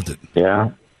loved it.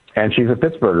 Yeah. And she's a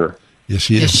Pittsburgher. Yes,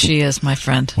 she is. Yes, she is, my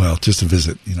friend. Well, just a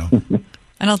visit, you know.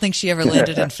 I don't think she ever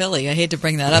landed in Philly. I hate to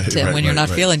bring that up, Tim, when you're not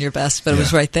feeling your best, but it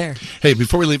was right there. Hey,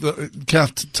 before we leave,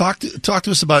 Kath, talk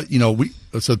to us about,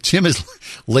 so Tim has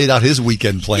laid out his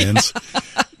weekend plans.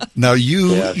 Now you're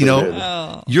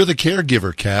the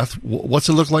caregiver, Kath. What's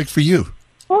it look like for you?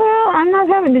 Well, I'm not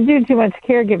having to do too much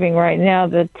caregiving right now.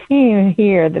 The team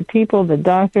here, the people, the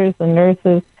doctors, the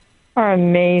nurses are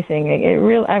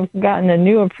amazing. I've gotten a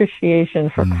new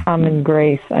appreciation for common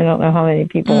grace. I don't know how many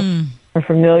people are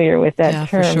familiar with that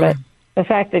term, but the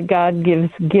fact that God gives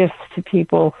gifts to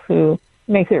people who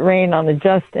makes it rain on the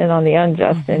just and on the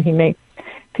unjust, and he makes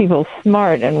people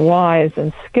smart and wise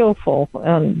and skillful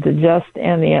on the just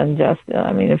and the unjust.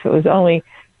 I mean, if it was only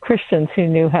Christians who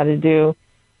knew how to do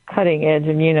cutting-edge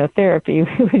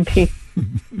immunotherapy, we would be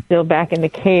still back in the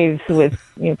caves with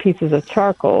pieces of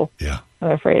charcoal. Yeah.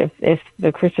 I'm afraid if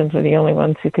the Christians were the only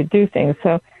ones who could do things.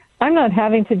 So I'm not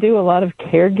having to do a lot of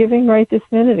caregiving right this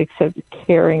minute, except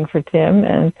caring for Tim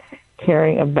and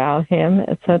caring about him,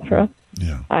 etc.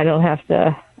 Yeah. I don't have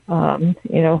to,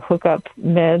 hook up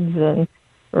meds and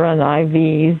run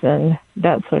IVs and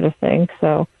that sort of thing.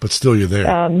 So, but still, you're there.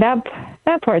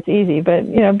 That part's easy, but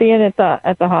being at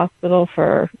the hospital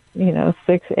for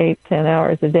 6, 8, 10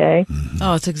 hours a day.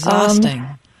 Oh, it's exhausting.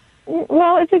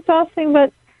 Well, it's exhausting,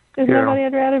 but there's nobody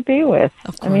I'd rather be with.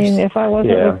 I mean, if I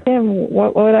wasn't with Tim,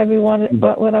 what would I want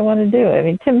to do? I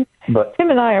mean, Tim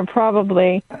and I are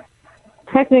probably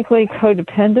technically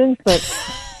codependent, but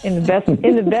in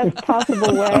the best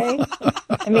possible way.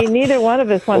 I mean, neither one of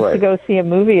us wants to go see a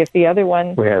movie if the other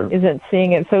one isn't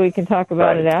seeing it, so we can talk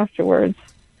about it afterwards.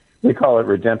 We call it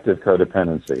redemptive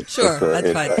codependency. Sure,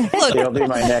 that's fine. Look, it'll be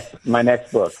my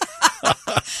next book.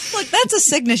 Look, that's a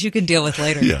sickness you can deal with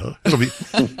later. Yeah,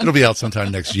 it'll be out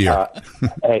sometime next year.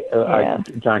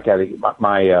 John Caddy,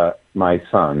 my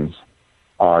sons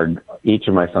each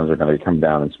of my sons are going to come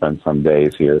down and spend some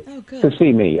days here to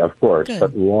see me, of course,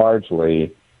 but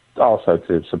largely also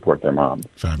to support their mom.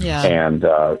 Yeah. And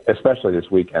especially this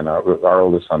weekend, our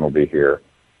oldest son will be here.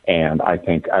 And I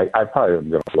think I probably am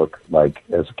going to look like,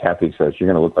 as Kathy says,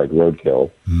 you're going to look like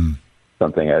roadkill,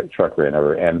 something at truck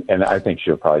whenever. And I think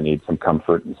she'll probably need some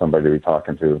comfort and somebody to be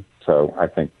talking to. So I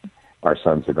think our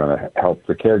sons are going to help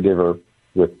the caregiver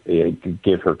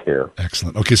give her care.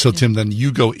 Excellent. Okay, so Tim, then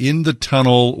you go in the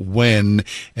tunnel when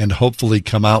and hopefully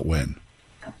come out when?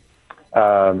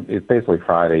 It's basically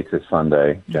Friday to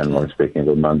Sunday, generally speaking,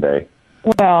 to Monday.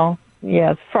 Well,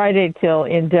 yes, Friday till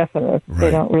indefinite. Right.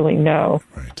 They don't really know.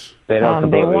 Right. They don't.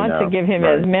 They want to give him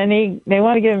as many. They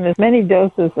want to give him as many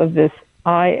doses of this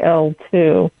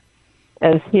IL-2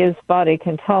 as his body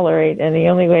can tolerate, and the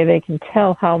only way they can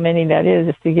tell how many that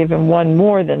is to give him one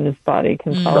more than his body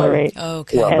can tolerate,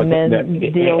 and then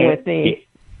deal with the.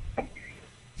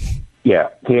 Yeah,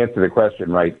 to answer the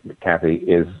question, right, Kathy,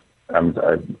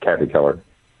 Kathy Keller,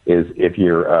 is if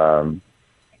you're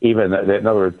in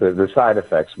other words, the side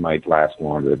effects might last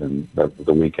longer than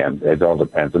the weekend. It all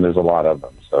depends, and there's a lot of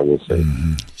them, so we'll see.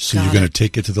 Mm-hmm. So you're going to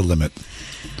take it to the limit.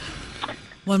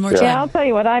 One more time. Yeah, I'll tell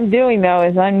you what I'm doing, though,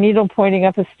 is I'm needle pointing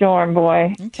up a storm,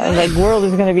 boy. Okay. The world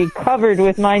is going to be covered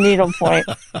with my needle point.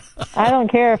 I don't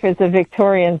care if it's a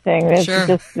Victorian thing. There's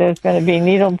going to be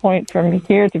needle point from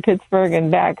here to Pittsburgh and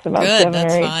back about 7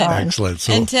 or 8 times. Excellent.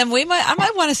 So, and Tim, I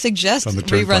might want to suggest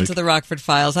reruns of the Rockford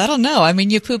Files. I don't know. I mean,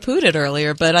 you poo-pooed it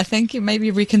earlier, but I think maybe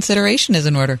reconsideration is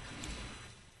in order.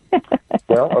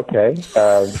 Well, okay.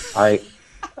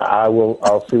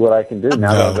 I'll see what I can do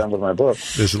now that I'm done with my book.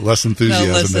 There's less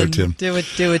enthusiasm there, Tim. Do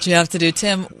what you have to do,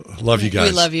 Tim. Love you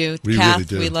guys. We love you, we Kath. Really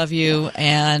do. We love you,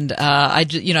 and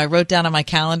I wrote down on my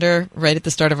calendar right at the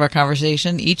start of our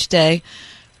conversation each day.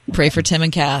 Pray for Tim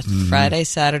and Kath. Friday,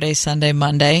 Saturday, Sunday,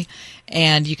 Monday,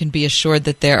 and you can be assured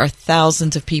that there are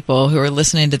thousands of people who are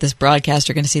listening to this broadcast.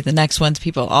 Are going to see the next ones.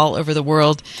 People all over the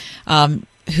world, to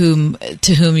whom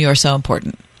you are so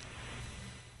important.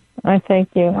 I thank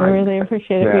you. I really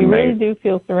appreciate it. We really do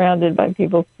feel surrounded by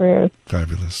people's prayers.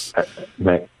 Fabulous.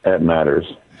 That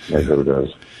matters. It really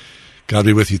does. God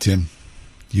be with you, Tim.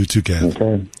 You too, Kath.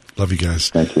 Okay. Love you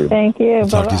guys. Thank you. Thank you. We'll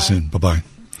talk to you soon. Bye-bye.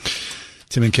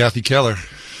 Tim and Kathy Keller.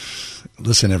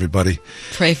 Listen, everybody.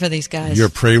 Pray for these guys. You're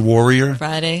a pray warrior.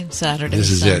 Friday, Saturday, this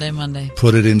is Sunday, it. Monday.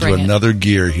 Put it into another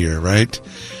gear here, right?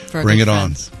 Bring it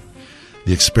on.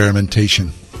 The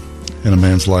experimentation in a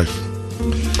man's life.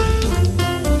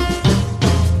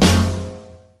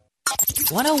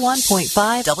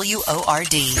 101.5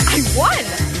 WORD. I won!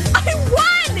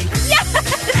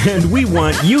 Yes! And we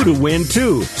want you to win,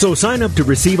 too. So sign up to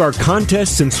receive our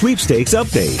contests and sweepstakes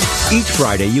update. Each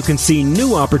Friday, you can see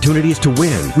new opportunities to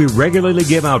win. We regularly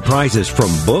give out prizes from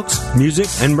books, music,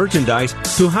 and merchandise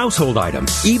to household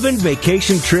items, even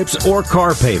vacation trips or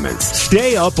car payments.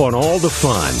 Stay up on all the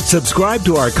fun. Subscribe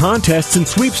to our contests and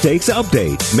sweepstakes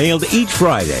update, mailed each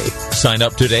Friday. Sign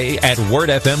up today at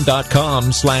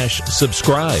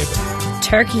wordfm.com/subscribe.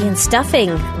 Turkey and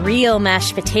stuffing, real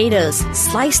mashed potatoes,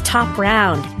 sliced top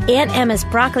round, Aunt Emma's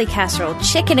broccoli casserole,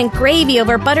 chicken and gravy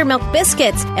over buttermilk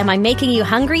biscuits. Am I making you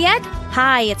hungry yet?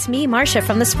 Hi, it's me, Marcia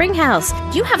from the Spring House.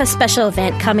 Do you have a special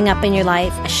event coming up in your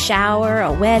life? A shower,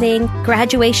 a wedding,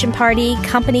 graduation party,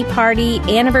 company party,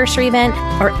 anniversary event,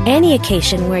 or any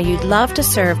occasion where you'd love to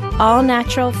serve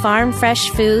all-natural, farm-fresh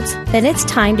foods? Then it's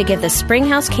time to give the Spring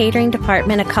House Catering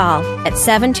Department a call at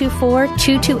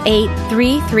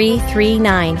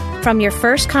 724-228-3339. From your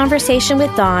first conversation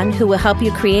with Dawn, who will help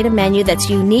you create a menu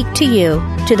that's unique to you,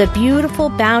 to the beautiful,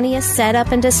 bounteous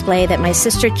setup and display that my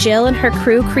sister Jill and her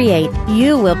crew create,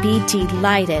 you will be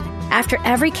delighted. After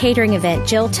every catering event,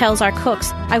 Jill tells our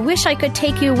cooks, I wish I could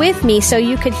take you with me so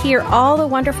you could hear all the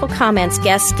wonderful comments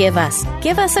guests give us.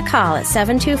 Give us a call at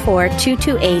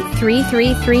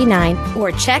 724-228-3339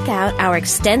 or check out our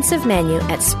extensive menu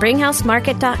at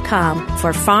springhousemarket.com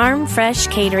for farm fresh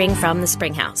catering from the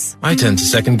Springhouse. I tend to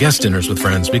second guess dinners with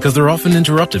friends because they're often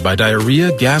interrupted by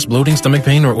diarrhea, gas, bloating, stomach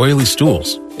pain, or oily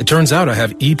stools. It turns out I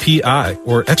have EPI,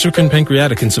 or exocrine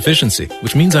pancreatic insufficiency,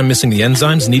 which means I'm missing the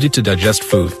enzymes needed to digest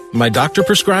food. My doctor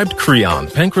prescribed Creon,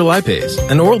 pancrelipase,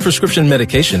 an oral prescription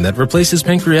medication that replaces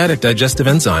pancreatic digestive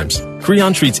enzymes.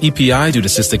 Creon treats EPI due to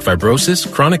cystic fibrosis,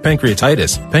 chronic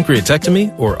pancreatitis,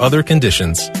 pancreatectomy, or other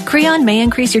conditions. Creon may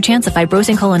increase your chance of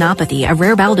fibrosing colonopathy, a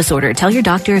rare bowel disorder. Tell your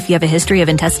doctor if you have a history of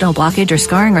intestinal blockage or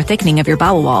scarring or thickening of your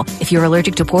bowel wall, if you're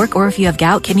allergic to pork, or if you have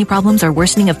gout, kidney problems, or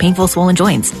worsening of painful swollen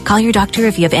joints. Call your doctor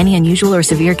if you have any unusual or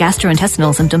severe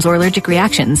gastrointestinal symptoms or allergic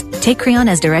reactions. Take Creon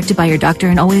as directed by your doctor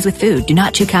and always with food. Do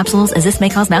not chew capsules, as this may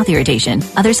cause mouth irritation.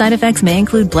 Other side effects may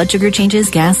include blood sugar changes,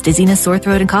 gas, dizziness, sore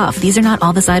throat, and cough. These are not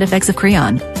all the side effects of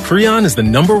Creon. Creon is the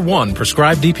 #1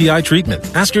 prescribed EPI treatment.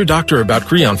 Ask your doctor about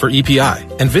Creon for EPI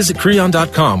and visit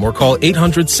Creon.com or call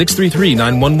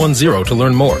 800-633-9110 to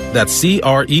learn more. That's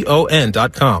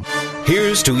CREON.com.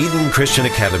 Here's to Eden Christian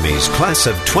Academy's class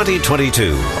of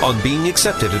 2022 on being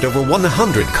accepted at over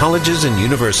 100 colleges and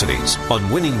universities, on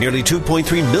winning nearly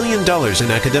 $2.3 million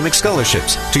in academic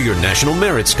scholarships, to your National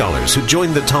Merit Scholars who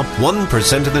joined the top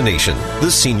 1% of the nation,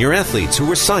 the senior athletes who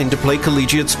were signed to play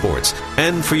collegiate sports,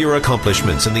 and for your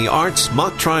accomplishments in the arts,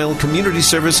 mock trial, community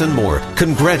service, and more.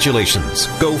 Congratulations.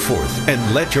 Go forth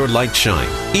and let your light shine.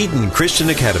 Eden Christian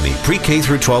Academy, pre-K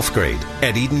through 12th grade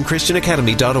at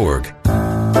EdenChristianAcademy.org.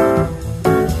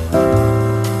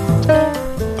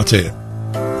 I'll tell you,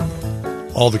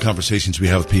 all the conversations we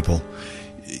have with people,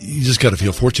 you just got to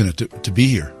feel fortunate to be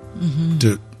here,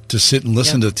 to sit and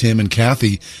listen to Tim and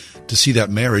Kathy, to see that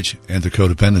marriage and the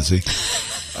codependency.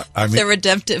 I mean, the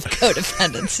redemptive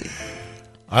codependency.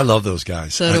 I love those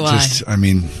guys. So do I. I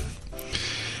mean,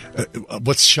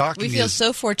 what's shocking is... We feel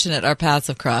so fortunate our paths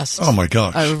have crossed. Oh, my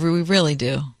gosh. We really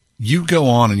do. You go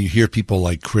on and you hear people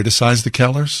like criticize the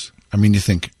Kellers. I mean, you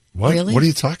think, what? Really? What are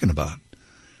you talking about?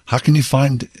 How can you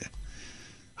point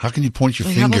your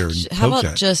finger and poke How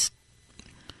about just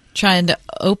trying to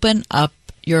open up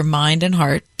your mind and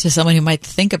heart to someone who might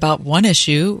think about one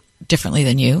issue differently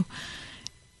than you,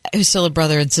 who's still a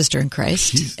brother and sister in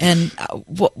Christ, Jeez. And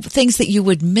things that you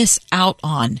would miss out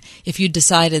on if you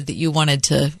decided that you wanted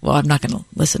to, well, I'm not going to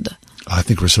listen to I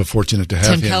think we're so fortunate to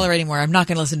have Tim Keller anymore. I'm not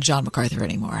going to listen to John MacArthur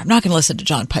anymore. I'm not going to listen to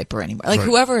John Piper anymore. Like, right.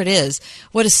 Whoever it is,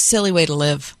 what a silly way to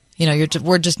live. You know,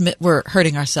 we're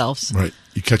hurting ourselves. Right.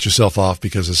 You cut yourself off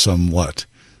because of some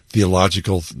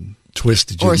theological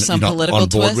twist or some political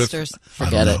twist. Or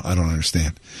forget it. I don't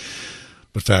understand.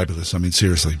 But fabulous. I mean,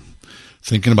 seriously,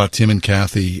 thinking about Tim and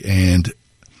Kathy and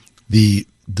the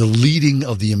deleting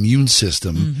of the immune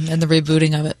system and the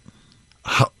rebooting of it.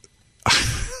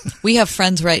 We have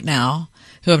friends right now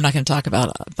who I'm not going to talk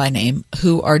about by name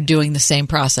who are doing the same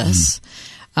process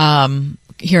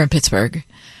here in Pittsburgh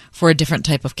for a different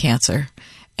type of cancer.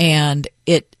 And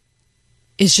it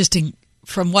is just,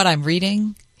 from what I'm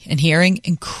reading and hearing,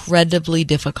 incredibly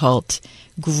difficult,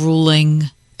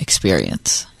 grueling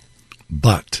experience.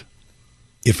 But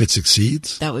if it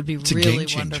succeeds, that would be really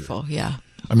wonderful. Yeah.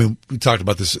 I mean, we talked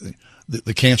about this,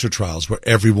 the cancer trials, where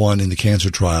everyone in the cancer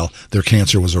trial, their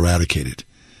cancer was eradicated.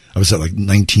 I was at like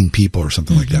 19 people or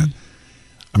something like that.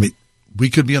 I mean, we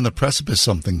could be on the precipice of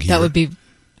something here. That would be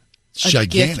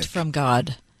gigantic. Gift from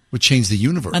God. Would change the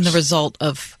universe. And the result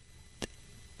of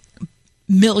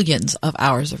millions of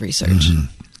hours of research. Mm-hmm.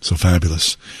 So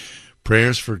fabulous.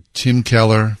 Prayers for Tim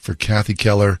Keller, for Kathy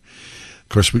Keller. Of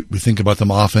course, we think about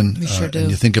them often. We sure do. And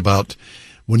you think about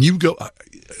when you go...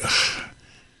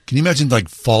 can you imagine like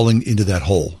falling into that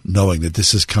hole, knowing that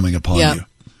this is coming upon you?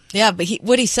 Yeah, but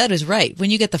what he said is right.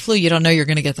 When you get the flu, you don't know you're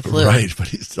going to get the flu. Right,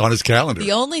 but it's on his calendar.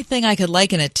 The only thing I could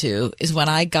liken it to is when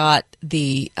I got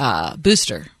the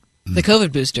booster, the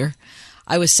COVID booster.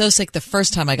 I was so sick the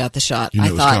first time I got the shot.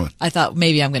 I thought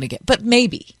maybe I'm going to get, but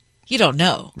maybe. You don't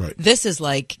know. Right. This is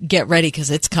like, get ready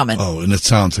because it's coming. Oh, and it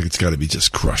sounds like it's got to be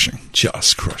just crushing.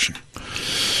 Just crushing.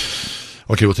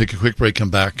 Okay, we'll take a quick break, come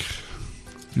back.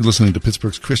 You're listening to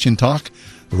Pittsburgh's Christian Talk.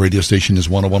 The radio station is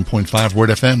 101.5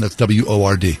 Word FM. That's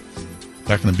WORD.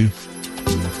 Back in a few.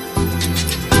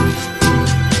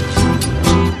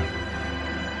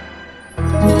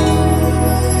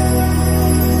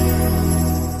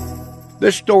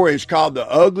 This story is called The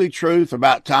Ugly Truth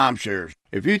About Timeshares.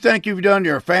 If you think you've done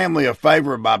your family a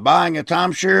favor by buying a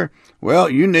timeshare, well,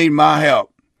 you need my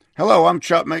help. Hello, I'm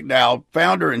Chuck McDowell,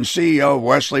 founder and CEO of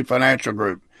Wesley Financial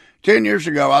Group. 10 years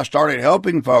ago, I started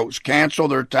helping folks cancel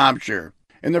their timeshare.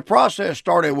 And the process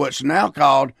started what's now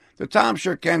called the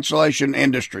timeshare cancellation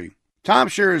industry.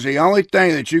 Timeshare is the only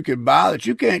thing that you can buy that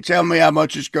you can't tell me how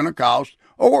much it's going to cost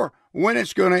or when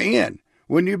it's going to end.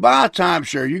 When you buy a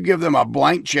timeshare, you give them a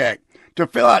blank check to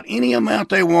fill out any amount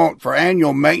they want for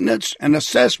annual maintenance and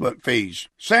assessment fees.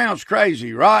 Sounds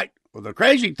crazy, right? Well, the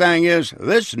crazy thing is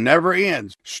this never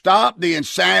ends. Stop the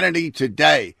insanity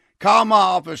today. Call my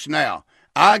office now.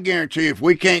 I guarantee if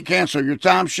we can't cancel your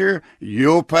timeshare,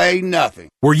 you'll pay nothing.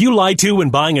 Were you lied to when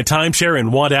buying a timeshare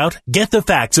and want out? Get the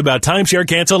facts about timeshare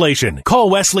cancellation. Call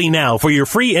Wesley now for your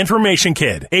free information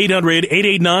kit.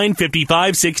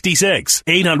 800-889-5566.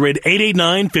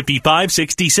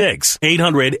 800-889-5566.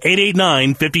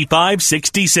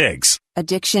 800-889-5566.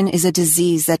 Addiction is a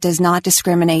disease that does not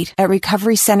discriminate. At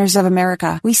Recovery Centers of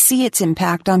America, we see its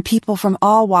impact on people from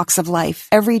all walks of life.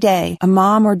 Every day, a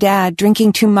mom or dad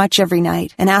drinking too much every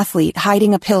night, an athlete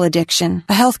hiding a pill addiction,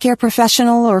 a healthcare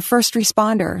professional or first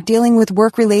responder dealing with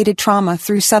work-related trauma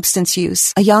through substance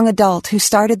use, a young adult who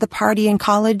started the party in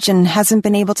college and hasn't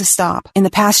been able to stop. In the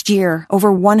past year,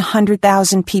 over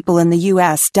 100,000 people in the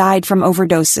U.S. died from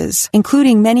overdoses,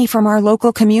 including many from our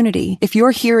local community. If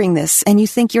you're hearing this and you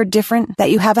think you're different,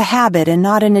 that you have a habit and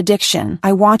not an addiction,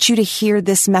 I want you to hear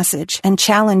this message and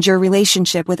challenge your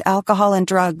relationship with alcohol and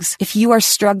drugs. If you are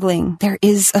struggling, there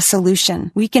is a solution.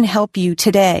 We can help you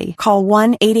today. Call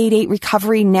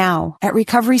 1-888-RECOVERY now. At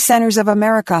Recovery Centers of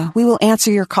America, we will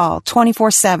answer your call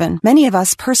 24/7. Many of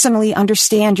us personally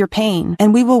understand your pain,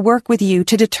 and we will work with you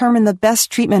to determine the best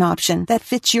treatment option that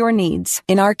fits your needs.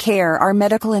 In our care, our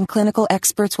medical and clinical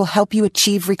experts will help you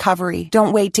achieve recovery.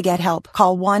 Don't wait to get help.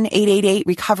 Call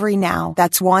 1-888-RECOVERY now.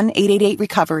 That's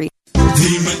 1-888-RECOVERY.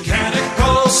 The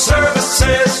Mechanical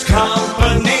Services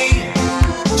Company.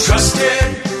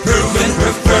 Trusted, proven,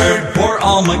 preferred for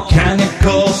all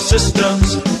mechanical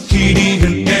systems. Heating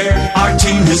and air, our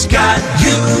team has got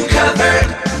you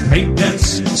covered.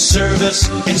 Maintenance, service,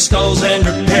 installs and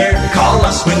repair. Call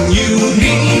us when you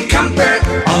need comfort.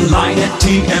 Online at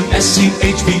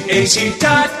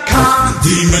tmschvac.com.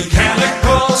 The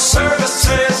Mechanical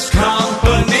Services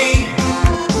Company.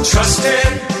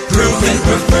 Trusted, proven,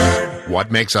 preferred.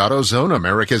 What makes AutoZone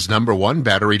America's #1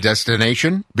 battery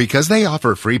destination? Because they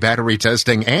offer free battery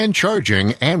testing and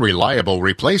charging and reliable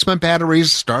replacement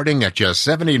batteries starting at just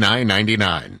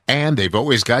 $79.99. And they've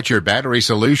always got your battery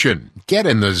solution. Get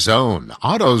in the zone.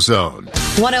 AutoZone.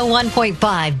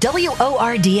 101.5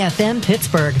 WORD-FM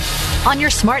Pittsburgh. On your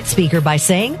smart speaker by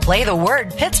saying, play the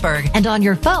word Pittsburgh. And on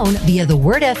your phone via the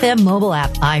Word FM mobile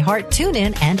app, iHeart,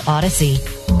 TuneIn, and Odyssey.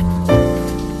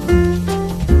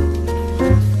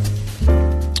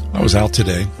 I was out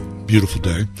today, beautiful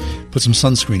day, put some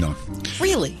sunscreen on.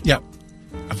 Really? Yeah.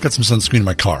 I've got some sunscreen in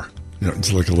my car. You know,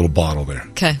 it's like a little bottle there.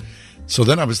 Okay. So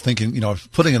then I was thinking, I was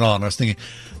putting it on. I was thinking,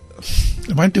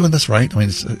 am I doing this right? I mean,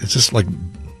 it's just like,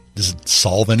 does it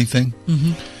solve anything?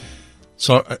 Mm-hmm.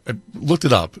 So I looked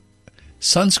it up.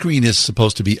 Sunscreen is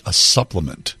supposed to be a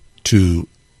supplement to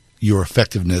your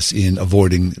effectiveness in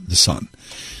avoiding the sun.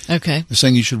 Okay. They're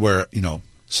saying you should wear,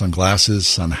 sunglasses,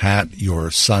 sun hat, your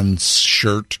sun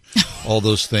shirt, all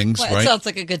those things, Well, right? It sounds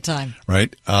like a good time.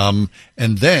 Right. And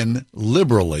then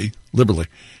liberally,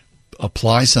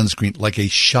 apply sunscreen like a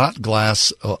shot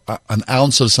glass, an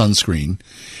ounce of sunscreen,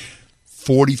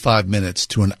 45 minutes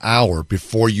to an hour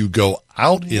before you go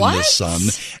out in the sun.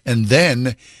 And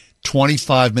then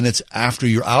 25 minutes after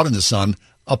you're out in the sun,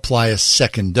 apply a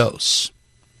second dose.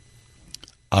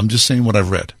 I'm just saying what I've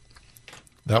read.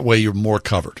 That way you're more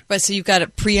covered. Right, so you've got a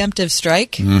preemptive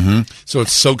strike. Mm-hmm. So it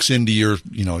soaks into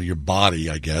your body,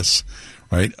 I guess,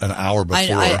 right? An hour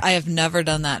before. I have never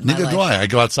done that in my life. Neither do I. I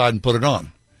go outside and put it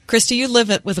on. Christy, you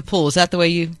live with a pool. Is that the way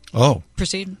you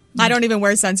proceed? I don't even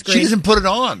wear sunscreen. She doesn't put it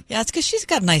on. Yeah, it's because she's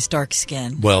got nice dark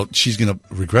skin. Well, she's going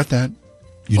to regret that.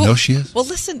 You know she is. Well,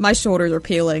 listen. My shoulders are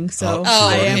peeling, so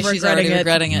I am she's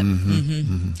regretting it. Mm-hmm.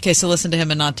 Mm-hmm. Okay, so listen to him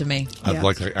and not to me. I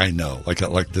know.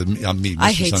 I'm me.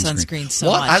 I hate sunscreen so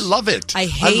much. What? I love it. I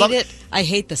hate it. I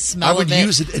hate the smell of it. I would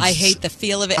use it. I hate the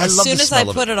feel of it. As soon as I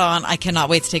put it on, I cannot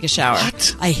wait to take a shower.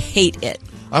 What? I hate it.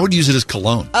 I would use it as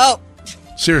cologne. Oh.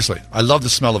 Seriously, I love the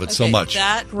smell of it so much.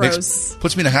 That gross.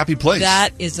 Puts me in a happy place.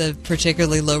 That is a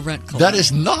particularly low rent cologne. That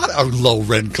is not a low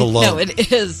rent cologne. No,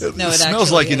 it is. It actually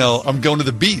smells like is. I'm going to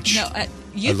the beach. No,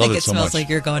 you think it smells like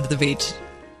you're going to the beach.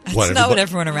 That's not what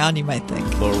everyone around you might think.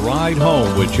 The Ride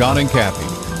Home with John and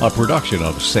Kathy, a production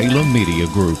of Salem Media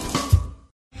Group.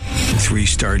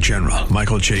 3-star General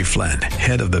Michael J. Flynn,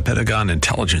 head of the Pentagon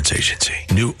Intelligence Agency,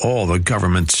 knew all the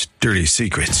government's dirty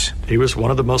secrets. He was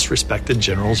one of the most respected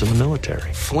generals in the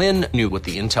military. Flynn knew what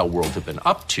the intel world had been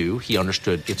up to. He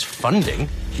understood its funding.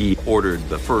 He ordered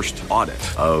the first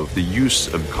audit of the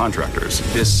use of contractors.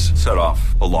 This set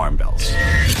off alarm bells.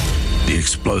 The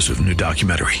explosive new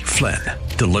documentary, Flynn,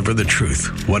 Deliver the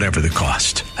Truth, Whatever the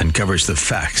Cost, uncovers the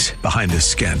facts behind this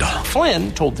scandal.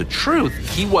 Flynn told the truth.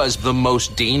 He was the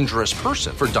most dangerous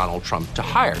person for Donald Trump to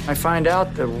hire. I find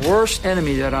out the worst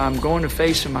enemy that I'm going to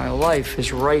face in my life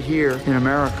is right here in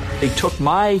America. They took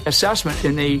my assessment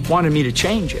and they wanted me to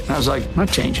change it. And I was like, I'm not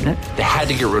changing it. They had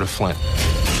to get rid of Flynn.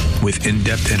 With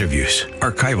in-depth interviews,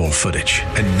 archival footage,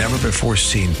 and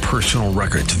never-before-seen personal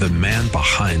records of the man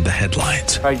behind the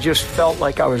headlines. I just felt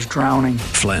like I was drowning.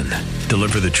 Flynn,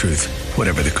 Deliver the Truth,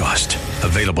 Whatever the Cost.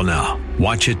 Available now.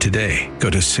 Watch it today.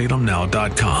 Go to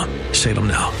salemnow.com.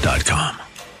 salemnow.com.